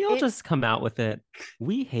 Can we all it just come out with it?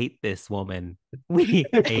 We hate this woman. We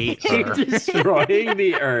hate She's her. destroying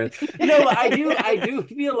the earth. No, but I do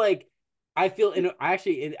feel like I feel in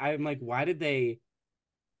actually I'm like, why did they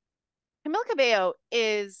Camila Cabello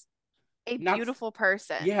is a not? beautiful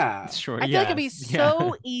person. Yeah, Sure, I feel like it'd be yes. Yeah.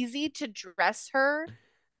 so easy to dress her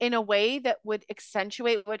in a way that would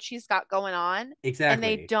accentuate what she's got going on, and they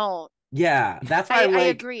exactly. don't. Yeah, that's why I'm I like,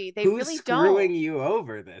 agree. They who's really screwing don't. you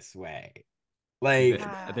over this way? Like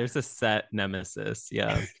There's a set nemesis.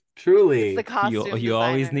 Yeah. It's the truly. You costume you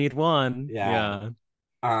always designer. need one. Yeah.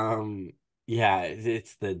 Yeah. Um, yeah,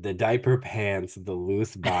 it's the diaper pants, the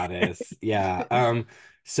loose bodice. Yeah.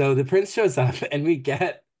 So the prince shows up and we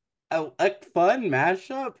get a fun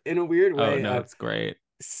mashup in a weird Oh way no, of it's great.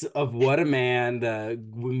 What a Man, the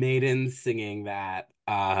maidens singing that,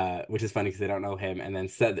 which is funny because they don't know him, and then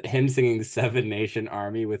said him singing the Seven Nation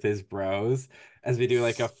Army with his bros as we do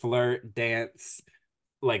like a flirt dance,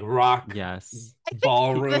 like rock Yes. I think the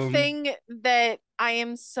ballroom. thing that I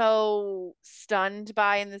am so stunned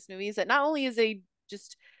by in this movie is that not only is a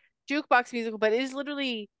just jukebox musical, but it is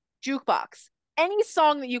literally jukebox. Any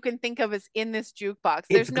song that you can think of is in this jukebox. It's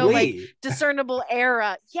There's no like Glee. discernible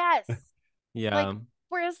era. Yes. Like Yeah.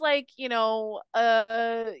 whereas like,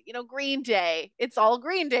 Green Day, it's all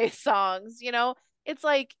Green Day songs, It's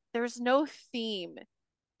like there's no theme.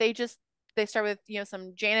 They just they start with,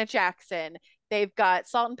 some Janet Jackson. They've got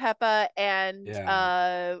Salt and Pepper and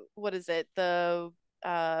Yeah. what is it? The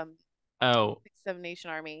Oh, Seven Nation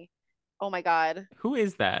Army. Oh my God. who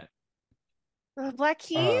is that? Black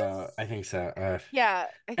Keys? I think so. Yeah,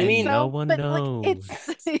 I I think And mean, no so. one But like knows.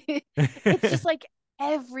 it's just like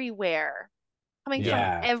everywhere. Coming from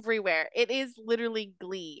yeah, everywhere. It is literally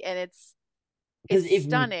Glee and because it's if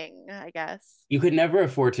stunning, I guess. you could never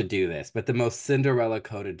afford to do this, but the most Cinderella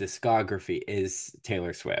coded discography is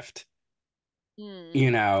Taylor Swift. Hmm. You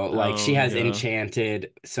know, like she Oh has yeah.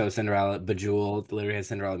 Enchanted, So Cinderella, Bejeweled, literally has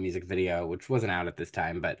Cinderella music video, which wasn't out at this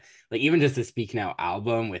time, but like even just the Speak Now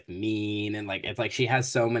album with Mean and like it's like she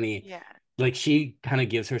has so many, Yeah. like she kind of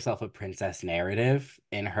gives herself a princess narrative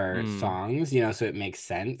in her Mm. songs, so it makes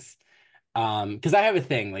sense. Because I have a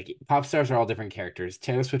thing, like pop stars are all different characters.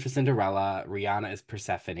 Taylor Swift is Cinderella, Rihanna is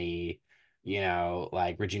Persephone,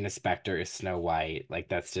 like Regina Spektor is Snow White. Like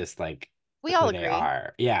that's just like We all who they agree.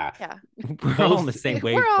 are. Yeah. Yeah. We're all on the Both same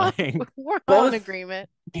We're all wavelength. we're all in both agreement.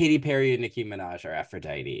 Katy Perry and Nicki Minaj are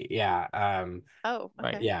Aphrodite. Yeah. Oh,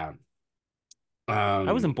 Right. okay. Yeah.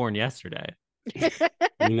 I wasn't Um, born yesterday.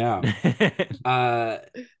 you know. Uh,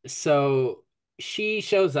 so she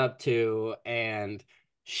shows up too, and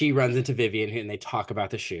she runs into Vivian, and they talk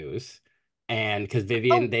about the shoes. And because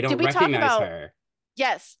Vivian, Oh, they did don't we talk recognize about her.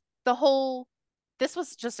 yes, the whole this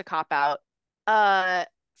was just a cop out. Uh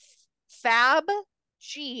Fab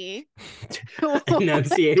G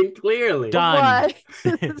Enunciating clearly. Done.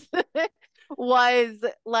 was was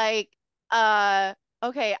like uh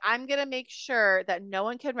okay, I'm gonna make sure that no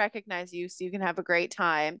one can recognize you so you can have a great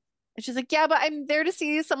time. And she's like, yeah, but I'm there to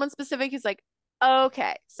see someone specific. He's like,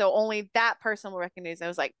 okay, so only that person will recognize me. I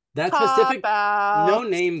was like, That cop specific, no out.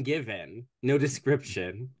 name given, no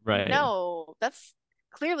description. Right. No, that's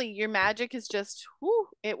clearly your magic is just whoo,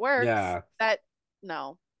 it works. Yeah. That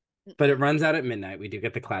no. But it Mm-mm. runs out at midnight. We do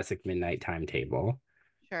get the classic midnight timetable.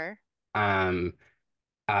 Sure. Um,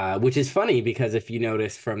 which is funny because if you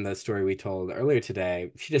notice from the story we told earlier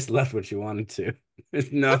today, she just left when she wanted to. There's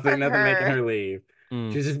Good for nothing making her. her leave.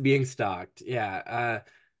 Mm. She's just being stalked. Yeah.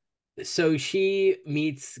 So she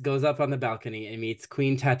goes up on the balcony and meets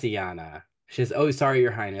Queen Tatiana. She says, "Oh, sorry,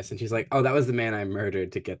 Your Highness," and she's like, "Oh, that was the man I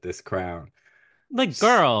murdered to get this crown." Like,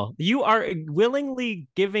 girl, you are willingly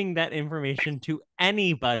giving that information to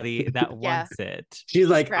anybody that Yeah, wants it. She's she's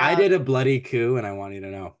like, "I proud. did a bloody coup, and I want you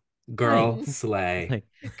to know, Right. girl, slay." Like,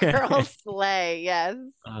 Girl slay, yes.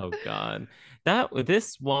 oh God.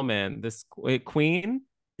 This woman, this queen,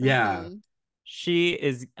 Yeah, Hmm. she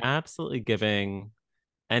is absolutely giving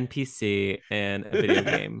NPC in a video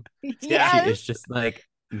game. yeah. She is Yes. just like,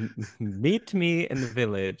 Meet me in the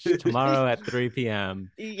village tomorrow at 3 p.m."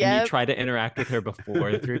 And you Yep. try to interact with her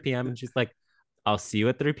before 3 p.m. and she's like, I'll see you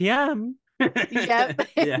at 3 p.m. Yep.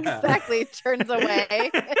 Yeah. Exactly. Turns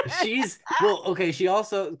away. Well, okay, she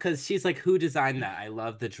also because she's like, who designed that? I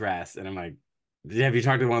love the dress. And I'm like, have you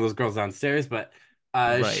talked to one of those girls downstairs? But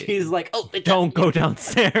Right. she's like, oh, it's Don't go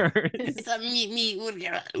downstairs. a me,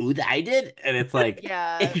 who I did. And it's like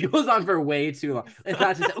Yeah. it goes on for way too long. It's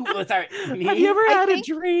not just oh sorry, Have you me. ever I had a think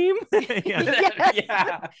dream? Yeah. yes.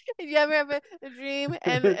 Yeah. You ever have a dream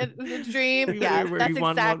and the dream? Yeah, Where that's you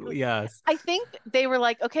want one? exactly. Yes. I think they were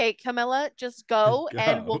like, okay, Camilla, just go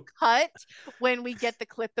and we'll Go. cut when we get the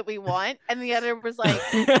clip that we want. And the other was like,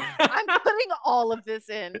 I'm putting all of this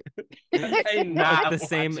in. I'm Like not the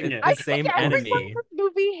same watching it. I the think same everyone in enemy. this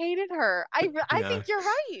movie hated her. I Yeah. think you're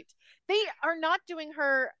right. They are not doing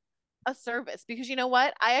her a service because you know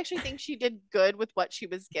what? I actually think she did good with what she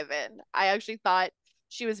was given. I actually thought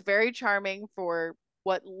she was very charming for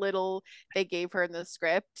what little they gave her in the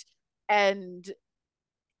script. And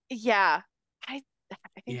yeah, I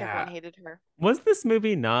I think everyone Yeah. hated her. Was this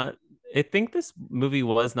movie not? I think this movie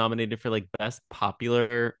was nominated for like best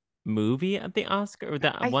popular movie at the Oscar. Or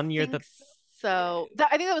that I one year think that so.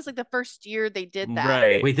 I think that was like the first year they did that.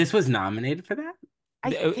 right. Wait, this was nominated for that?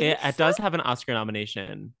 I think It so. does have an Oscar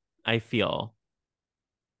nomination. I feel.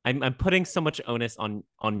 I'm putting so much onus on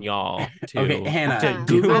y'all Okay, to Hannah,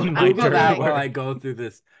 do Google my Google dirty that while doing. I work. go through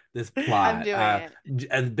this I'm plot. doing it.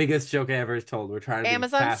 The biggest joke I ever told. We're trying to be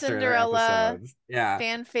Amazon faster in our Cinderella episodes. Yeah,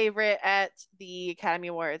 fan favorite at the Academy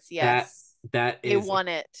Awards. that Yes. that They is a won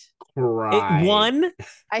it. It crime. won.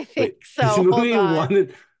 I think Wait, this so. Hold movie on. won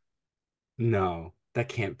it? No, that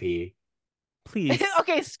can't be. Please.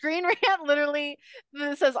 Okay, Screen Rant literally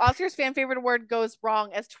says Oscar's fan favorite award goes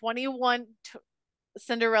wrong as 21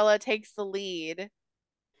 Cinderella takes the lead.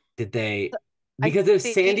 Did they? I Because if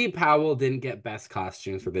think, Sandy Powell didn't get best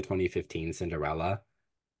costumes for the 2015 Cinderella,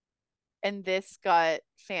 and this got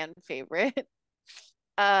fan favorite.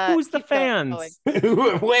 Who's the Keep going.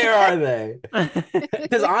 fans? where are they?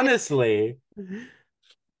 Because honestly,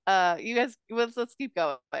 You guys, let's keep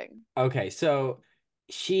going. okay, so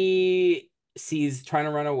she sees trying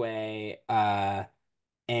to run away,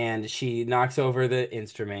 and she knocks over the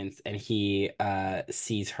instruments, and he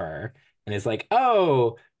sees her and is like,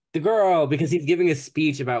 "Oh, the girl," because he's giving a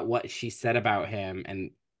speech about what she said about him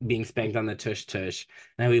and being spanked on the tush tush,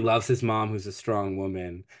 and how he loves his mom, who's a strong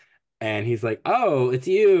woman. And he's like, "Oh, it's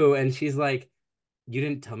you," and she's like, "You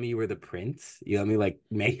didn't tell me you were the prince. You let me like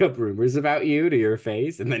make up rumors about you to your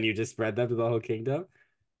face, and then you just spread them to the whole kingdom."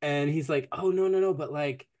 And he's like, "Oh, no, no, no, but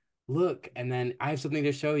like, look, and then I have something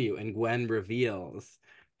to show you." And Gwen reveals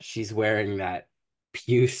she's wearing that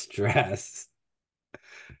puce dress.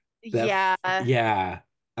 That Yeah. yeah.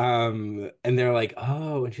 And they're like,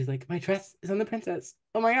 "Oh," and she's like, "My dress is on the princess.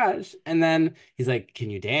 Oh my gosh." And then he's like, "Can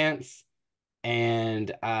you dance?"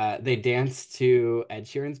 And they dance to Ed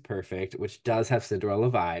Sheeran's Perfect, which does have Cinderella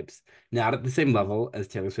vibes. Not at the same level as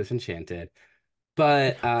Taylor Swift's Enchanted,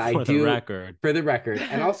 but I For the do, record. for the record,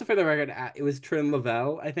 and also for the record, it was Trin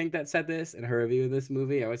Lavelle, I think, that said this in her review of this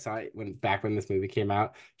movie. I always saw it when this movie came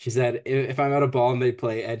out. She said, "If I'm at a ball and they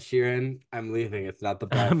play Ed Sheeran, I'm leaving. It's not the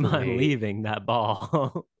ball I'm for not me." leaving that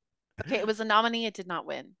ball. Okay, it was a nominee. It did not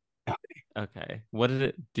win. Okay. What did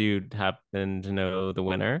it do? Happen to know the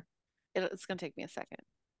winner? It's gonna take me a second.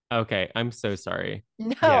 Okay, I'm so sorry.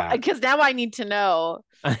 No, Yeah. because now I need to know.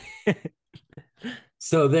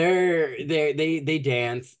 So they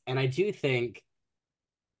dance, and I think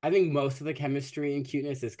most of the chemistry and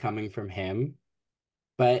cuteness is coming from him,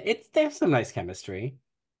 but there's some nice chemistry.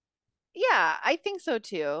 Yeah, I think so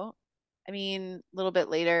too. I mean, a little bit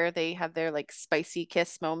later, they have their like spicy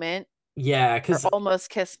kiss moment Yeah, or because almost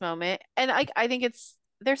kiss moment, and I think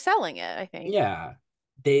they're selling it. I think. yeah,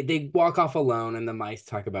 they walk off alone, and the mice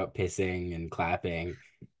talk about pissing and clapping,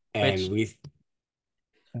 and Which, we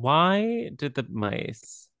why did the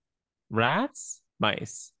rats?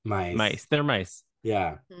 mice, They're mice.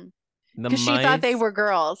 yeah, The Because she thought they mice, were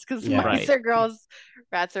girls, because yeah, mice right. are girls,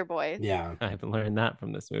 rats are boys. yeah, I haven't learned that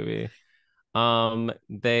from this movie.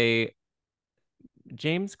 They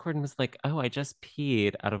James Corden was like, "Oh, I just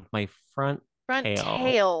peed out of my front Front tail."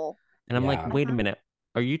 tail. And I'm like, yeah. "Wait a Uh-huh. minute.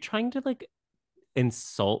 Are you trying to like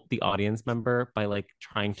insult the audience member by like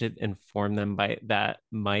trying to inform them by that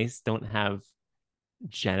mice don't have Do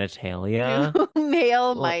genitalia?"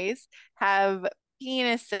 male Well, mice have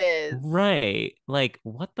penises? right. Like,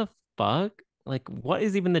 what the fuck? Like, what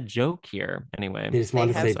is even the joke here? Anyway, They just They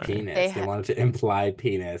wanted to I'm have say sorry. they penis. They have wanted to imply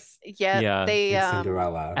penis yep, Yeah, they in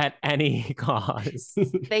Cinderella. at any cost.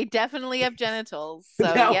 they definitely have genitals. So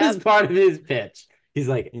That was yep. part of his pitch. He's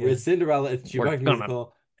like, Yeah. "With Cinderella, it's a We're shoebox gonna.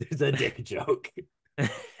 musical. There's a dick joke."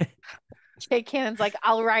 Jake Cannon's like,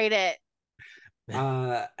 I'll write it.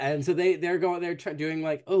 And so they're doing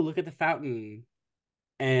like, "Oh, look at the fountain,"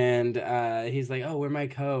 and he's like, "Oh, where my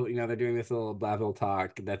coat?" They're doing this little babble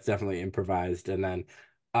talk that's definitely improvised, and then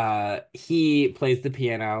he plays the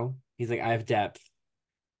piano. He's like, "I have depth.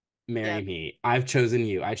 Marry Yep. me. I've chosen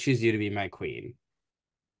you. I choose you to be my queen."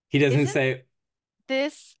 He doesn't Isn't say,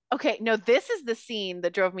 this okay? No, this is the scene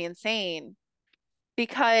that drove me insane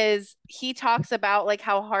because he talks about like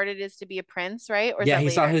how hard it is to be a prince, right? Or is yeah, that he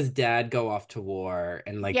saw later? his dad go off to war,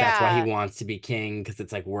 and like that's why he Yeah, wants to be king because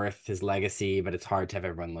it's like worth his legacy, but it's hard to have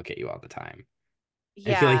everyone look at you all the time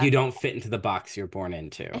and feel like yeah. you don't fit into the box you're born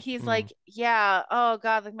into. He's Mm. like, yeah, oh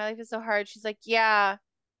God, like my life is so hard. She's like, yeah,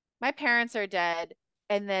 my parents are dead.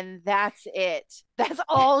 And then that's it. That's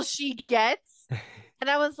all she gets. And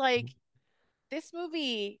I was like, this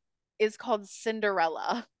movie is called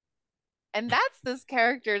Cinderella. And that's this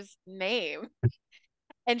character's name.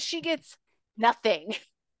 And she gets nothing.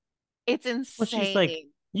 It's Well, she's like,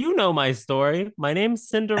 insane. you know my story. My name's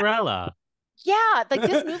Cinderella. Yeah, like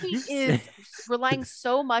this movie is relying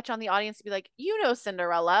so much on the audience to be like, you know,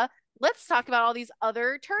 Cinderella. Let's talk about all these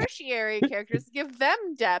other tertiary characters, give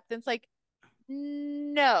them depth. And it's like,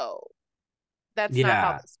 no, that's not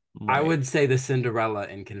how Yeah. this. I Right. would say the Cinderella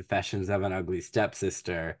in Confessions of an Ugly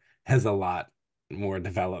Stepsister has a lot more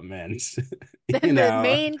development, you Than the know.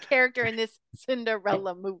 main character in this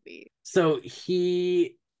Cinderella movie. So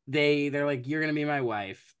they're like, you're gonna be my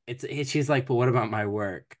wife. She's like, but what about my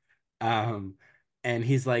work? Um, and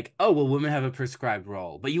he's like, oh well, women have a prescribed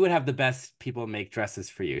role, but you would have the best people make dresses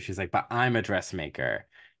for you. She's like, but I'm a dressmaker.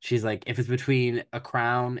 She's like, if it's between a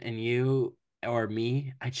crown and you or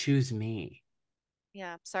me, I choose me.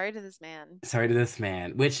 Yeah, sorry to this man. Sorry to this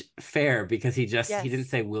man, which fair because he didn't Yes,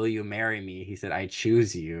 say, will you marry me? He said, I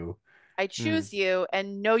choose you. I Mm. choose you,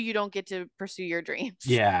 and no, you don't get to pursue your dreams.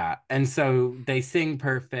 Yeah. And so they sing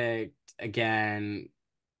perfect again,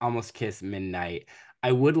 almost kiss midnight.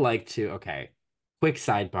 I would like to, okay, quick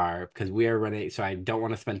sidebar because we are running, so I don't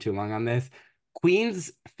want to spend too long on this.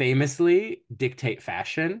 Queens famously dictate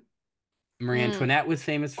fashion. Marie Mm. Antoinette was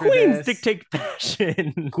famous for Queens this. dictate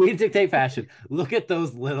fashion. Queens dictate fashion. Look at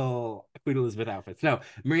those little Queen Elizabeth outfits. No,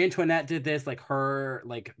 Marie Antoinette did this. Like her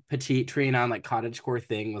like petite Trianon like cottagecore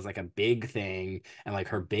thing was like a big thing, and like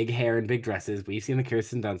her big hair and big dresses. We've seen the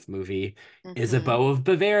Kirsten Dunst movie. Hmm. Isabeau of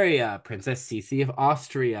Bavaria, Princess Sisi of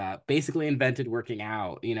Austria, basically invented working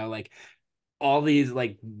out. You know, like all these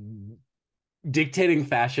like dictating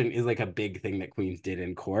fashion is like a big thing that queens did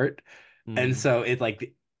in court. And Mm. so it's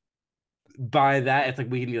like by that, it's like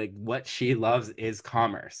we can be like, what she loves is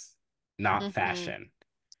commerce, not Hmm. fashion.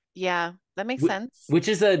 Yeah, that makes sense. Which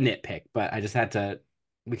is a nitpick, but I just had to.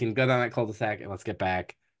 We can go down that cul-de-sac and let's get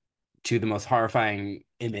back to the most horrifying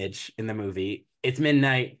image in the movie. It's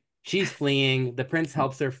midnight. She's fleeing. The prince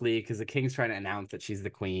helps her flee because the king's trying to announce that she's the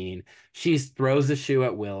queen. She throws the shoe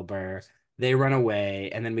at Wilbur. They run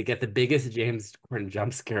away, and then we get the biggest James Corden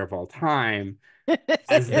jump scare of all time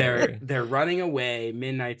as Scary. they're running away.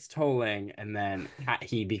 Midnight's tolling, and then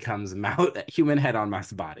he becomes human head on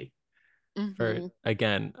mouse body, For Hmm.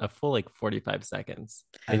 again, a full like 45 seconds.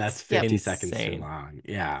 and that's It's 50 seconds too insane. long.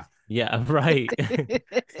 Yeah. Yeah, right.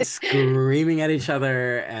 Screaming at each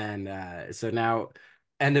other. And so now,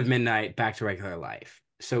 end of midnight, back to regular life.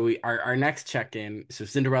 So our next check-in. So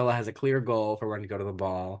Cinderella has a clear goal for when to go to the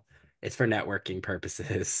ball. It's for networking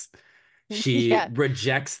purposes. She Yeah,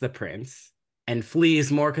 rejects the prince and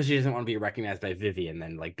flees more because she doesn't want to be recognized by Vivian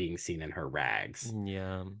than like being seen in her rags.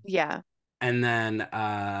 Yeah. yeah, And then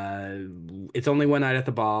it's only one night at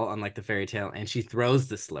the ball, unlike the fairy tale, and she throws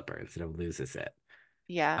the slipper instead of loses it.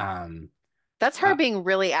 yeah. Um, That's her uh, being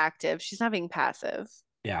really active. She's not being passive.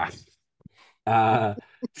 yeah. Uh,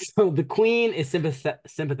 so the queen is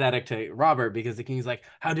sympathetic to Robert because the king's like,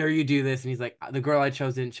 "How dare you do this?" And he's like, "The girl I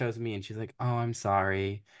chose didn't chose me." And she's like, "Oh, I'm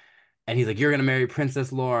sorry." And he's like, "You're gonna marry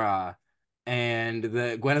Princess Laura." And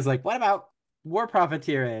the Gwen is like, "What about war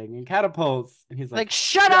profiteering and catapults?" And he's Like, like,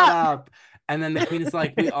 shut "Shut up. up." And then the queen is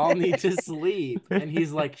like, "We all need to sleep." And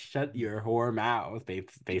he's like, "Shut your whore mouth,"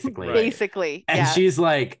 basically. Right. Basically, And yeah. she's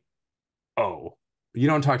like, oh, you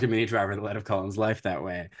don't talk to Minnie Driver, the light of Cullen's life that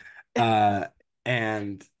way. Uh,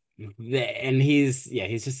 and and he's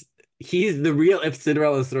the real if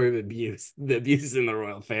Cinderella's story of abuse, the abuse in the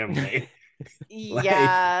royal family. Like,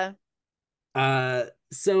 Yeah.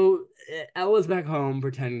 so Ella's back home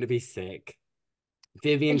pretending to be sick.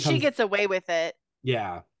 Vivian And she comes, gets away with it.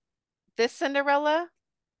 yeah, This Cinderella,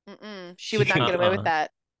 she she would not couldn't get get away with Uh-uh.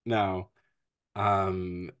 that. no.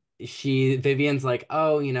 Um, Vivian's like,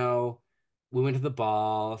 oh, we went to the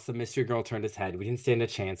ball. Some mystery girl turned his head. We didn't stand a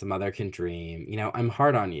chance. A mother can dream. I'm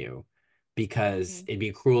hard on you because Mhm. it'd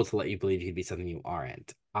be cruel to let you believe you could be something you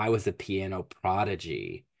aren't. I was a piano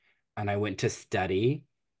prodigy and I went to study,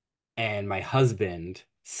 and my husband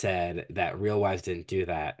said that real wives didn't do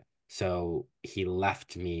that. So he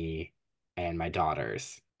left me and my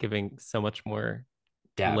daughters Giving so much more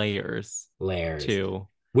depth, layers layers, to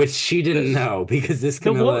which she didn't the know because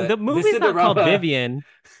the this movie's not called Cinderella. Vivian.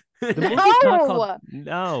 The movie's not called No,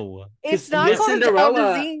 no. it's Because not this called Adele Cinderella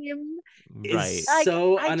Dazeem. is Right. Like,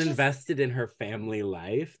 so I just, uninvested in her family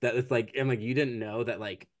life that it's like, I'm like, you didn't know that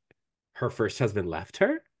like her first husband left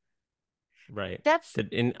her? Right. that's,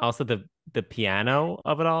 And also the piano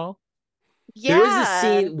of it all. There is a yeah.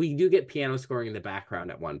 scene we do get piano scoring in the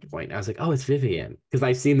background at one point. I was like, oh, it's Vivian. Because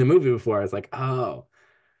I've seen the movie before. I was like, oh,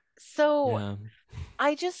 So Yeah.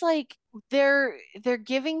 I just like, they're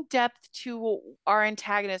giving depth to our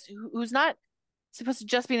antagonist who's not supposed to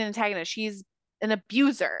just be an antagonist. She's an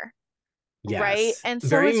abuser. right? Yes. And so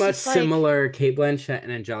Very it's much just like similar. Kate Blanchett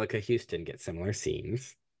and Angelica Houston get similar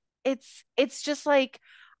scenes. it's just like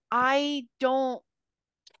I don't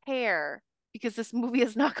care because this movie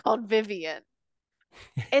is not called Vivian.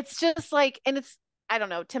 It's just like, and it's, I don't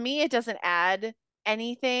know, to me it doesn't add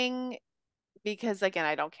anything because again,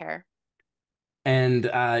 I don't care. And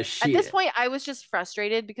At this she point, I was just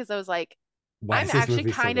frustrated because I was like, why I'm is this actually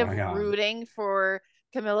movie still kind of going on? rooting for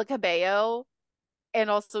Camila Cabello and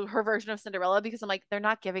also her version of Cinderella because I'm like, they're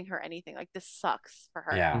not giving her anything. Like, this sucks for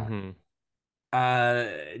her. Yeah. Mm-hmm.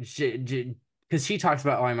 Because she talks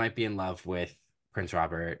about, oh, I might be in love with Prince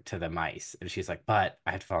Robert to the mice, and she's like, but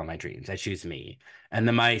I have to follow my dreams. I choose me, and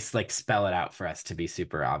the mice like spell it out for us to be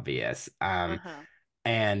super obvious. Uh-huh.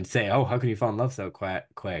 And say, oh, how can you fall in love so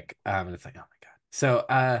quick? And it's like, oh my God. So,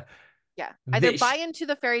 Yeah. Either buy this, into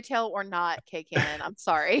the fairy tale or not, K Cannon. I'm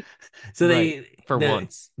sorry. so Right. For the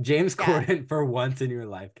once. James Yeah. Corden for once in your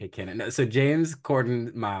life, Kate Cannon. No, so James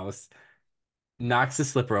Corden mouse knocks the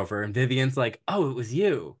slipper over, and Vivian's like, oh, it was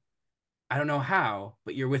you. I don't know how,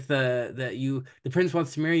 but you're with the prince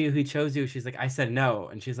wants to marry you. He chose you. She's like, I said no,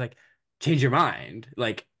 and she's like, change your mind.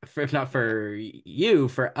 Like, if not Yeah. for you,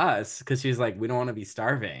 for us, because she's like, we don't want to be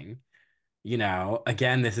starving.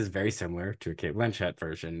 Again, this is very similar to a Kate Blanchett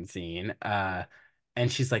version scene. And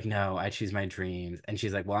she's like, no, I choose my dreams. And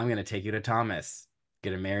she's like, well, I'm gonna take you to Thomas,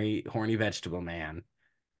 gonna marry horny vegetable man.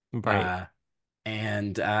 Right. Uh,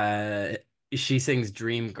 and she sings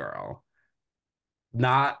Dream Girl,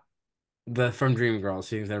 not the from Dreamgirls.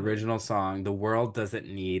 She sings the original song. The world doesn't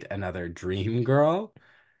need another Dream Girl.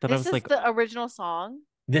 That I This was is like, the original song.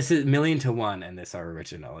 This is Million to One, and this are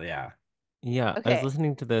original. Yeah. yeah, I was Okay.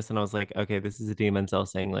 listening to this and I was like, okay, this is a Demon Cell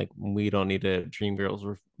saying like we don't need a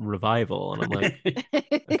Dreamgirls revival, and I'm like,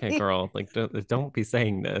 okay, girl, like don't be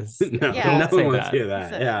saying this. No, no Yeah. Don't one say wants to that. hear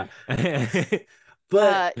that. Listen. Yeah.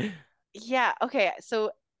 But Uh yeah, okay.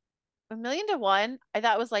 So A Million to One, I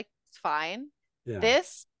thought was like fine. yeah.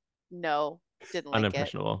 This, no, didn't like it.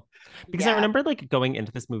 Unimpressionable. Because I Yeah. remember like going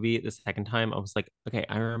into this movie the second time, I was like, okay,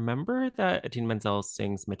 I remember that Idina Menzel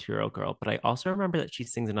sings Material Girl, but I also remember that she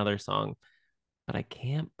sings another song, but I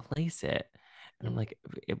can't place it. And I'm Mm. like,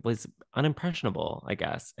 it was unimpressionable, I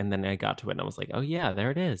guess. And then I got to it and I was like, oh yeah,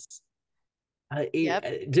 there it is. Yep.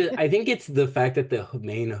 I think it's the fact that the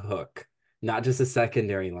main hook, not just a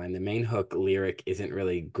secondary line, the main hook lyric isn't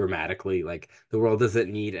really grammatically like the world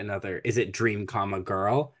doesn't need another. Is it dream, comma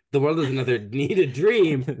girl? The world doesn't another need a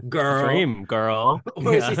dream, girl. Dream girl.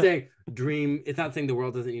 Or is she Yeah. saying dream? It's not saying the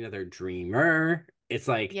world doesn't need another dreamer. It's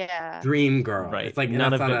like Yeah. dream girl. Right. It's like, and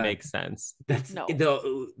None that's of not it a makes sense. that's No.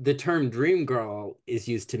 the term dream girl is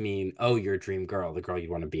used to mean, oh, you're a dream girl, the girl you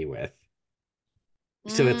want to be with.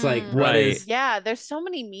 So it's like, what Right. is Yeah, there's so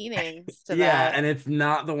many meanings to yeah, that. and it's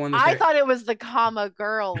not the one that I they're thought it was the comma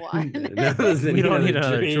girl one. no, doesn't We need don't another need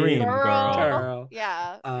another dream dream girl. Girl. girl.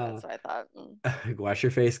 Yeah, Uh that's what I thought. Mm. wash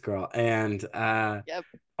your face, girl. And Yep.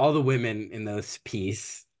 all the women in this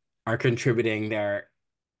piece are contributing.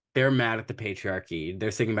 They're mad at the patriarchy.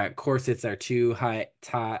 They're singing about corsets are too high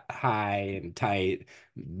and tight.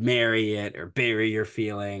 Marry it or bury your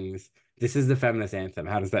feelings. This is the feminist anthem.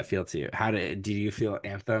 How does that feel to you? Do you feel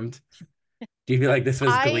anthemed? Do you feel like this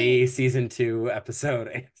was I Glee season 2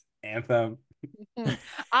 episode anthem?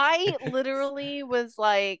 I literally was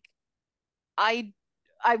like I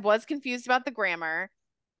I was confused about the grammar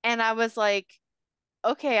and I was like,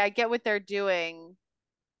 okay, I get what they're doing.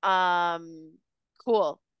 Um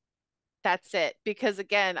cool. That's it. Because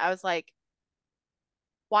again, I was like,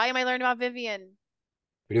 why am I learning about Vivian?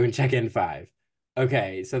 We're doing check-in 5.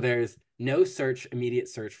 Okay, so there's no immediate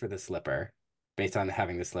search for the slipper based on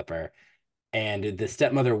having the slipper. And the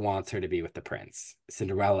stepmother wants her to be with the prince.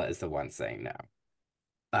 Cinderella is the one saying no.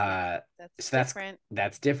 Yeah, Uh, that's so different.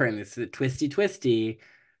 that's different. It's the twisty.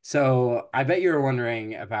 So I bet you were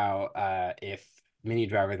wondering about if Minnie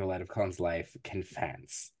Driver, the light of Cullen's life, can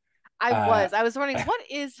fence. I Uh, was. I was wondering what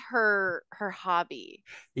is her hobby?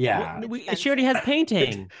 What yeah. It's she already has fencing.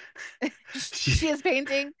 painting. She is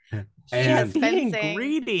painting. She She's has And being fencing.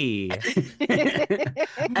 greedy.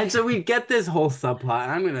 and so we get this whole subplot,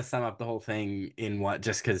 and I'm gonna sum up the whole thing in what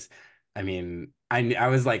just because I mean I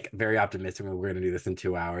was like very optimistic we were gonna do this in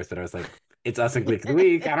 2 hours, but I was like, it's us and Gleek of the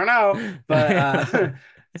week. I don't know. But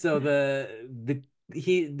so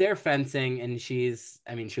they're fencing and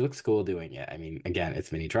I mean she looks cool doing it. I mean, again,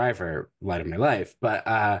 it's Minnie Driver, light of my life.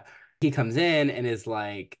 But he comes in and is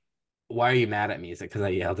like, why are you mad at me? Is it because I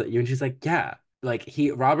yelled at you? And she's like, yeah, like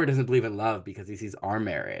Robert doesn't believe in love because he sees our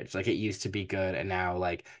marriage like it used to be good, and now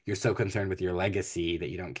like you're so concerned with your legacy that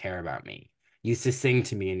you don't care about me. You used to sing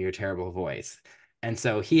to me in your terrible voice. And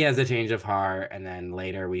so he has a change of heart, and then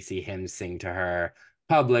later we see him sing to her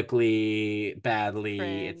publicly,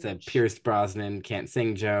 badly. It's a Cringe. Pierce Brosnan can't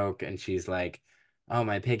sing joke, and she's like, "Oh,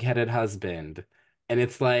 my pig-headed husband." And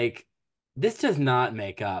it's like, this does not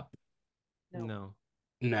make up. No. No.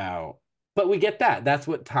 No. But we get that. That's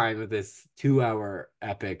what time of this 2-hour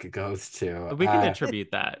epic goes to. We can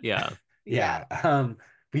attribute that. Yeah. Yeah. Yeah.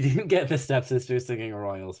 We didn't get the stepsisters singing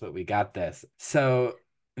royals, but we got this. So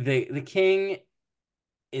the king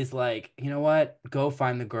is like, you know what? Go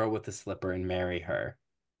find the girl with the slipper and marry her.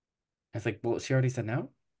 It's like, well, she already said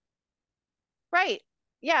no. Right.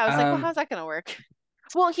 Yeah. I was like, well, Um, how's that going to work?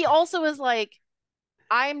 Well, he also is like,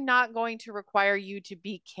 I'm not going to require you to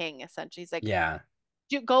be king, essentially. He's like, yeah,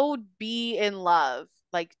 Go be in love.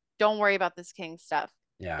 Like, don't worry about this king stuff.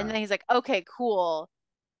 And yeah, then he's like, okay, cool.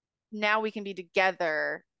 Now we can be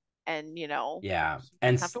together and, yeah. he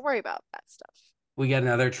And doesn't have to worry about that stuff. we get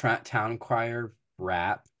another town crier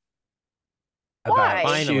rap about Why?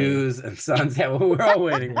 Finally. shoes and sons. Yeah, what we're all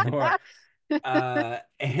waiting for.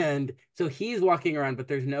 And so he's walking around, but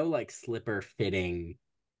there's no like slipper fitting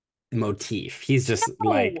motif. He's just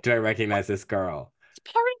like, No, do I recognize this girl? it's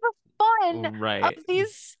part of the fun of Right.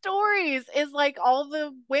 these stories is like all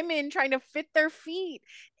the women trying to fit their feet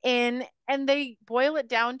in, and they boil it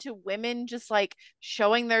down to women just like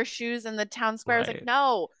showing their shoes in the town square. I was like, Right.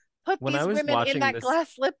 no, put When I these was women in watching that this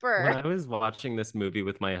glass when slipper. I was watching this movie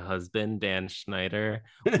with my husband, Dan Schneider,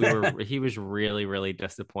 he was really, really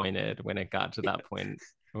disappointed when it got to that point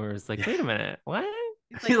where it was like, wait a minute, what?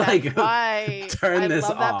 He's like, that's Like, why turn I this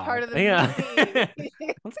love that part off. of the Yeah. movie.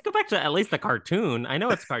 Let's go back to at least the cartoon. I know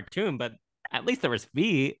it's cartoon, but at least there was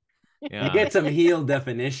feet. You Yeah. get some heel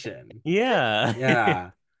definition. Yeah.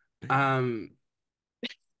 Yeah. Um,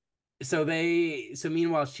 so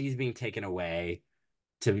meanwhile she's being taken away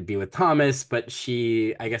to be with Thomas, but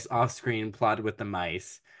she, I guess, off screen plotted with the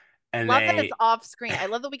mice, and Love that it's they off screen. I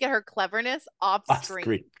love that we get her cleverness off off screen.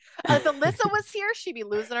 screen. If Alyssa was here, she'd be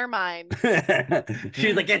losing her mind.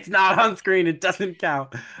 She's like, it's not on screen, it doesn't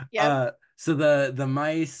count. Yep. So the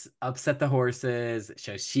mice upset the horses.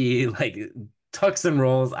 So she like tucks and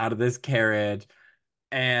rolls out of this carriage,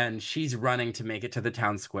 and she's running to make it to the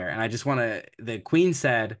town square. And I just want to. The Queen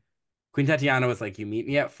Tatiana was like, "You meet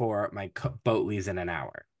me at 4. My boat leaves in an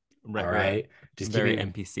hour. All Right. right, just Very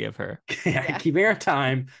keeping NPC of her. Yeah. keeping our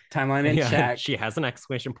timeline in Yeah. check." She has an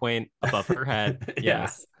exclamation point above her head. Yeah.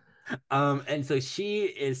 Yes. And so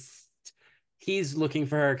he's looking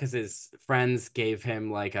for her because his friends gave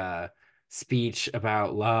him like a speech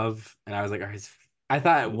about love. And I was like,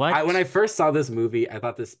 when What? I first saw this movie, I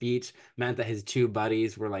thought the speech meant that his two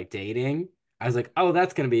buddies were like dating. I was like, oh,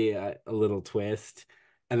 that's gonna be a little twist.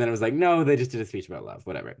 And then it was like, no, they just did a speech about love,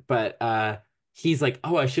 whatever. But he's like,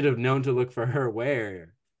 oh, I should have known to look for her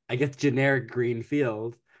where? I guess generic green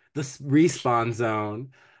field, the respawn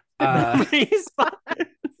zone. Uh Respawn.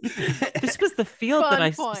 This was the field that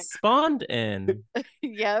I Spawn point. spawned in.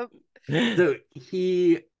 Yep. So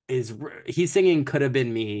he's singing "Could Have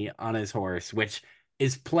Been Me" on his horse, which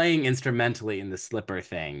is playing instrumentally in the slipper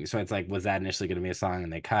thing. So it's like, was that initially going to be a song?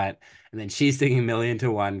 And they cut, and then she's singing "Million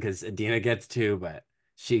to One" because Adina gets two, but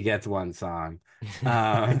she gets one song.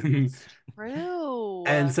 Um, It's true.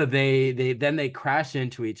 and so they crash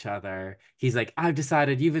into each other. He's like, I've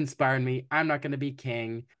decided, you've inspired me. I'm not gonna be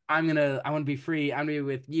king. I want to be free. I'm gonna be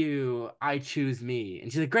with you. I choose me.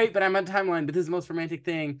 And she's like, great, but I'm on timeline, but this is the most romantic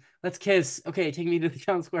thing. Let's kiss. Okay, take me to the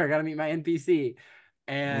town square. I gotta meet my NPC.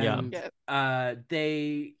 Yeah. And Yep.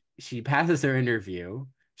 she passes her interview.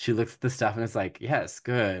 She looks at the stuff and it's like, yes,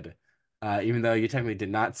 good. Even though you technically did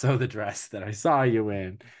not sew the dress that I saw you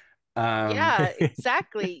in. Yeah,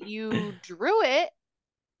 exactly. You drew it,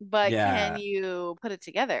 but can Yeah, you put it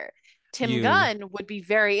together? Tim You, Gunn would be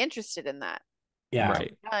very interested in that. yeah.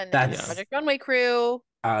 right. Gunn and Yeah. That's Project Runway Crew.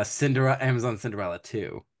 Cinderella, Amazon Cinderella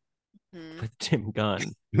 2 Mhm. With Tim Gunn.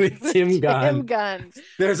 with With Tim Tim Gunn. Gunn.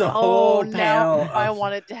 There's a Oh, whole now panel I of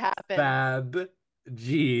want it to happen. Fab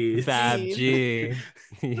G's. Fab Jeez. G.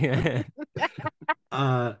 Yeah.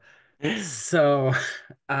 Uh, so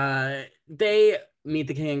they meet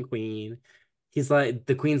the king and queen.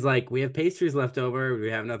 The queen's like, we have pastries left over.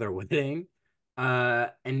 We have another wedding.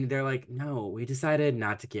 And they're like, no, we decided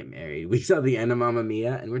not to get married. We saw the end of Mamma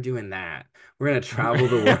Mia, and we're doing that. We're gonna travel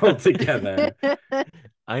the world together.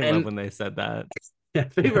 I love And when they said that. yeah,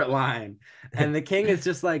 favorite line. And the king is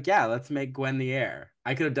just like, yeah, let's make Gwen the heir.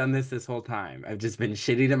 I could have done this whole time. I've just been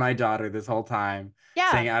shitty to my daughter this whole time,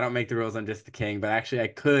 Yeah. saying I don't make the rules, I'm just the king. But actually, I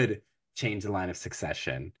could change the line of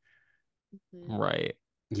succession. Mhm. Right.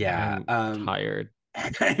 Yeah. I'm tired.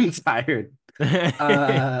 I'm tired.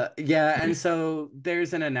 Yeah, and so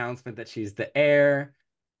there's an announcement that she's the heir.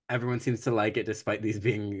 Everyone seems to like it despite these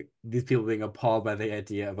people being appalled by the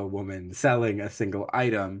idea of a woman selling a single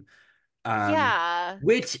item. Um, Yeah.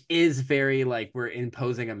 which is very like we're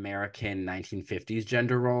imposing American 1950s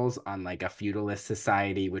gender roles on like a feudalist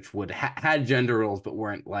society, which would had gender roles but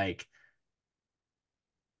weren't like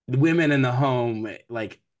the women in the home,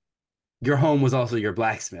 like your home was also your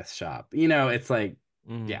blacksmith shop. It's like,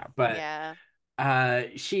 Mm. yeah, but Yeah.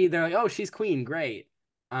 they're like, oh, she's queen, great.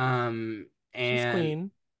 She's And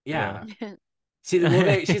queen. Yeah. yeah.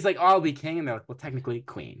 She's like, oh, I'll be king, and they're like, well, technically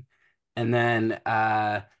queen. And then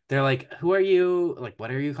they're like, who are you? Like, what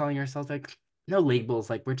are you calling yourself? Like, no labels,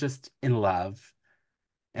 like we're just in love.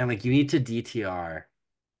 And like you need to DTR.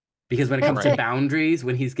 Because when it comes to Right. boundaries,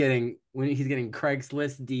 when he's getting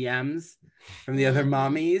Craigslist DMs from the other Mhm.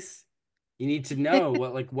 mommies, you need to know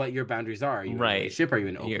what your boundaries are. Are you in a Right. relationship? Are you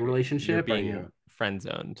in an open You're relationship? Are being you friend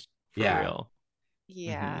zoned for Yeah. real. Hmm.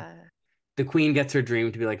 Yeah. The queen gets her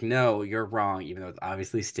dream to be like, no, you're wrong, even though it's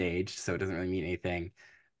obviously staged, so it doesn't really mean anything.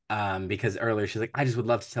 Because earlier she's like, I just would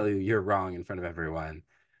love to tell you you're wrong in front of everyone.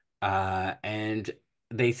 And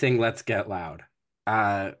they sing Let's Get Loud.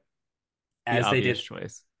 Uh, The as they obvious did,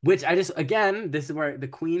 choice. which I just again, this is where the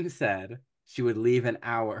queen said she would leave an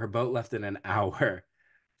hour, her boat left in an hour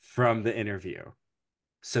from the interview.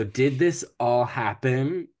 So did this all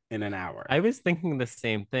happen in an I hour? was thinking the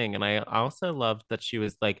same thing. And I also loved that she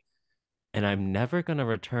was like, and I'm never gonna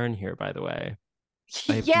return here, by the way.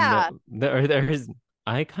 I've no Yeah. there's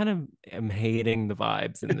I kind of am hating the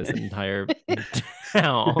vibes in this entire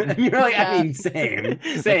town. You're like, I Yeah. mean, same,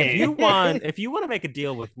 Like if you same. want if you want to make a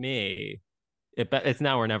deal with me, it's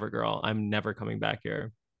now or never, girl. I'm never coming back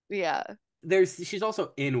here. Yeah. She's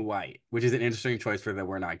also in white, which is an interesting choice for the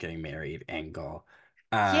we're not getting married angle.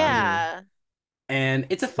 Mhm. Um, Yeah. and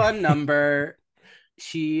it's a fun number.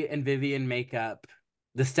 She and Vivian make up.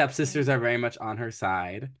 The stepsisters Mhm. are very much on her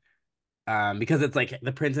side. Because it's like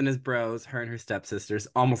the prince and his bros, her and her stepsisters,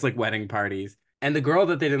 almost like wedding parties. And the girl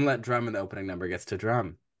that they didn't let drum in the opening number gets to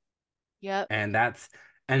drum. Yep.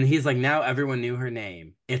 And he's like, now everyone knew her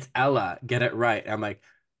name. It's Ella. Get it right. I'm like,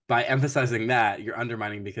 by emphasizing that, you're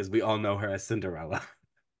undermining because we all know her as Cinderella.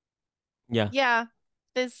 Yeah. Yeah.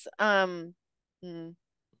 This mm,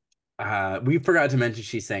 We forgot to mention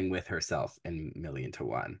she sang with herself in Million to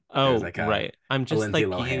One. There's Oh, like right. I'm a just Lindsay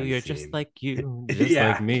like you. Lohan You're just scene. like you, just like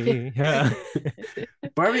Yeah. me. Yeah.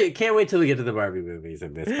 Barbie, can't wait till we get to the Barbie movies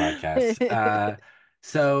in this podcast.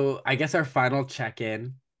 So I guess our final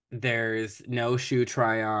check-in, there's no shoe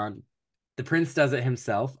try on. The prince does it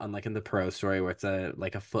himself, unlike in the Pro story where it's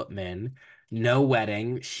like a footman. No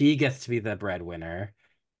wedding. She gets to be the breadwinner.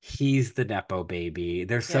 He's the Nepo baby.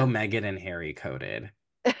 They're so Yeah. Meghan and Harry coded.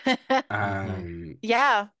 Mhm. Um,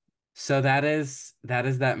 Yeah. so that is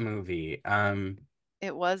that movie.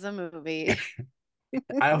 It was a movie.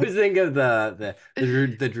 I always think of the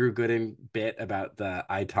Drew Gooden bit about the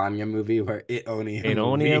I, Tonya movie where it only a Ain't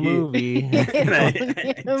only a movie. movie. And Only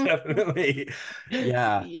I a movie. definitely,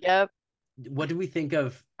 yeah. Yep. What do we think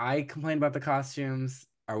of? I complained about the costumes.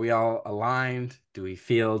 Are we all aligned? Do we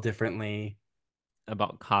feel differently?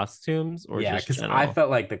 About costumes or Yeah, just because I general? felt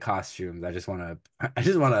like the costumes. I just want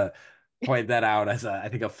to point that out as I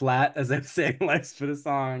think a flat, as I'm saying, likes for the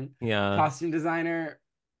song. Yeah, Costume designer,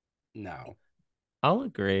 no. I'll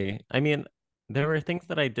agree. I mean, there were things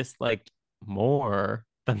that I disliked more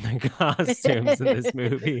than the costumes in this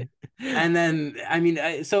movie. And then, I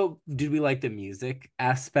mean, so did we like the music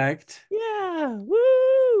aspect? Yeah,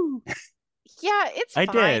 woo! Yeah, it's I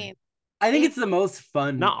did. fine. I think It it's the most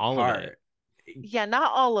fun Not all of it. part. yeah,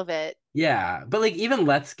 not all of it. Yeah, but like even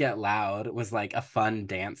Let's Get Loud was like a fun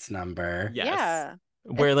dance number. Yes. Yeah.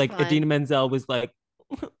 Where It's like fun. Idina Menzel was like,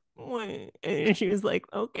 "Wait," and she was like,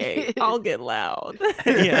 okay, I'll get loud.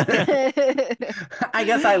 Yeah. I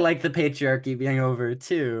guess I like the patriarchy being over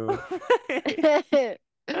too.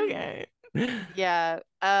 Okay. Yeah.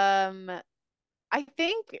 I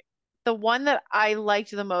think the one that I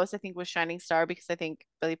liked the most, I think, was Shining Star because I think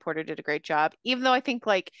Billy Porter did a great job. Even though I think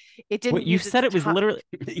like it What didn't you use its said it was time, literally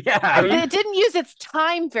are Yeah. you it didn't use its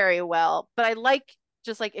time very well. But I like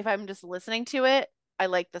just like if I'm just listening to it, I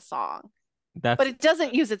like the song. But that's it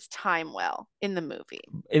doesn't use its time well in the movie.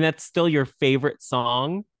 and that's still your favorite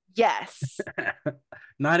song? Yes.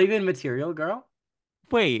 Not even Material Girl?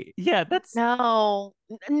 Wait, yeah, that's No.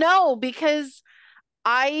 No, because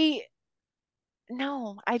I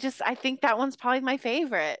no, I think that one's probably my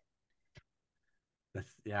favorite.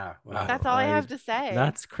 Yeah, That's wow. all I I have to say.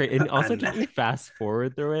 that's crazy. And also, And did you fast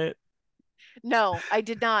forward through it? No, I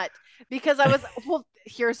did not because I was, well,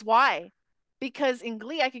 here's why. because in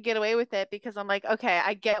Glee I could get away with it because I'm like, okay,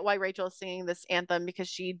 I get why Rachel is singing this anthem because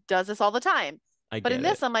she does this all the time. I But in get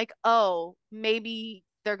this, it. I'm like, oh, maybe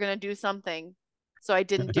they're gonna do something. So I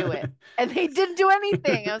didn't do it. And they didn't do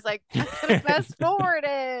anything. I was like, I could have fast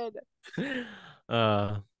forwarded.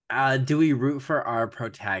 uh Do we root for our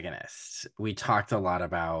protagonist? We talked a lot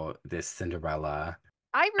about this Cinderella.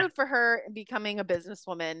 I root for her becoming a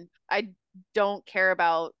businesswoman. I don't care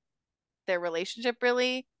about their relationship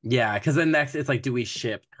really. Yeah, because then next it's like, do we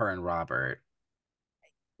ship her and Robert?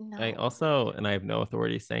 I No. also, and I have no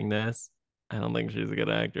authority saying this, I don't think she's a good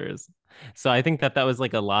actress. So I think that was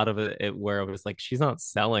like a lot of it where it was like she's not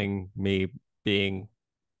selling me being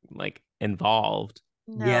like involved.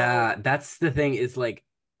 No. Yeah, that's the thing is like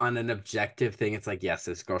on an objective thing, it's like, yes,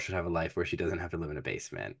 this girl should have a life where she doesn't have to live in a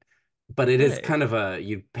basement. But it is Right. kind of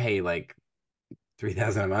you pay like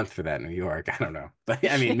 3,000 a month for that in New York. I don't know. But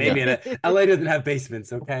I mean, maybe Yeah. in LA doesn't have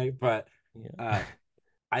basements, okay? But Yeah. uh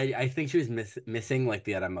I think she was missing like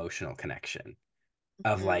the emotional connection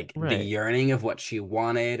of Mhm. like the Right. yearning of what she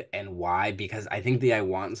wanted and why, because I think the I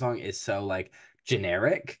Want song is so like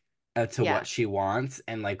generic to Yeah. what she wants.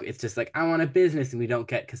 And like, it's just like, I want a business and we don't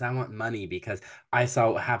get because I want money because I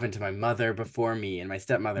saw what happened to my mother before me and my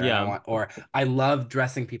stepmother. And I Yeah. want, or I love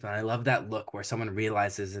dressing people and I love that look where someone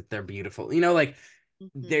realizes that they're beautiful. You know, like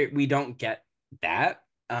there, Mhm. we don't get that.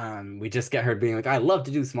 We just get her being like, I love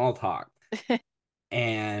to do small talk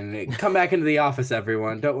and come back into the office,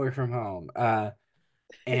 everyone. Don't work from home.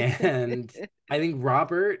 And I think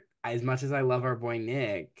Robert, as much as I love our boy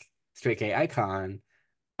Nick, straight K icon,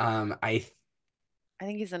 I I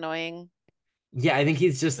think he's annoying. yeah, I think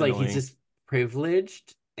he's Annoying. just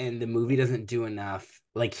privileged, and the movie doesn't do enough.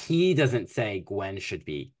 Like he doesn't say Gwen should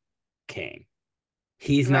be king.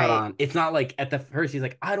 He's not Right. on. It's not like at the first he's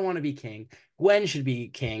like, I don't want to be king. Gwen should be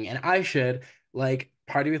king, and I should like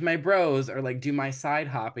party with my bros or like do my side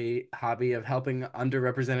hobby of helping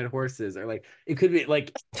underrepresented horses or like it could be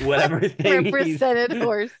like whatever thing he's Represented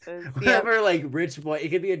horses. Yep. whatever like rich boy. It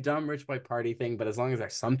could be a dumb rich boy party thing, but as long as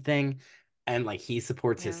there's something, and like he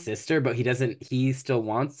supports his Yeah. sister, but he doesn't. He still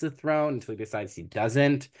wants the throne until he decides he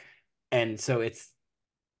doesn't, and so it's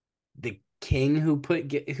the king who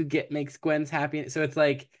makes Gwen's happy. So it's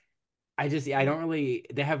like I Mm. don't really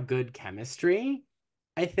they have good chemistry,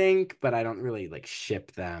 I think, but I don't really like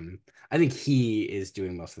ship them. I think he is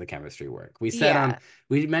doing most of the chemistry work. Yeah.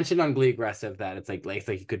 We mentioned on Glee Aggressive that it's like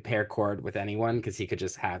you could pair Cord with anyone because he could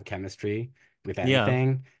just have chemistry with Yeah.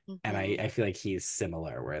 anything. And Hmm. I feel like he's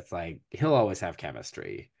similar where it's like he'll always have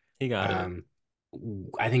chemistry. He got it. Um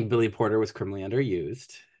I think Billy Porter was criminally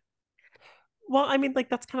underused. Well, I mean, like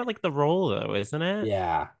that's kind of like the role though, isn't it?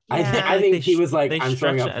 Yeah. I feel I Yeah. like think he was like, they I'm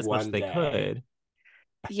showing stretch it up as much as one they day. could.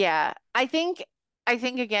 Yeah. I think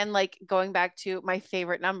again, like going back to my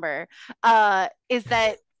favorite number, is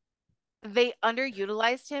that they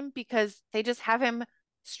underutilized him because they just have him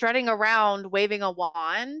strutting around waving a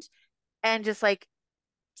wand and just like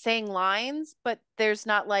saying lines, but there's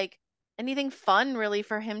not like anything fun really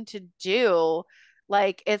for him to do.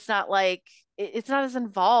 Like it's not as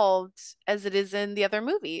involved as it is in the other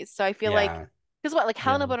movies. So I feel like Yeah. because what like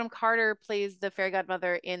Helena Yeah. Bonham Carter plays the fairy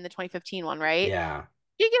godmother in the 2015 one, right? Yeah.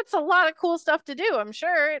 He gets a lot of cool stuff to do. I'm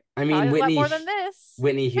sure I mean, probably a lot more than this.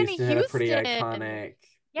 Whitney Penny Houston had a pretty Houston, iconic.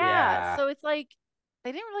 yeah. Yeah. So it's like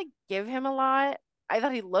they didn't really give him a lot. I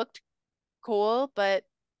thought he looked cool, but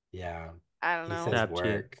Yeah. I don't He know. says Fab G.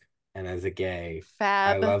 work. And as a gay,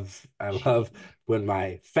 Fab I love G. when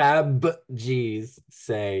my fab G's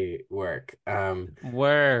say work.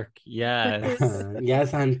 Work. Yes.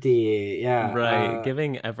 Yes, auntie. Yeah. Right.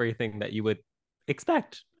 Giving everything that you would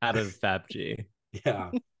expect out of Fab G.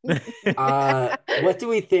 Yeah. What do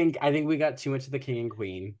we think? I think we got too much of the king and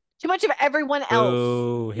queen. Too much of everyone else.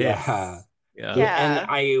 Boo Yeah. hiss. Yeah.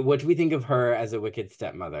 And Yeah. what do we think of her as a wicked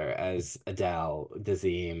stepmother, as Adele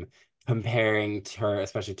Dazeem, comparing to her,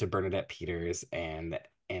 especially to Bernadette Peters and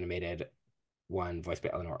animated one voiced by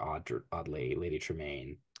Eleanor Audley, Lady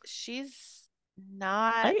Tremaine? She's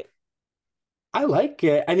not. I I like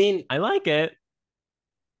it. I mean, I like it.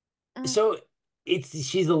 Mm, so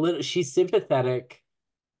she's sympathetic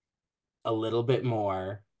a little bit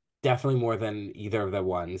more, definitely more than either of the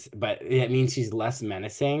ones, but it means she's less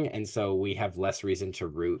menacing, and so we have less reason to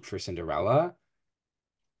root for Cinderella.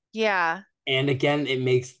 yeah. And again, it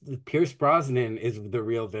makes Pierce Brosnan is the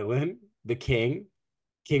real villain, the king,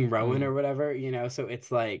 King Rowan Mm. or whatever, So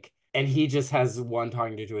it's like, and he just has one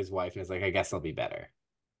talking to his wife and is like, I guess I'll be better.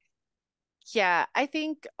 Yeah. I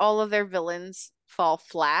think all of their villains fall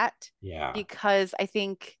flat Yeah. because I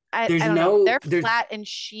think There's I don't know. no They're there's flat and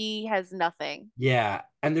she has nothing. yeah,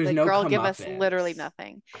 and there's Like, no girl, give us literally comeuppance.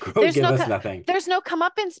 nothing. Girl, There's give no us nothing. there's no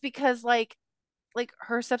comeuppance because like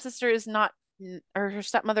her stepsister is not or her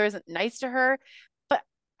stepmother isn't nice to her, but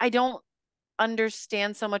I don't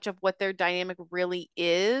understand so much of what their dynamic really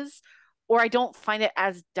is, or I don't find it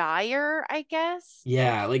as dire, I guess.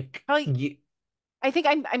 Yeah, like Probably I think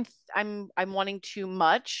I'm wanting too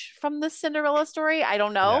much from the Cinderella story. I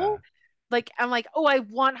don't know. yeah. Like I'm like, "Oh, I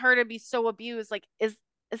want her to be so abused." Like is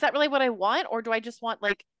that really what I want, or do I just want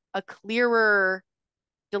like a clearer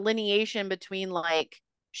delineation between like I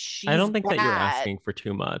she's don't think that you're bad. asking for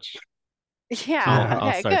too much. Yeah, Yeah. I'll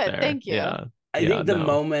okay, start good. there. Thank you. Yeah. I Yeah, think no.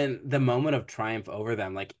 the moment of triumph over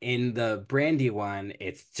them, like in the Brandy one,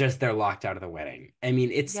 it's just they're locked out of the wedding. I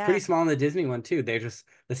mean, it's pretty Yeah. small in the Disney one too. They're just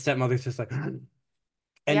the stepmother's just like, and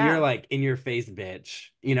you're Yeah. like in your face, bitch.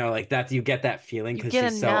 You know, like that's you get that feeling You because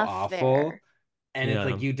get she's so enough awful, there. and it's Yeah.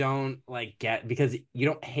 like you don't like get because you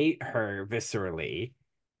don't hate her viscerally,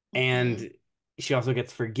 Hmm. and she also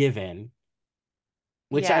gets forgiven,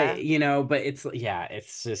 which Yeah. but it's yeah,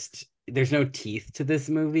 it's just there's no teeth to this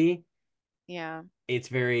movie. Yeah. It's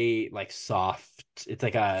very like soft. It's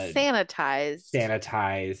like a Sanitized.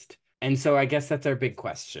 sanitized. And so I guess that's our big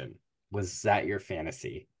question. Was that your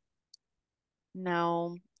fantasy?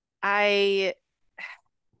 No. I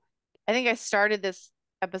I think I started this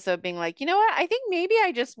episode being like, you know what? I think maybe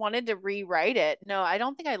I just wanted to rewrite it. No, I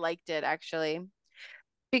don't think I liked it actually.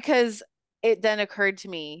 Because it then occurred to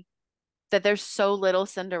me that there's so little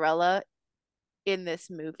Cinderella in this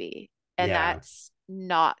movie, and Yeah. that's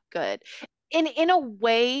not good. In a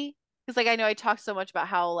way, because like I know I talked so much about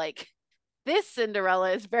how like this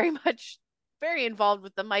Cinderella is very much very involved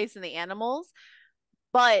with the mice and the animals,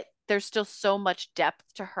 but there's still so much depth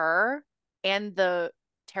to her and the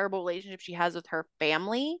terrible relationship she has with her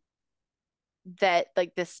family that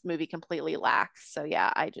like this movie completely lacks. So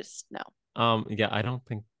yeah, I just no. Yeah, I don't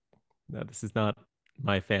think that this is not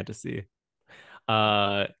my fantasy.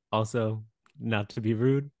 Also, not to be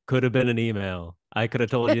rude, could have been an email. I could have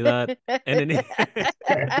told you that in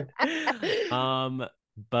an um,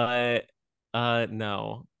 but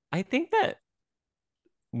no. I think that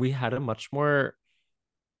we had a much more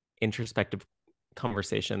introspective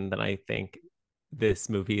conversation than I think this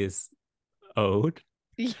movie is owed.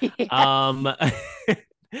 Um, Yes.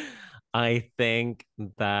 I think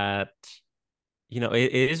that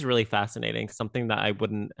it is really fascinating. Something that I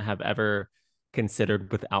wouldn't have ever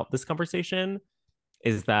considered without this conversation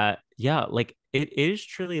is that, yeah, like it is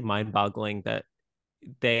truly mind-boggling that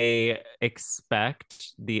they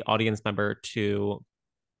expect the audience member to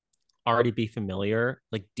already be familiar,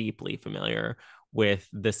 like deeply familiar with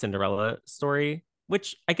the Cinderella story,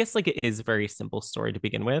 which I guess like it is a very simple story to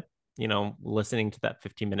begin with. Listening to that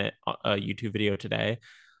 15-minute YouTube video today,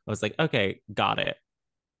 I was like, okay, got it.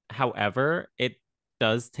 However, it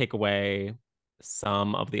does take away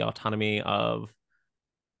some of the autonomy of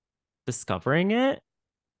discovering it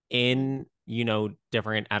Mhm. in,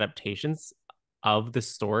 different adaptations of the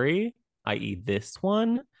story, i.e., this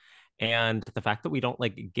one. And the fact that we don't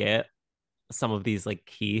like get some of these like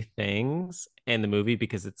key things in the movie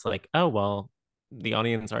because it's like, oh, well, the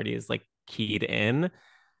audience already is like keyed in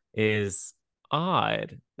is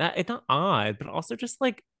odd. That it's not odd, but also just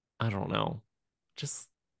like, I don't know, just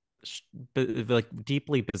like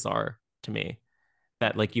deeply bizarre to me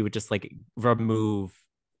that like you would just like remove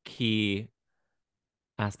key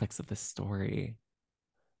aspects of the story.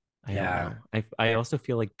 I don't Yeah. know. I also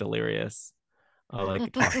feel like delirious,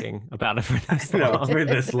 like talking about it for I this know long. for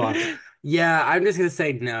this long. Yeah, I'm just gonna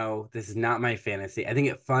say no, this is not my fantasy. I think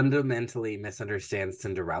it fundamentally misunderstands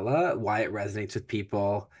Cinderella, why it resonates with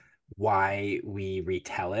people, why we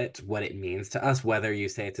retell it, what it means to us, whether you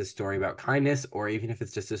say it's a story about kindness or even if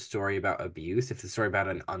it's just a story about abuse, if it's a story about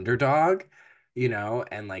an underdog,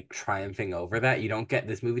 and like triumphing over that. You don't get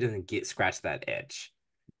this movie doesn't get scratch that itch.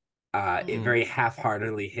 It Mhm. very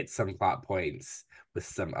half-heartedly hits some plot points with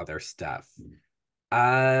some other stuff.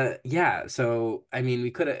 Yeah, so I mean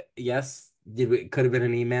we could have yes, it could have been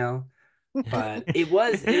an email, but it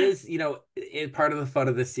is, part of the fun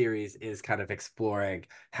of the series is kind of exploring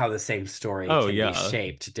how the same story Oh can be yeah.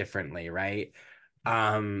 shaped differently, right?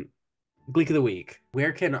 Um, Gleek of the Week.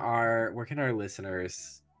 Where can our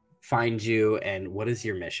listeners find you and what is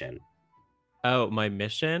your mission Oh, my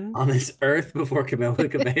mission? on this earth before Camila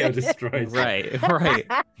Cabello destroys it? Right, right.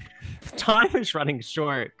 Time is running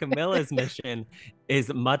short. Camilla's mission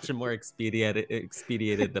is much more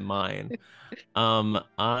expedited than mine.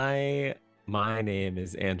 My name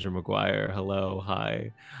is Andrew McGuire. Hello,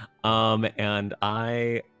 hi. And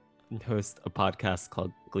I host a podcast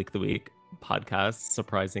called Gleek the Week. podcast,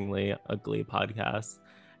 surprisingly, a Glee podcast.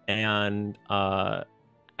 And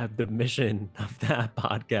the mission of that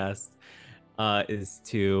podcast is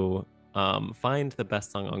to find the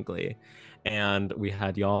best song on Glee. And we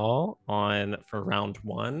had y'all on for round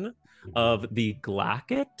one of the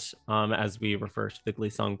Glacket, as we refer to the Glee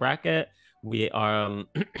song bracket. We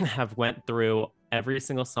have went through every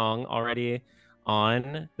single song already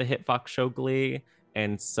on the hit Fox show Glee.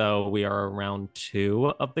 And so we are around two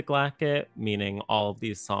of the Glacket, meaning all of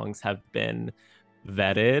these songs have been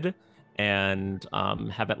vetted and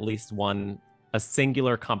have at least won a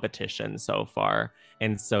singular competition so far.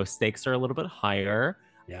 And so stakes are a little bit higher.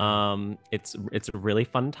 Yeah. It's a really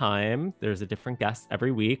fun time. There's a different guest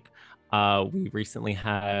every week. We recently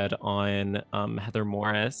had on Heather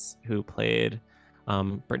Morris, who played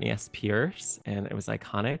Brittany S. Pierce, and it was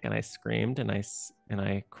iconic. And I screamed and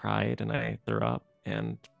I cried and I threw up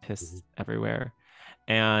and pissed everywhere.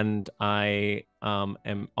 And I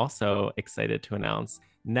am also excited to announce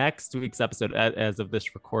next week's episode, as of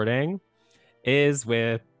this recording, is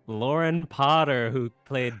with Lauren Potter, who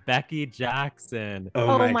played Becky Jackson.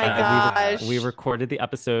 Oh my my gosh. We recorded the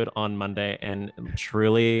episode on Monday, and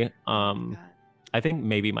truly, I think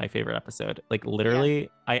maybe my favorite episode. Like literally,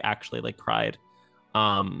 I actually like cried.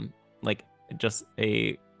 Like just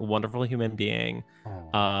a wonderful human being,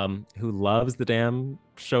 who loves the damn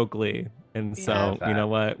show Glee. And so you know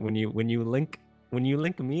what? When you link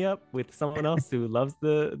me up with someone else who loves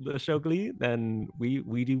the show Glee, then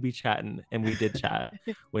we do be chatting, and we did chat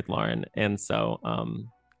with Lauren. And so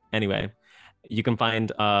anyway, you can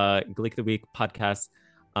find Gleek the Week podcast.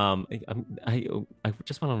 I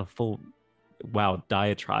just went on a full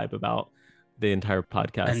diatribe about the entire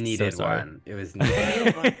podcast. A needed one. It was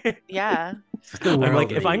needed. Yeah. I'm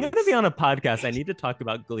like, if I'm going to be on a podcast, I need to talk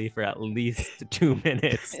about Glee for at least 2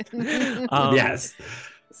 minutes. Yes.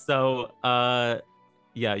 So,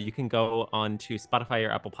 yeah, you can go on to Spotify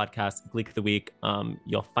or Apple Podcasts, Gleek the Week.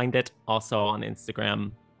 You'll find it also on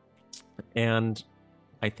Instagram. And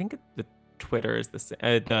I think the Twitter is the same.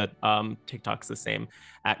 The TikTok's the same,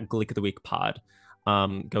 at Gleek of the Week Pod.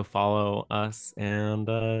 Go follow us, and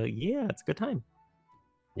yeah, it's a good time.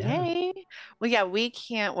 Yeah. Yay. Well, yeah, we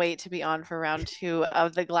can't wait to be on for round 2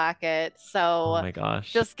 of the Glacket. So oh my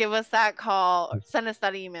gosh, just give us that call or send us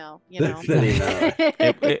that email, you know.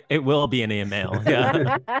 it will be an email.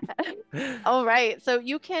 Yeah. All right. So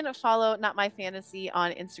you can follow Not My Fantasy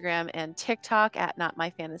on Instagram and TikTok at Not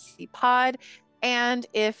My Fantasy Pod. And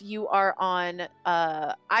if you are on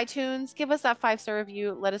iTunes, give us that 5-star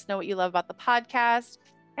review. Let us know what you love about the podcast.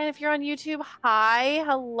 And if you're on YouTube,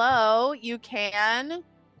 hello, you can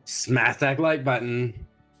smash that like button.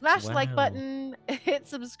 Smash the like button, hit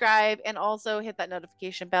subscribe, and also hit that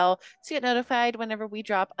notification bell to get notified whenever we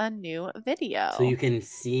drop a new video. So you can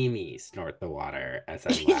see me snort the water as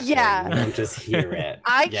I'm laughing. Yeah. You don't just hear it.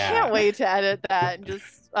 I can't wait to edit that and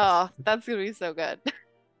just, that's going to be so good.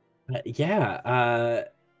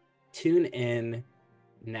 Tune in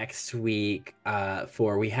next week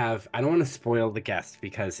for we have, I don't want to spoil the guest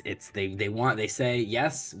because it's they say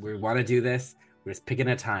yes, we want to do this, we're just picking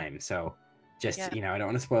a time, so just I don't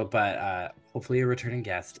want to spoil, but hopefully a returning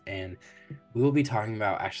guest, and we will be talking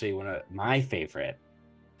about actually one of my favorite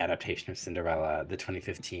adaptation of Cinderella, the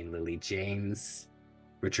 2015 Lily James,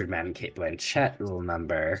 Richard Madden, Cate Blanchett little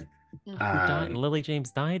number. Lily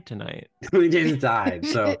James died tonight. Lily James died,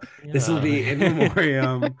 so this will be in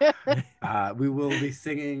memoriam. We will be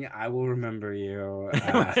singing "I Will Remember You,"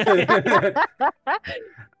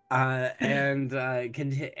 and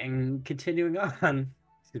continuing on.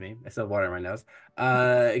 Excuse me, I still have water in my nose.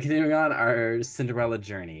 Continuing on our Cinderella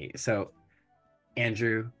journey. So,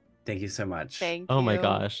 Andrew, thank you so much. Thank you. Oh my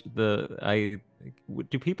gosh,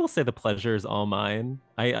 do people say the pleasure is all mine?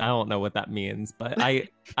 I don't know what that means, but I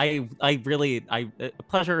really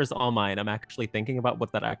pleasure is all mine. I'm actually thinking about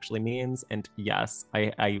what that actually means, and yes,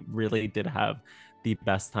 I really did have the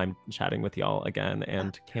best time chatting with y'all again,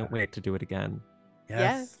 and can't wait to do it again.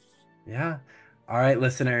 Yes. Yeah. All right,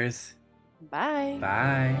 listeners. Bye.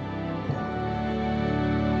 Bye.